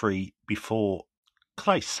 43 before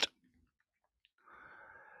Christ.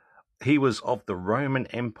 He was of the Roman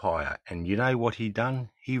Empire, and you know what he done?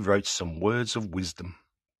 He wrote some words of wisdom.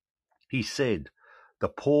 He said, the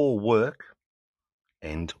poor work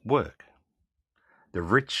and work. The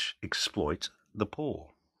rich exploit the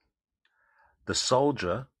poor. The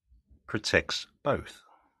soldier protects both.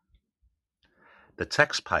 The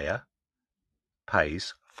taxpayer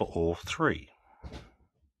pays for all three.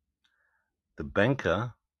 The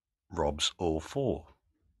banker robs all four.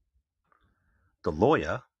 The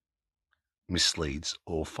lawyer misleads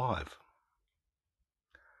all five.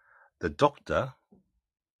 The doctor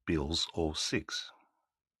bills all six.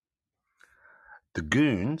 The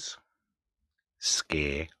goons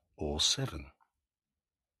scare all seven.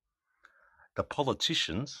 The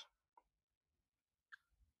politicians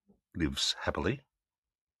lives happily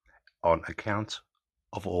on account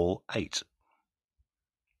of all eight.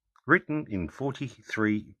 Written in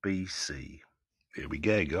 43 BC. There we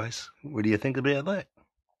go, guys. What do you think about that?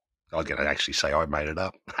 I'm going to actually say I made it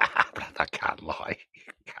up, but I can't lie.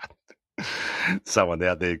 Someone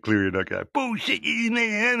out there clearly not going, bullshit you,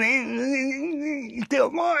 man.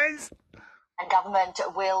 Tell lies. And government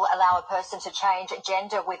will allow a person to change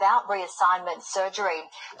gender without reassignment surgery.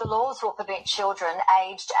 The laws will permit children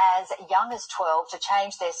aged as young as 12 to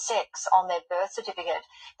change their sex on their birth certificate.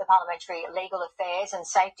 The Parliamentary Legal Affairs and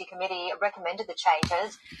Safety Committee recommended the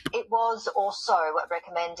changes. It was also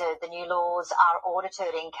recommended the new laws are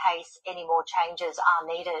audited in case any more changes are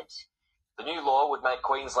needed. The new law would make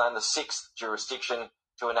Queensland the sixth jurisdiction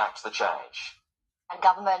to enact the change. And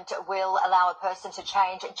government will allow a person to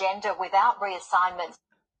change gender without reassignment.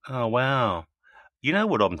 Oh, wow. You know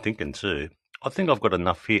what I'm thinking too? I think I've got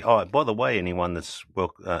enough here. Oh, by the way, anyone that's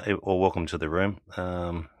welcome to the room,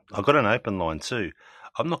 I've got an open line too.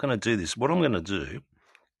 I'm not going to do this. What I'm going to do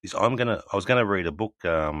is I was going to read a book,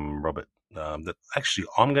 Robert, that actually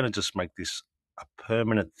I'm going to just make this a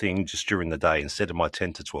permanent thing just during the day instead of my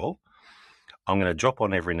 10 to 12. I'm going to drop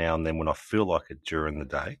on every now and then when I feel like it during the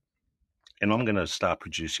day. And I'm going to start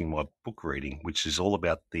producing my book reading, which is all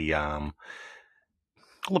about the, all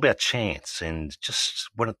about chance and just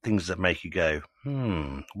one of the things that make you go,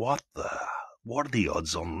 what are the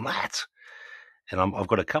odds on that? And I've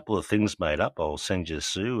got a couple of things made up. I'll send you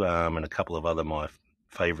Sue and a couple of other my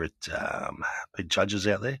favourite judges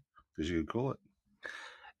out there, as you could call it.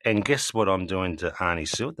 And guess what I'm doing to Arnie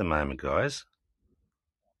Sue at the moment, guys?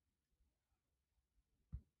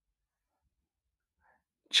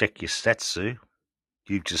 Check your stats, Sue.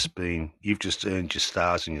 You've just earned your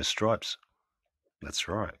stars and your stripes. That's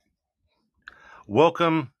right.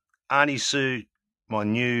 Welcome, Arnie Sue, my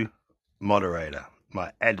new moderator,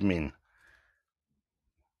 my admin.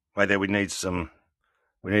 Wait there, we need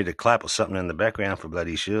a clap or something in the background for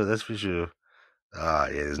bloody sure, that's for sure. Ah,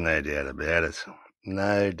 yeah, there's no doubt about it.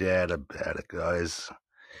 No doubt about it, guys.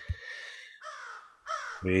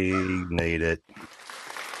 We need it.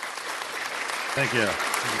 Thank you.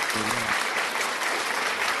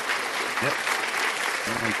 Yep.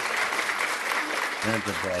 And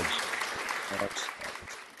the badge.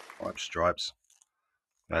 Five stripes.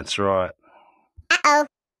 That's right. Uh-oh.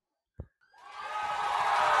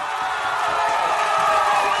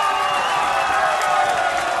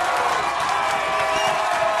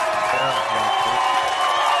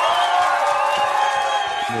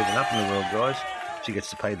 Moving up in the world, guys. She gets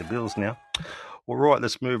to pay the bills now. All right,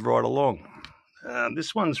 let's move right along.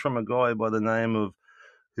 This one's from a guy by the name of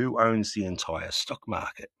Who Owns the Entire Stock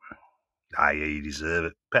Market? Ah, yeah, you deserve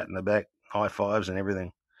it. Pat in the back, high fives and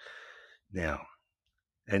everything. Now,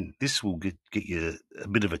 and this will get you a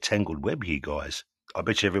bit of a tangled web here, guys. I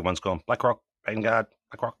bet you everyone's gone BlackRock, Vanguard,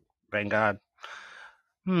 BlackRock, Vanguard.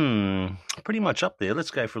 Pretty much up there.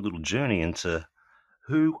 Let's go for a little journey into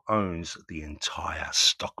who owns the entire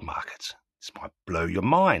stock market. This might blow your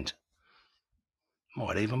mind.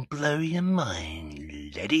 Might even blow your mind,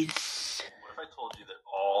 ladies. What if I told you that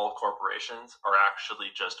all corporations are actually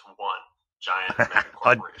just one giant mega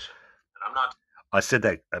corporation? And I'm not... I said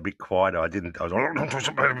that a bit quieter. I didn't. I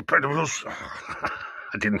was.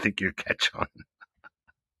 I didn't think you'd catch on.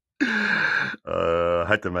 I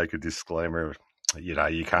had to make a disclaimer. You know,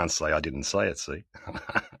 you can't say I didn't say it. See.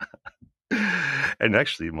 And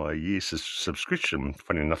actually, my year subscription,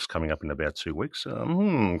 funny enough, is coming up in about 2 weeks.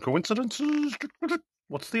 Coincidences?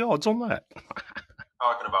 What's the odds on that?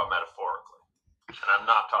 Talking about metaphorically, and I'm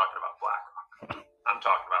not talking about BlackRock. I'm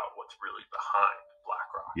talking about what's really behind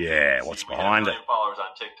BlackRock. Yeah, what's behind it? We have 1 million followers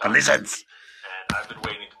on TikTok. The lizards. And I've been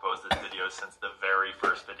waiting to post this video since the very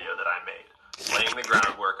first video that I made, laying the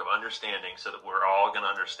groundwork of understanding so that we're all going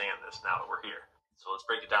to understand this now that we're here. So let's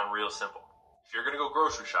break it down real simple. If you're going to go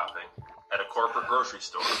grocery shopping at a corporate grocery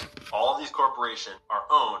store, all of these corporations are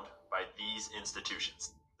owned by these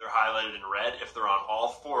institutions. They're highlighted in red if they're on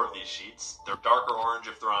all 4 of these sheets. They're darker orange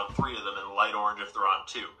if they're on 3 of them, and light orange if they're on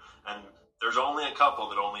 2. And there's only a couple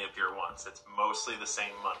that only appear once. It's mostly the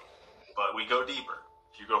same money. But we go deeper.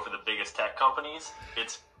 If you go for the biggest tech companies,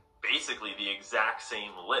 it's basically the exact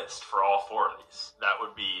same list for all 4 of these. That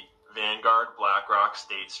would be Vanguard, BlackRock,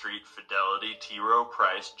 State Street, Fidelity, T. Rowe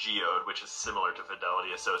Price, Geode, which is similar to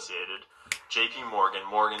Fidelity Associated, JP Morgan,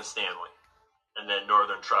 Morgan Stanley. And then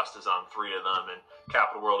Northern Trust is on 3 of them, and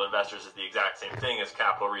Capital World Investors is the exact same thing as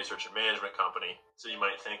Capital Research and Management Company. So you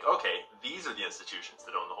might think, okay, these are the institutions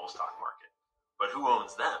that own the whole stock market. But who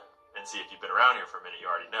owns them? And see, if you've been around here for a minute, you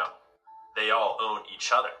already know. They all own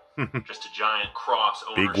each other. Just a giant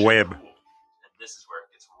cross-ownership Big web. pool. And this is where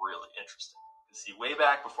it gets really interesting. See, way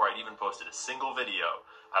back before I'd even posted a single video,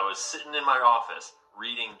 I was sitting in my office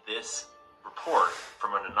reading this report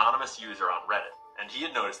from an anonymous user on Reddit. And he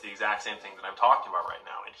had noticed the exact same thing that I'm talking about right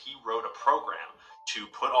now. And he wrote a program to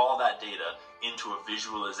put all that data into a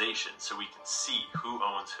visualization so we can see who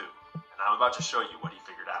owns who. And I'm about to show you what he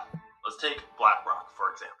figured out. Let's take BlackRock,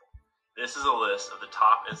 for example. This is a list of the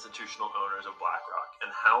top institutional owners of BlackRock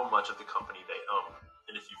and how much of the company they own.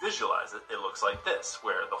 And if you visualize it, it looks like this,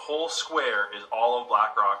 where the whole square is all of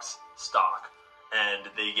BlackRock's stock, and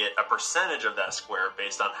they get a percentage of that square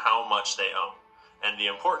based on how much they own. And the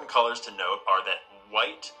important colors to note are that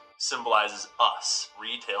white symbolizes us,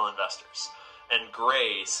 retail investors, and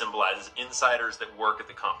gray symbolizes insiders that work at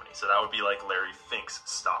the company. So that would be like Larry Fink's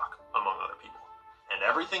stock, among other people. And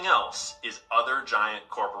everything else is other giant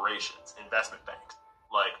corporations, investment banks,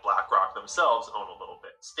 like BlackRock themselves own a little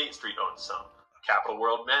bit. State Street owns some. Capital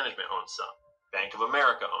World Management owns some. Bank of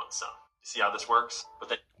America owns some. You see how this works? But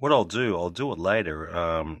then, what I'll do it later,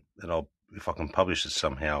 and if I can publish it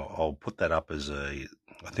somehow, I'll put that up as a.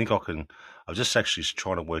 I think I can. I'm just actually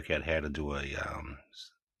trying to work out how to do a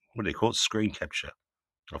what do you call it? Screen capture.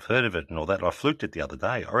 I've heard of it and all that. I fluked it the other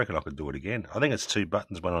day. I reckon I could do it again. I think it's 2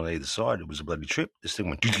 buttons, one on either side. It was a bloody trip. This thing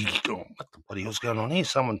went. What the bloody hell's going on here?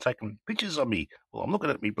 Someone taking pictures of me. Well, I'm looking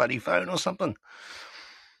at my bloody phone or something.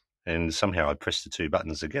 And somehow I pressed the 2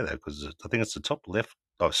 buttons together because I think it's the top left.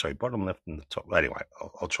 Oh, sorry, bottom left and the top. Anyway,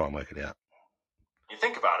 I'll try and work it out. You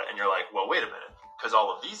think about it and you're like, well, wait a minute. Because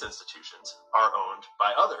all of these institutions are owned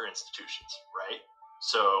by other institutions, right?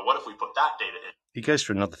 So what if we put that data in? He goes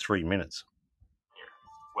for another 3 minutes. Here.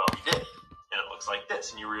 Well, he did. And it looks like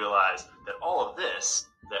this. And you realize that all of this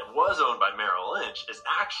that was owned by Merrill Lynch is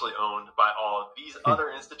actually owned by all of these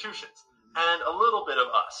other institutions. And a little bit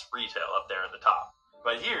of us, retail, up there in the top.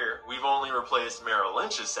 But here, we've only replaced Merrill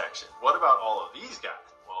Lynch's section. What about all of these guys?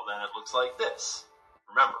 Well, then it looks like this.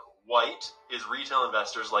 Remember, white is retail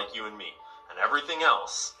investors like you and me, and everything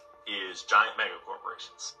else is giant mega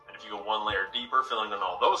corporations. And if you go 1 layer deeper, filling in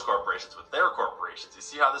all those corporations with their corporations, you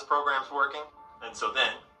see how this program's working? And so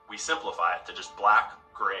then, we simplify it to just black,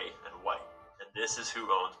 gray, and white. And this is who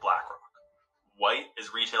owns BlackRock. White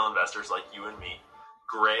is retail investors like you and me.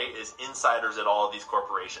 Gray is insiders at all of these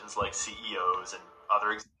corporations like CEOs and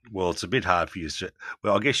other. Well, it's a bit hard for you.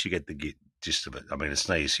 Well, I guess you get the gist of it. I mean, it's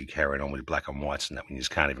no use you carrying on with black and whites and that when you just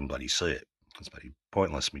can't even bloody see it. It's bloody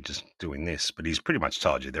pointless me just doing this. But he's pretty much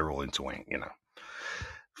told you they're all into it, you know.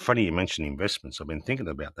 Funny you mentioned investments. I've been thinking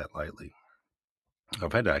about that lately.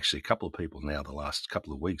 I've had actually a couple of people now the last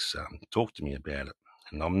couple of weeks talk to me about it.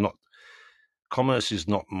 And I'm not... Commerce is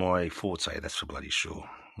not my forte, that's for bloody sure.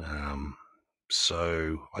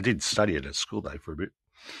 So I did study it at school, though, for a bit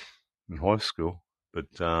in high school. But,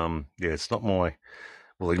 yeah, it's not my...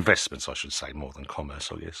 Well, investments, I should say, more than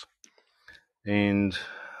commerce, I guess. And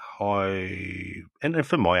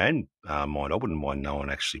for my own mind, I wouldn't mind knowing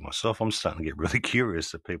actually myself. I'm starting to get really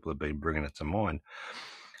curious that people have been bringing it to mind.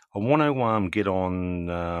 I want to get on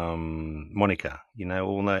Monica. You know,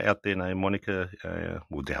 all out there know Monica.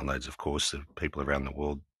 Well, downloads, of course. The people around the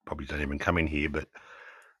world probably don't even come in here, but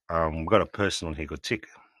we've got a person on here called Tick,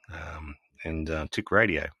 and Tick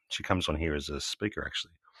Radio. She comes on here as a speaker,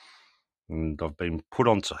 actually. And I've been put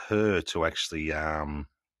onto her to actually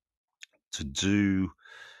to do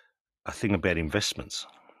a thing about investments.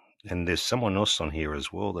 And there's someone else on here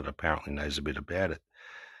as well that apparently knows a bit about it.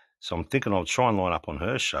 So I'm thinking I'll try and line up on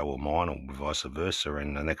her show or mine or vice versa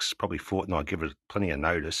in the next probably fortnight, give it plenty of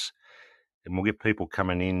notice. And we'll get people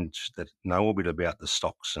coming in that know a bit about the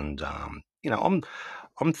stocks. And, you know,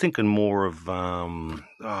 I'm thinking more of,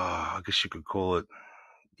 I guess you could call it,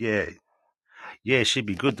 yeah, she'd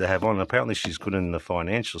be good to have on. Apparently she's good in the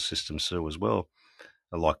financial system too as well,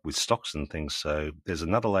 like with stocks and things. So there's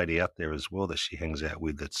another lady out there as well that she hangs out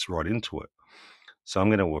with that's right into it. So I'm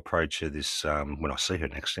going to approach her this when I see her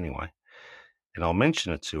next anyway. And I'll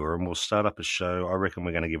mention it to her and we'll start up a show. I reckon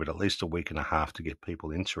we're going to give it at least a week and a half to get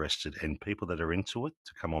people interested and people that are into it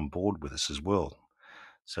to come on board with us as well.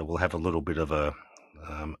 So we'll have a little bit of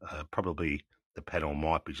probably the panel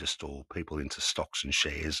might be just all people into stocks and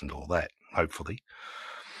shares and all that, hopefully.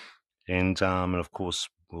 And of course,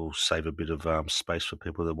 we'll save a bit of space for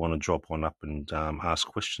people that want to drop on up and ask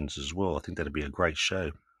questions as well. I think that'd be a great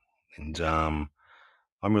show. And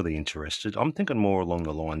I'm really interested. I'm thinking more along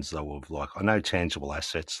the lines, though, of like, I know tangible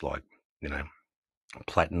assets like, you know,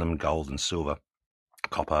 platinum, gold and silver,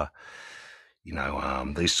 copper, you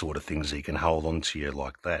know, these sort of things that you can hold on to you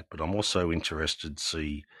like that. But I'm also interested to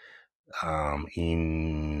see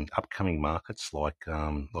in upcoming markets like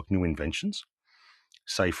new inventions.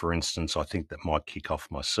 Say, for instance, I think that might kick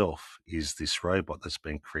off myself is this robot that's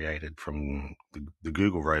been created from the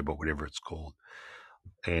Google robot, whatever it's called.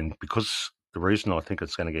 And because the reason I think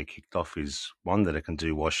it's going to get kicked off is, one, that it can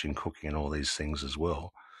do washing, cooking and all these things as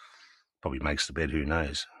well. Probably makes the bed, who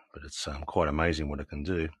knows. But it's quite amazing what it can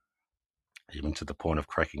do, even to the point of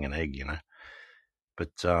cracking an egg, you know.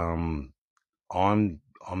 But I'm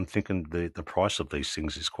thinking the price of these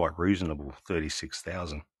things is quite reasonable,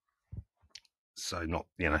 $36,000. So not,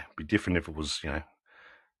 you know, be different if it was, you know,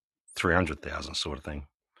 300,000 sort of thing.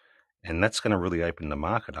 And that's going to really open the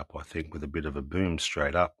market up, I think, with a bit of a boom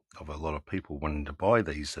straight up of a lot of people wanting to buy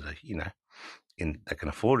these that are, you know, that can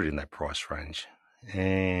afford it in that price range.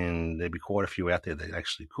 And there'd be quite a few out there that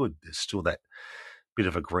actually could. There's still that bit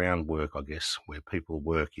of a groundwork, I guess, where people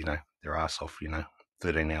work, you know, their ass off, you know,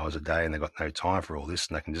 13 hours a day, and they've got no time for all this,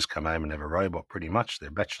 and they can just come home and have a robot pretty much, their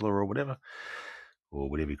bachelor or whatever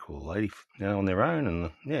you call a lady, you know, on their own, and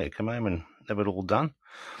yeah, come home and have it all done.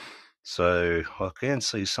 So I can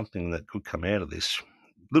see something that could come out of this.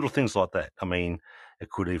 Little things like that. I mean, it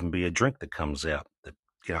could even be a drink that comes out that,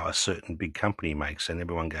 you know, a certain big company makes and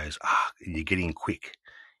everyone goes, and you get in quick,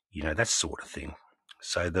 you know, that sort of thing.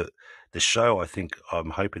 So the show, I think,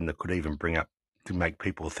 I'm hoping that could even bring up to make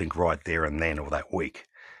people think right there and then or that week.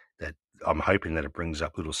 That I'm hoping that it brings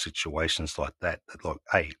up little situations like that like,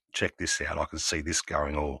 hey, check this out. I can see this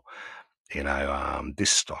going, or, you know, this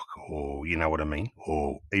stock, or, you know what I mean?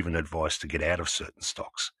 Or even advice to get out of certain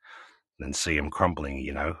stocks and see them crumbling,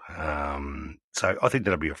 you know. So I think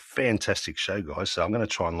that'll be a fantastic show, guys. So I'm going to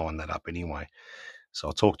try and line that up anyway. So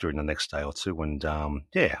I'll talk to her in the next day or two. And,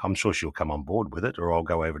 yeah, I'm sure she'll come on board with it, or I'll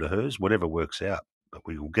go over to hers, whatever works out. But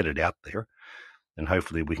we will get it out there. And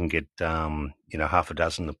hopefully we can get, you know, half a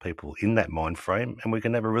dozen of people in that mind frame, and we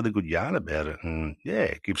can have a really good yarn about it. And,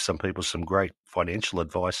 yeah, give some people some great financial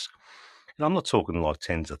advice. And I'm not talking like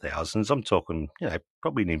tens of thousands. I'm talking, you know,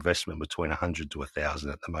 probably an investment between 100 to 1,000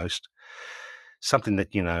 at the most. Something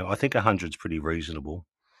that, you know, I think 100 is pretty reasonable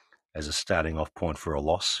as a starting off point for a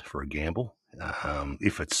loss, for a gamble.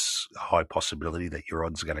 If it's a high possibility that your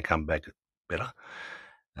odds are going to come back better.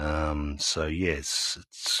 So, yes,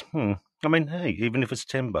 I mean, hey, even if it's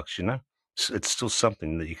 $10, you know, it's still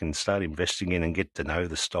something that you can start investing in and get to know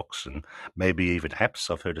the stocks and maybe even apps.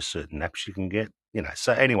 I've heard of certain apps you can get,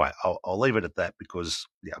 So anyway, I'll leave it at that because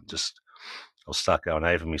I'll start going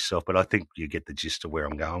over myself. But I think you get the gist of where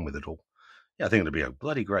I'm going with it all. Yeah, I think it'll be a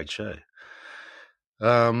bloody great show.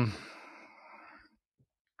 What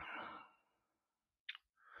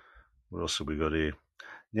else have we got here?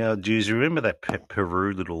 Now, do you remember that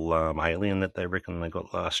Peru little alien that they reckon they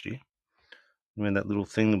got last year? Remember that little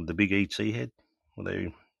thing with the big ET head? Well,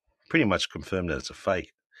 they pretty much confirmed that it's a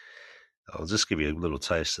fake. I'll just give you a little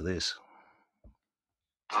taste of this.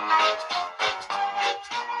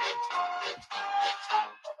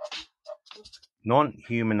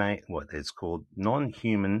 Non-human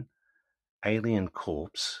alien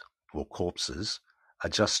corpse or corpses are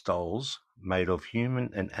just dolls made of human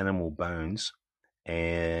and animal bones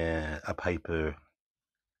and paper.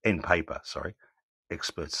 Experts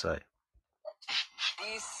say.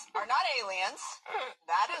 These are not aliens.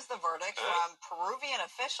 That is the verdict from Peruvian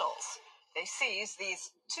officials. They seized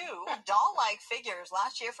these two doll-like figures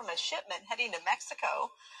last year from a shipment heading to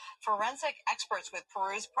Mexico. Forensic experts with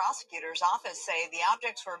Peru's prosecutor's office say the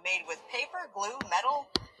objects were made with paper, glue, metal,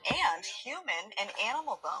 and human and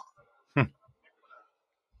animal bone.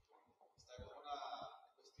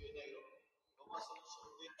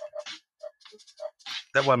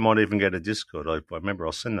 That one might even go to Discord. I remember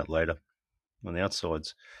I'll send that later on the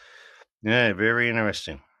outsides. Yeah, very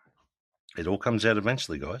interesting. It all comes out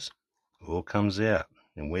eventually, guys. It all comes out.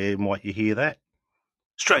 And where might you hear that?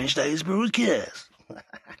 Strange Dayz Broadcast.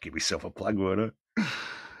 Give yourself a plug, won't I?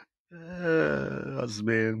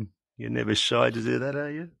 Man, you're never shy to do that,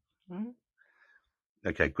 are you?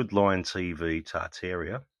 Okay, Good Lion TV,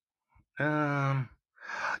 Tartaria.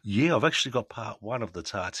 Yeah, I've actually got part 1 of the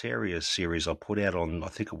Tartaria series I put out on, I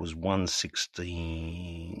think it was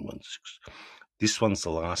 116. This one's the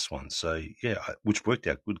last one. So, yeah, which worked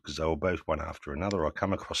out good because they were both one after another. I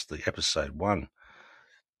come across the episode 1,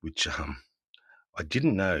 which I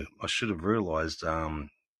didn't know. I should have realised that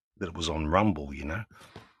it was on Rumble,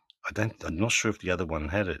 I'm not sure if the other one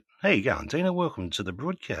had it. Hey, you going, Dina? Welcome to the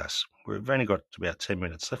broadcast. We've only got about 10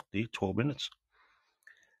 minutes left here, 12 minutes.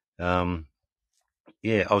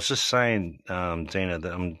 Yeah, I was just saying, Dina,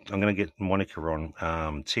 that I'm going to get Monica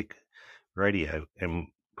on Tick Radio, and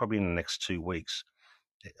probably in the next 2 weeks,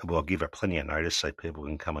 I'll give her plenty of notice so people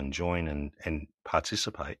can come and join and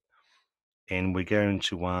participate. And we're going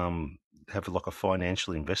to have like a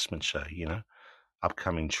financial investment show,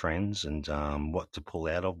 upcoming trends and what to pull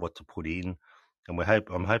out of, what to put in. And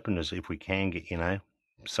I'm hoping as if we can get,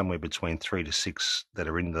 somewhere between 3 to 6 that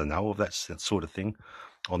are in the know of that sort of thing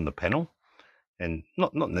on the panel. And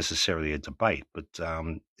not necessarily a debate, but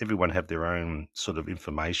everyone have their own sort of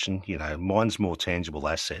information. Mine's more tangible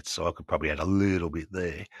assets, so I could probably add a little bit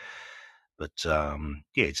there. But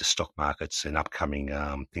yeah, just stock markets and upcoming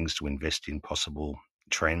things to invest in, possible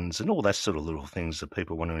trends and all that sort of little things that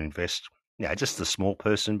people want to invest. Yeah, just the small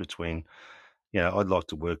person between, I'd like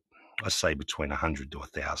to work, I say between 100 to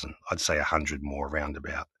 1,000. I'd say 100 more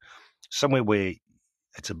roundabout. Somewhere where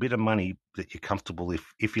it's a bit of money that you're comfortable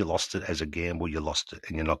if you lost it as a gamble, you lost it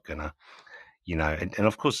and you're not going to, and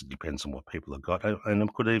of course it depends on what people have got. And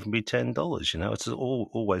it could even be $10, It's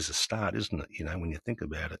always a start, isn't it, when you think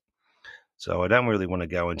about it. So I don't really want to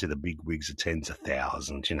go into the big wigs of tens of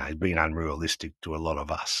thousands, being unrealistic to a lot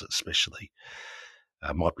of us, especially.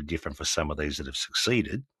 Might be different for some of these that have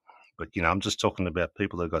succeeded. But, I'm just talking about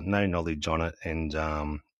people that have got no knowledge on it. And,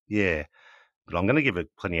 yeah, but I'm going to give it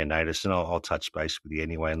plenty of notice and I'll touch base with you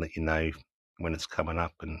anyway and let you know when it's coming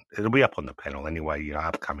up. And it'll be up on the panel anyway,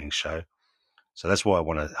 upcoming show. So that's why I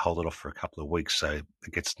want to hold it off for a couple of weeks so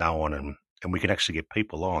it gets known and we can actually get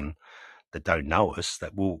people on that don't know us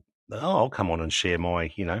that will, I'll come on and share my,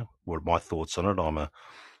 what my thoughts on it. I'm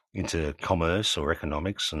into commerce or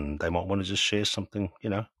economics and they might want to just share something,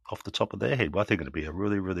 off the top of their head. But I think it'll be a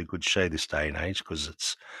really, really good show this day and age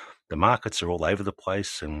because the markets are all over the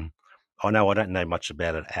place and I know I don't know much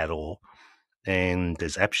about it at all. And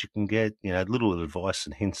there's apps you can get, little advice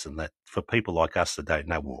and hints and that for people like us that don't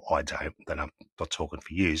know. Well, I don't, then I'm not talking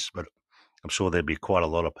for yous, but I'm sure there'd be quite a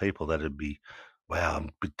lot of people that'd be, wow, I'm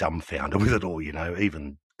a bit dumbfounded with it all,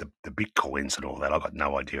 even the Bitcoins and all that. I've got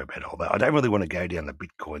no idea about all that. I don't really want to go down the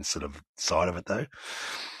Bitcoin sort of side of it though.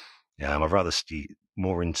 I'd rather steer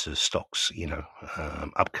more into stocks,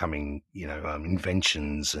 upcoming,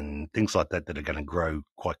 inventions and things like that are going to grow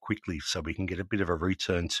quite quickly so we can get a bit of a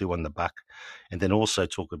return too on the buck. And then also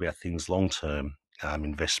talk about things long-term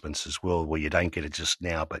investments as well, where you don't get it just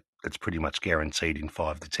now, but it's pretty much guaranteed in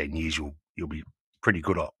 5 to 10 years you'll be pretty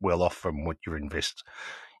well off from what you invest.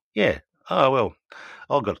 Yeah, Oh, well,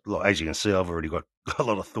 as you can see, I've already got a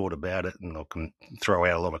lot of thought about it, and I can throw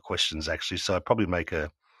out a lot of questions, actually. So I'd probably make a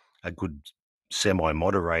good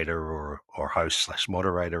semi-moderator or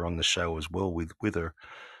host/moderator on the show as well with her.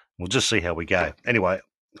 We'll just see how we go. Anyway,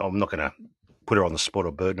 I'm not going to put her on the spot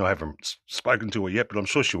or burden. I haven't spoken to her yet, but I'm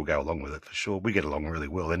sure she will go along with it for sure. We get along really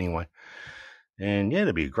well anyway. And yeah,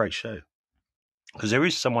 it'll be a great show. Because there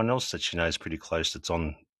is someone else that she knows pretty close that's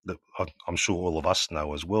on, that I'm sure all of us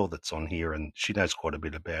know as well, that's on here, and she knows quite a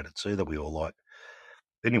bit about it too, that we all like.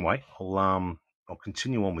 Anyway, I'll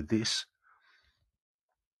continue on with this.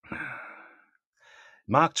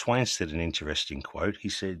 Mark Twain said an interesting quote. He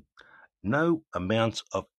said, "No amount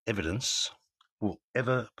of evidence will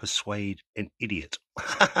ever persuade an idiot."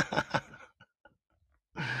 I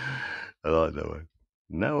like that one.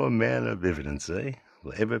 No amount of evidence,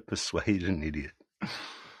 will ever persuade an idiot.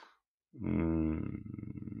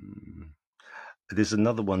 There's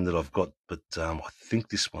another one that I've got, but I think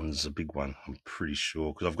this one's a big one. I'm pretty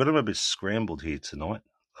sure, because I've got them a bit scrambled here tonight.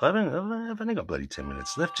 I've only got bloody 10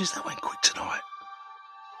 minutes left. Jeez, that went quick tonight.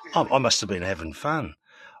 I must have been having fun.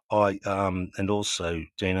 And also,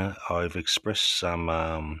 Dina, I've expressed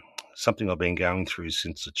something I've been going through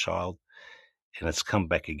since a child, and it's come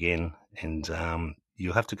back again. And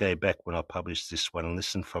you'll have to go back when I published this one and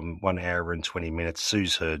listen from 1 hour and 20 minutes.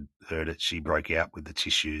 Sue's heard it. She broke out with the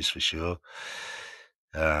tissues for sure,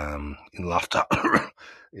 in laughter.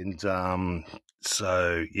 And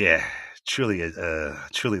so, yeah, truly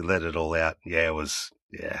let it all out. Yeah, it was,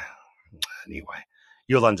 yeah. Anyway,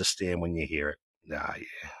 you'll understand when you hear it. Ah,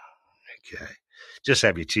 yeah. Okay. Just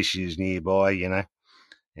have your tissues nearby,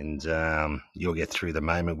 and you'll get through the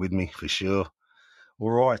moment with me for sure. All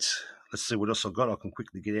right. Let's see what else I've got. I can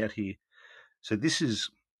quickly get out here. So this is,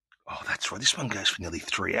 that's right. This one goes for nearly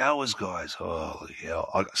 3 hours, guys. Oh, yeah.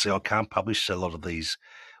 I can't publish a lot of these.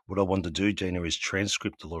 What I want to do, Gina, is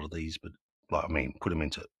transcript a lot of these, but put them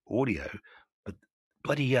into audio. But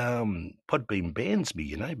bloody Podbean bans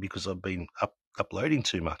me, because I've been uploading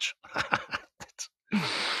too much.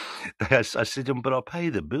 I said to them, but I pay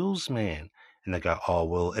the bills, man. And they go, oh,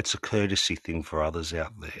 well, it's a courtesy thing for others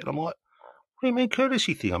out there. And I'm like, what do you mean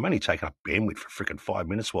courtesy thing? I'm only taking up bandwidth for freaking 5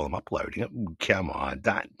 minutes while I'm uploading it. Come on,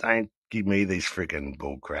 don't give me these freaking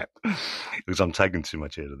bull crap. Because I'm taking too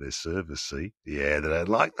much out of their service, see? Yeah, they don't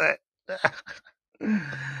like that.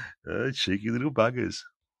 Oh, cheeky little buggers.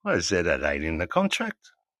 I said that ain't in the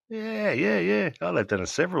contract. Yeah. Oh, they've done it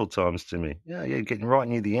several times to me. Yeah, getting right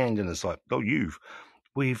near the end, and it's like,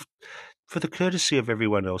 we've, for the courtesy of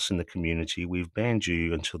everyone else in the community, we've banned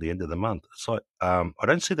you until the end of the month. It's like, I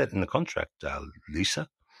don't see that in the contract, Lisa.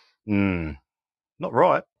 Not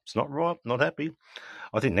right. It's not right. Not happy.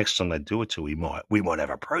 I think next time they do it to, we might have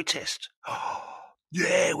a protest. Oh,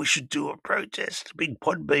 yeah, we should do a protest. Big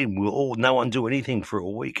Podbean. No one do anything for a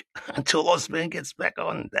week until Osman gets back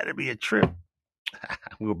on. That'd be a trip.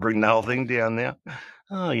 We'll bring the whole thing down now.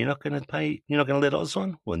 Oh, you're not going to pay? You're not going to let Oz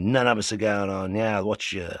on? Well, none of us are going on now.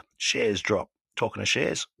 Watch your shares drop. Talking of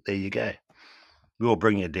shares, there you go. We'll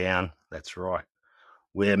bring you down. That's right.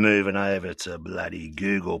 We're moving over to bloody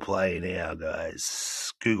Google Play now,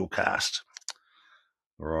 guys. Google Cast.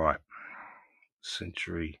 Right.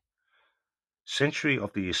 Century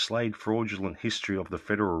of the Slade fraudulent history of the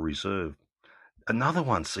Federal Reserve. Another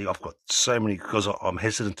one. See, I've got so many because I'm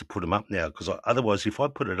hesitant to put them up now because otherwise, if I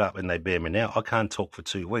put it up and they ban me now, I can't talk for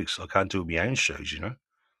 2 weeks. I can't do my own shows, And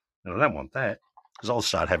I don't want that because I'll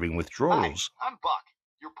start having withdrawals. Hi, I'm Buck,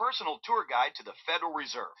 your personal tour guide to the Federal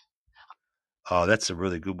Reserve. Oh, that's a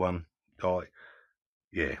really good one. Oh,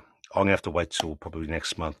 yeah. I'm going to have to wait till probably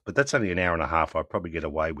next month. But that's only an hour and a half. I'll probably get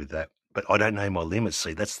away with that. But I don't know my limits.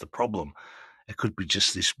 See, that's the problem. It could be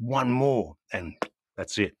just this one more, and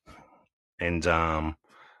that's it. And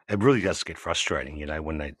it really does get frustrating,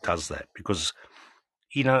 when it does that. Because,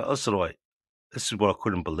 this is what I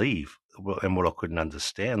couldn't believe and what I couldn't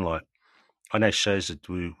understand. Like, I know shows that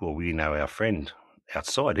we know our friend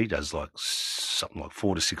outside, he does like something like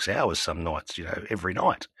 4 to 6 hours some nights, every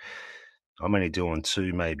night. I'm only doing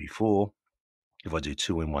 2, maybe 4. If I do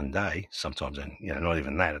 2 in one day, sometimes, not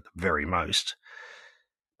even that at the very most.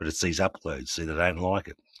 But it's these uploads, see, they don't like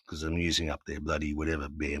it because I'm using up their bloody whatever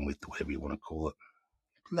bandwidth, whatever you want to call it.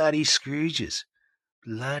 Bloody Scrooges.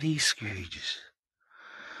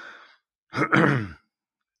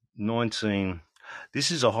 19. This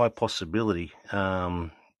is a high possibility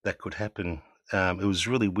that could happen. It was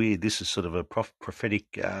really weird. This is sort of a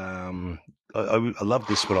prophetic. I love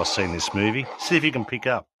this when I seen this movie. See if you can pick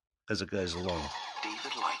up as it goes along.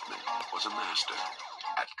 David Lightman was a master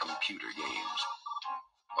at computer games.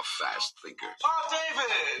 A fast thinker. Oh,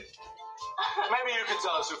 David! Maybe you could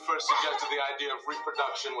tell us who first suggested the idea of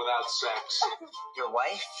reproduction without sex. Your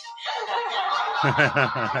wife?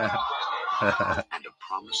 And a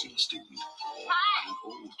promising student. An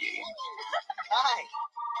old game Hi.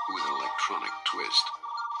 with an electronic twist.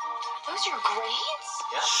 Those are your grades?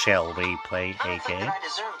 Yeah. Shall we play I a don't think game? that I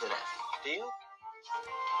deserved an F. Do you?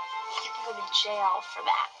 You're going to jail for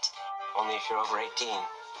that. Only if you're over 18.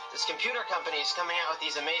 This computer company is coming out with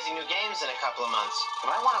these amazing new games in a couple of months.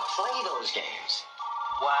 But I want to play those games.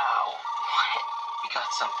 Wow. What? We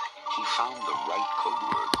got something. He found the right code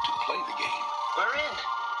word to play the game, We're in.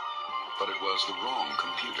 but it was the wrong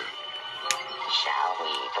computer. Shall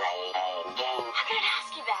we play a game? I couldn't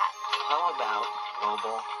ask you that. How about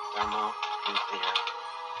global thermonuclear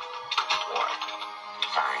war?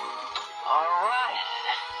 Fine. All right.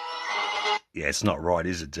 Yeah, it's not right,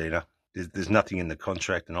 is it, Dina? There's nothing in the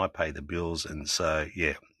contract, and I pay the bills, and so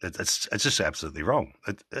yeah, it's just absolutely wrong.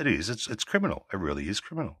 It is. It's criminal. It really is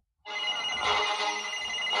criminal.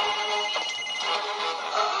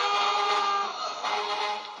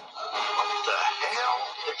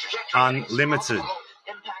 Unlimited.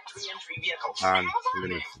 Impact re-entry vehicle.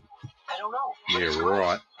 Unlimited. I don't know. Yeah,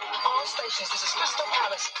 right. All stations, this is Crystal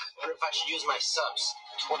Palace. I wonder if I should use my subs.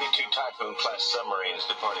 22 Typhoon-class submarines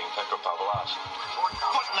departing Petropavlovsk. What in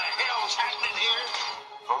the hell's happening here?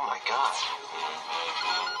 Oh my God.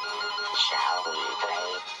 Shall we play?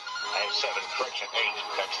 I have 7, correction 8.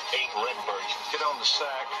 That's 8 Redbirds. Get on the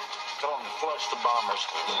sack. Tell them to flush the bombers.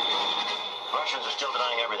 Russians are still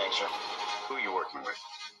denying everything, sir. Who are you working with?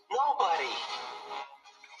 Nobody.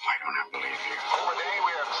 I do not believe you. Today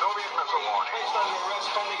we have Soviet missile warning. Based on your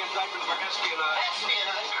arrest pending indictment for espionage.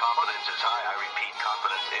 Espionage. Confidence is high. I repeat,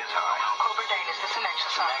 confidence is high. Cobra Dayz, is this an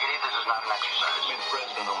exercise? Negative, this is not an exercise. Give me the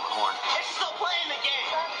president on the horn. They're still playing the game.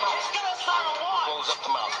 It's gonna start a war. Close up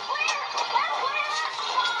the mouth.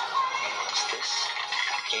 Is this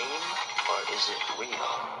a game or is it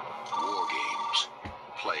real? War games.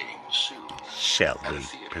 Playing soon. Shall we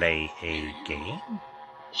play a game?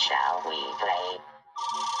 Shall we play?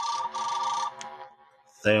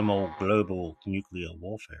 Thermal global nuclear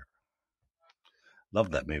warfare.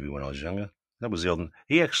 Loved that movie when I was younger. That was the old.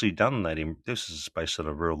 He actually done that. This is based on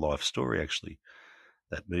a real life story, actually.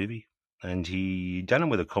 That movie, and he done it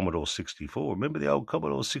with a Commodore 64. Remember the old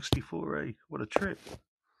Commodore 64? Eh? What a trip!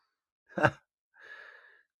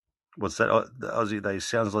 What's that? Oh, the Aussie. They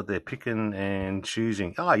sounds like they're picking and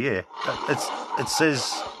choosing. Oh yeah, it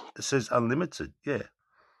says unlimited. Yeah.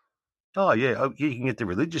 Oh yeah, you can get the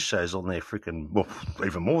religious shows on there freaking, well,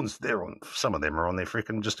 even more than they're on. Some of them are on there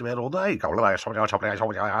freaking just about all day.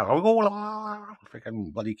 Freaking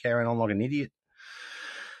bloody carrying on like an idiot.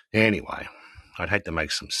 Anyway, I'd hate to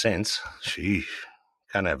make some sense. Gee,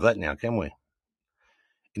 can't have that now, can we?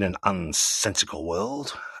 In an unsensical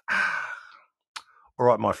world. All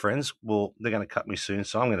right, my friends. Well, they're going to cut me soon,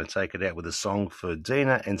 so I'm going to take it out with a song for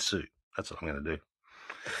Dina and Sue. That's what I'm going to do.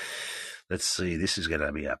 Let's see. This is going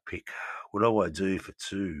to be our pick. What do I do for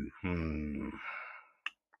 2?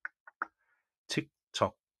 Tick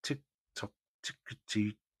tock,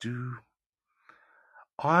 tickety-doo.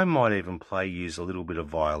 I might even use a little bit of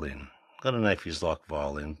violin. I don't know if you like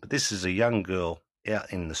violin, but this is a young girl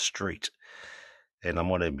out in the street, and I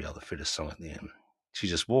might even be able to fit a song at the end. She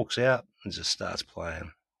just walks out and just starts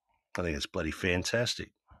playing. I think it's bloody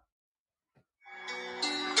fantastic.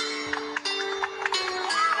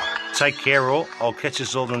 Take care, all. I'll catch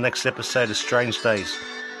us all in the next episode of Strange Dayz.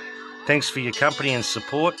 Thanks for your company and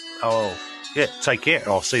support. Oh, yeah, take care.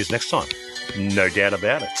 I'll see you next time. No doubt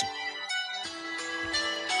about it.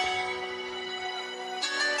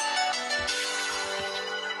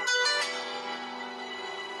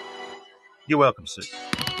 You're welcome, Sue.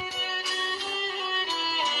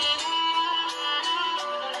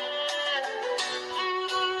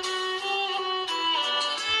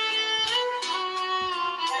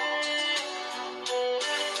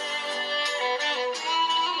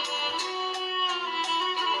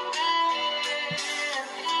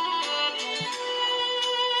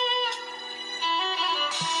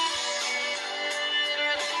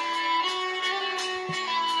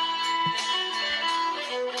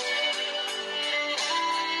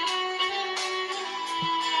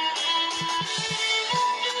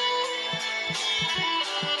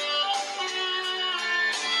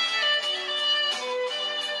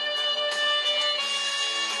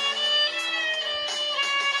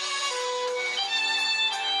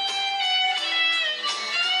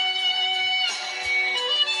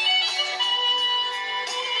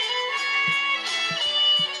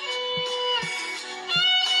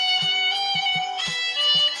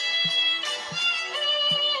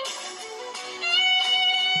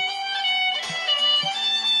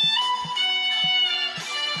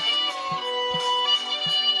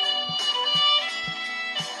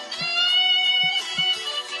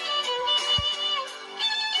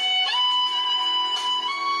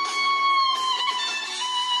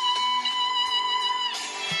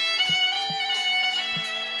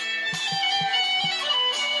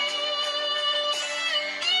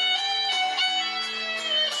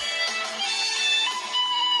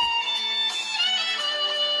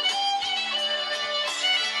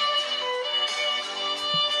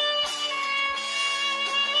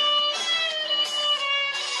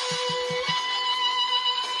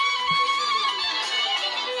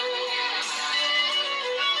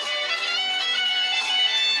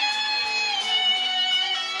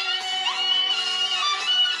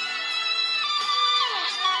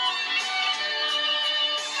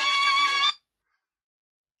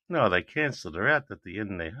 No, they cancelled her out at the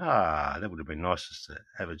end there. That would have been nice just to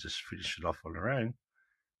have her just finish it off on her own.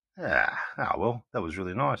 Well, that was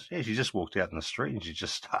really nice. Yeah, she just walked out in the street and she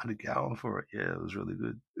just started going for it. Yeah, it was really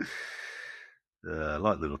good. I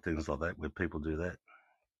like little things like that where people do that.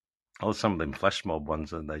 Or some of them flash mob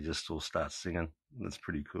ones and they just all start singing. That's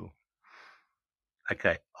pretty cool.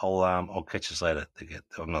 Okay, I'll catch us later to get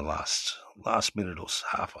on the last minute or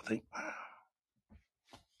half, I think.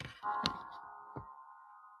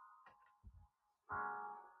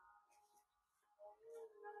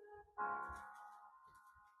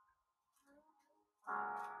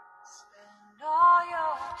 Spend all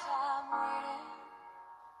your time waiting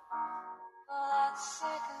for that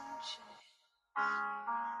second chance,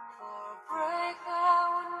 for a break that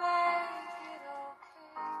would make it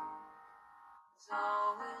okay. There's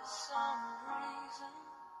always some reason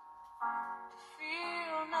to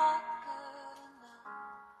feel not good enough,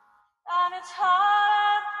 and it's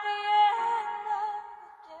hard at the end of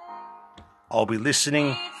the day. I'll be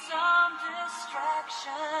listening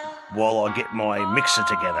while I get my mixer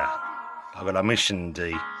together. I've got a mission,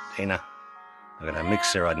 Dina. I've got a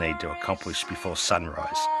mixer I need to accomplish before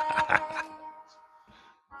sunrise.